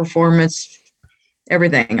mental performance,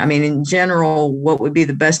 everything. I mean, in general, what would be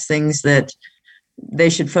the best things that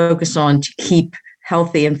they should focus on to keep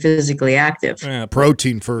healthy and physically active? Yeah,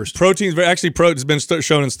 protein first. Protein, actually, it's been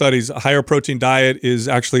shown in studies, a higher protein diet is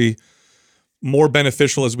actually more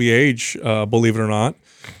beneficial as we age, believe it or not.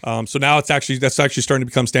 So now that's actually starting to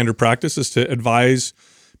become standard practice, is to advise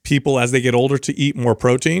people as they get older to eat more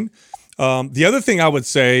protein. The other thing I would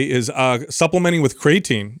say is supplementing with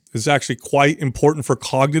creatine is actually quite important for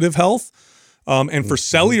cognitive health and for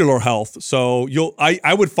cellular health. So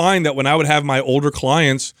I would find that when I would have my older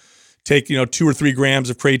clients take 2 or 3 grams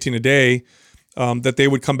of creatine a day, that they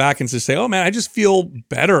would come back and just say, oh man, I just feel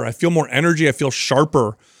better. I feel more energy. I feel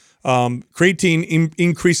sharper. Creatine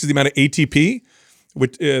increases the amount of ATP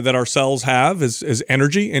that our cells have as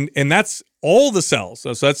energy. And that's all the cells.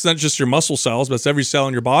 So that's not just your muscle cells, but it's every cell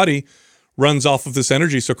in your body runs off of this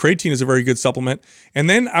energy. So creatine is a very good supplement. And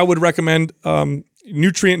then I would recommend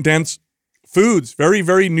nutrient-dense foods, very,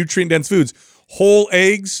 very nutrient-dense foods. Whole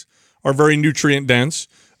eggs are very nutrient-dense.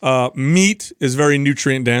 Meat is very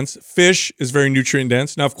nutrient-dense. Fish is very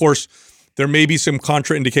nutrient-dense. Now, of course, there may be some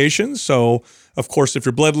contraindications. So, of course, if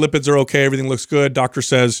your blood lipids are okay, everything looks good, doctor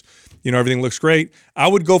says, everything looks great, I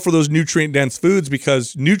would go for those nutrient-dense foods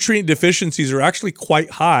because nutrient deficiencies are actually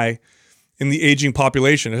quite high in the aging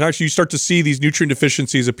population. It's actually, you start to see these nutrient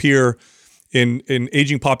deficiencies appear in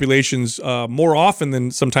aging populations more often than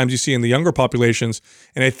sometimes you see in the younger populations.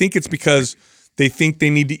 And I think it's because they think they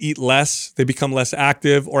need to eat less, they become less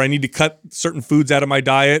active, or I need to cut certain foods out of my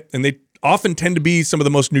diet. And they often tend to be some of the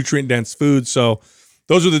most nutrient-dense foods. So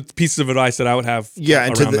those are the pieces of advice that I would have. Yeah,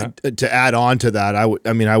 and to add on to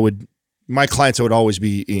that, my clients, I would always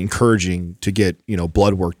be encouraging to get,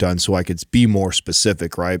 blood work done so I could be more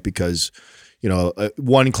specific, right? Because,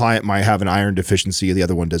 one client might have an iron deficiency, the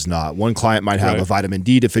other one does not. One client might have a vitamin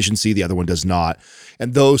D deficiency, the other one does not.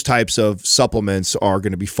 And those types of supplements are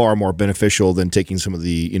going to be far more beneficial than taking some of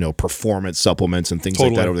the, performance supplements and things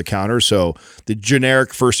like that over the counter. So the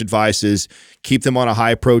generic first advice is keep them on a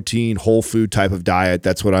high protein, whole food type of diet.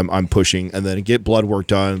 That's what I'm pushing. And then get blood work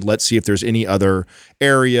done. Let's see if there's any other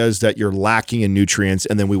areas that you're lacking in nutrients.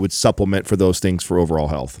 And then we would supplement for those things for overall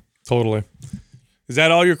health. Totally. Is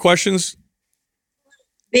that all your questions?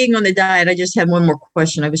 Being on the diet, I just had one more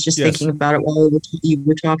question. I was just thinking about it while you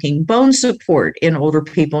were talking. Bone support in older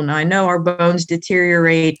people. Now, I know our bones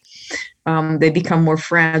deteriorate. They become more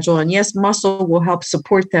fragile. And yes, muscle will help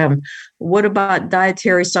support them. What about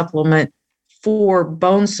dietary supplement for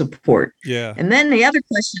bone support? Yeah. And then the other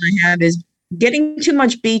question I have is getting too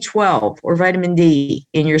much B12 or vitamin D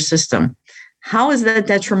in your system. How is that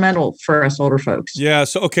detrimental for us older folks? Yeah.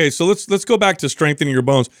 So let's go back to strengthening your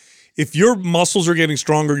bones. If your muscles are getting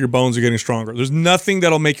stronger, your bones are getting stronger. There's nothing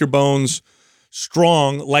that'll make your bones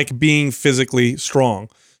strong like being physically strong.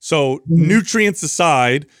 So nutrients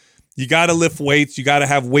aside, you got to lift weights. You got to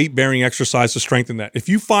have weight-bearing exercise to strengthen that. If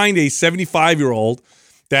you find a 75-year-old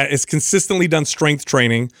that has consistently done strength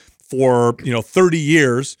training for 30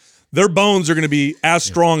 years, their bones are going to be as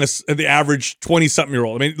strong as the average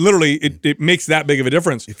 20-something-year-old. I mean, literally, it makes that big of a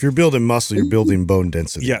difference. If you're building muscle, you're building bone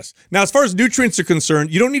density. Yes. Now, as far as nutrients are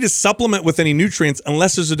concerned, you don't need to supplement with any nutrients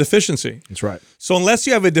unless there's a deficiency. That's right. So unless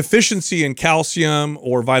you have a deficiency in calcium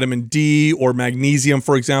or vitamin D or magnesium,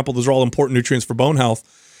 for example, those are all important nutrients for bone health.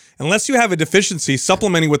 Unless you have a deficiency,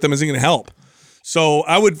 supplementing with them isn't going to help. So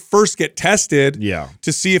I would first get tested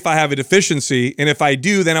to see if I have a deficiency. And if I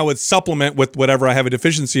do, then I would supplement with whatever I have a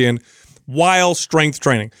deficiency in while strength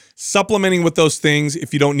training. Supplementing with those things,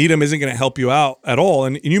 if you don't need them, isn't going to help you out at all.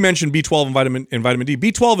 And you mentioned B12 and vitamin D.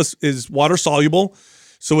 B12 is water soluble.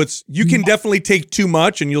 So you can definitely take too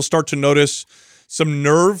much and you'll start to notice some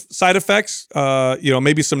nerve side effects,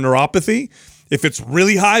 maybe some neuropathy if it's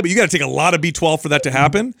really high, but you got to take a lot of B12 for that to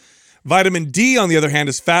happen. Vitamin D, on the other hand,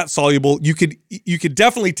 is fat soluble. You could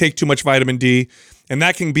definitely take too much vitamin D, and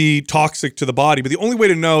that can be toxic to the body. But the only way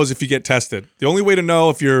to know is if you get tested. The only way to know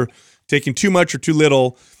if you're taking too much or too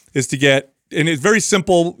little is to get, and it's very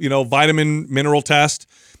simple, vitamin mineral test.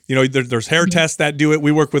 There's hair tests that do it.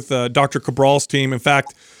 We work with Dr. Cabral's team. In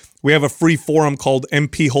fact, we have a free forum called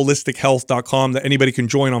mpholistichealth.com that anybody can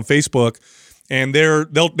join on Facebook, and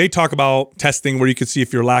they talk about testing where you can see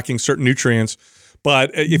if you're lacking certain nutrients.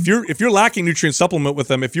 But if you're lacking nutrient supplement with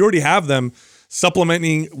them, if you already have them,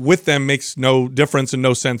 supplementing with them makes no difference and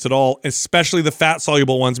no sense at all, especially the fat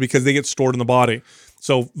soluble ones because they get stored in the body.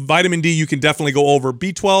 So vitamin D, you can definitely go over.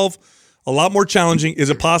 B12, a lot more challenging.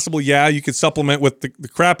 Is it possible? Yeah, you could supplement with the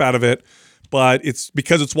crap out of it, but it's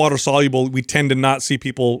because it's water soluble, we tend to not see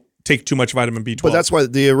people take too much vitamin B12. But that's why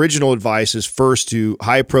the original advice is first to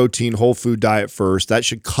high protein, whole food diet first. That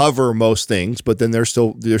should cover most things, but then there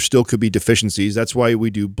still could be deficiencies. That's why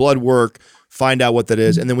we do blood work, find out what that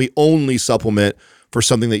is, and then we only supplement for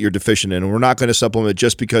something that you're deficient in. And we're not going to supplement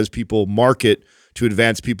just because people market to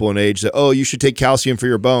advanced people in age that, oh, you should take calcium for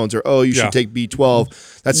your bones, or, oh, you should take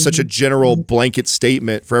B12. That's such a general blanket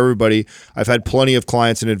statement for everybody. I've had plenty of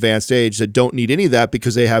clients in advanced age that don't need any of that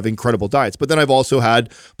because they have incredible diets. But then I've also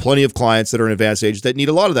had plenty of clients that are in advanced age that need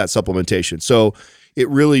a lot of that supplementation. So it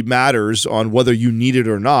really matters on whether you need it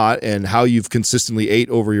or not and how you've consistently ate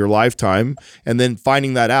over your lifetime, and then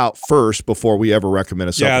finding that out first before we ever recommend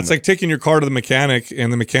a supplement. Yeah, it's like taking your car to the mechanic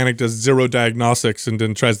and the mechanic does zero diagnostics and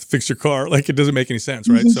then tries to fix your car. Like, it doesn't make any sense,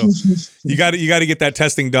 right? So you got to get that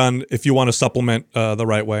testing done if you want to supplement the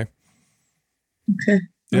right way. Okay.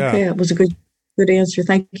 Yeah. Okay, that was a good answer.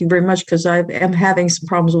 Thank you very much, because I am having some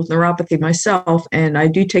problems with neuropathy myself, and I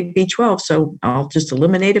do take B12, so I'll just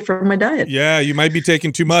eliminate it from my diet. Yeah, you might be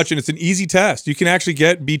taking too much, and it's an easy test. You can actually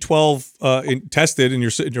get B12 tested in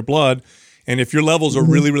your blood, and if your levels are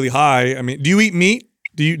really, really high, I mean, do you eat meat?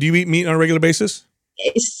 Do you eat meat on a regular basis?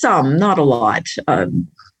 Some, not a lot.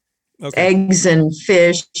 Eggs and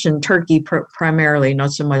fish and turkey primarily,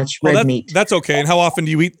 not so much red meat. That's okay. And how often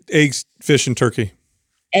do you eat eggs, fish, and turkey?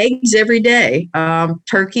 Eggs every day.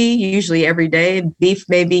 Turkey usually every day. Beef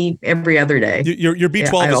maybe every other day. Your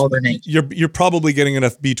B12 you're probably getting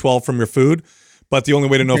enough B12 from your food, but the only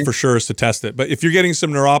way to know for sure is to test it. But if you're getting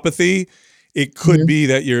some neuropathy, it could be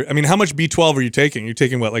that how much B12 are you taking? You're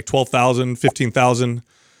taking what, like 12,000, 15,000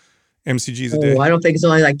 mcgs a day? I don't think it's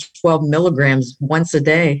only like 12 milligrams once a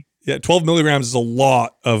day. Yeah, 12 milligrams is a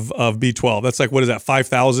lot of B12. That's like, what is that,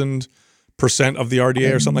 5,000% of the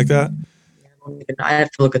RDA or something like that? I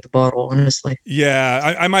have to look at the bottle, honestly.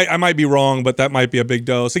 Yeah, I might be wrong, but that might be a big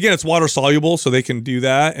dose. Again, it's water soluble, so they can do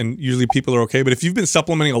that, and usually people are okay. But if you've been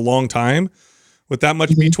supplementing a long time with that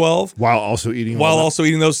much B12 while also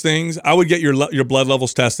eating those things, I would get your blood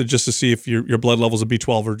levels tested just to see if your blood levels of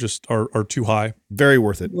B12 are too high. Very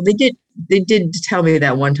worth it. Well, they did tell me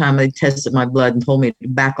that one time they tested my blood and told me to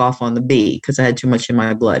back off on the B because I had too much in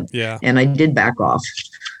my blood. Yeah, and I did back off,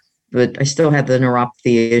 but I still have the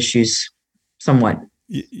neuropathy issues. Somewhat.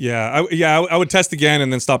 I would test again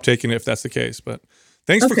and then stop taking it if that's the case. But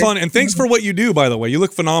thanks for calling, and thanks for what you do, by the way. You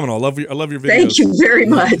look phenomenal. I love your videos. Thank you very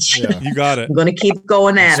much. Yeah. You got it. I'm going to keep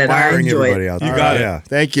going at it. I enjoy it. You got it. Yeah.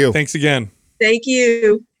 Thank you. Thanks again. Thank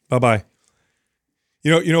you. Bye-bye.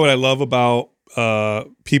 You know what I love about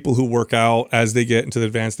people who work out as they get into the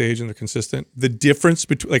advanced age and they're consistent? The difference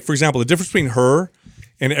between, like, for example, the difference between her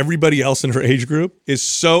and everybody else in her age group is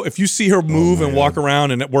so, if you see her move and walk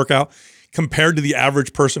around and work out, compared to the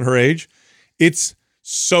average person her age, it's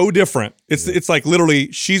so different. It's like literally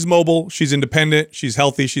she's mobile, she's independent, she's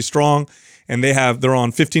healthy, she's strong, and they're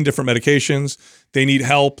on 15 different medications. They need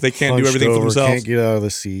help. They can't do everything for themselves. Can't get out of the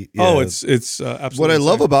seat. Yeah. Oh, it's absolutely what I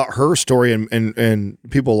love about her story and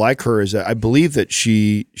people like her is that I believe that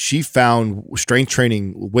she found strength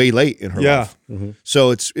training way late in her life. Mm-hmm.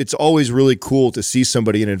 So it's always really cool to see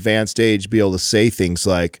somebody in advanced age be able to say things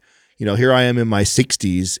like, here I am in my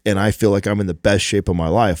 60s and I feel like I'm in the best shape of my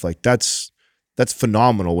life. Like that's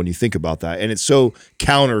phenomenal when you think about that. And it's so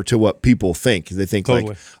counter to what people think. They think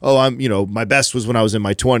like, oh, I'm, my best was when I was in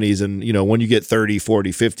my 20s. And, when you get 30,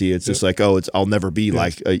 40, 50, it's just like, I'll never be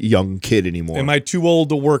like a young kid anymore. Am I too old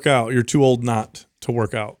to work out? You're too old not to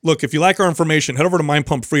work out. Look, if you like our information, head over to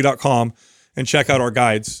mindpumpfree.com and check out our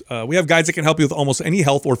guides. We have guides that can help you with almost any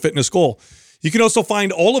health or fitness goal. You can also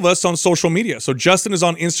find all of us on social media. So Justin is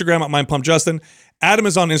on Instagram at MindPumpJustin. Adam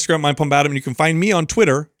is on Instagram at MindPumpAdam. And you can find me on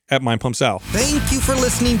Twitter at MindPumpSal. Thank you for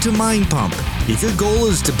listening to Mind Pump. If your goal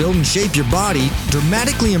is to build and shape your body,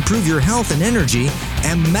 dramatically improve your health and energy,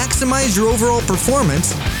 and maximize your overall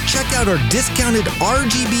performance, check out our discounted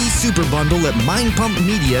RGB Super Bundle at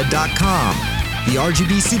MindPumpMedia.com. The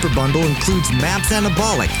RGB Super Bundle includes MAPS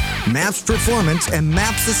Anabolic, MAPS Performance, and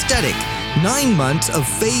MAPS Aesthetic. 9 months of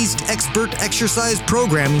phased expert exercise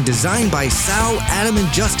programming designed by Sal, Adam, and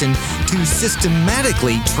Justin to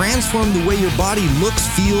systematically transform the way your body looks,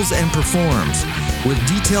 feels, and performs. With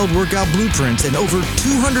detailed workout blueprints and over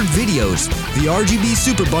 200 videos, the RGB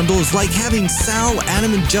Super Bundle is like having Sal,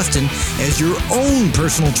 Adam, and Justin as your own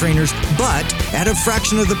personal trainers, but at a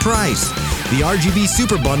fraction of the price. The RGB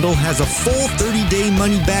Super Bundle has a full 30-day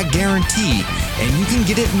money-back guarantee, and you can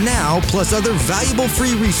get it now plus other valuable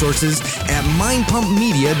free resources at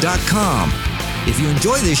mindpumpmedia.com. If you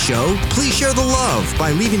enjoy this show, please share the love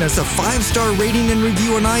by leaving us a 5-star rating and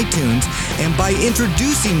review on iTunes and by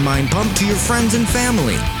introducing Mind Pump to your friends and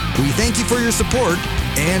family. We thank you for your support,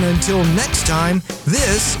 and until next time,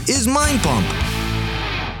 this is Mind Pump.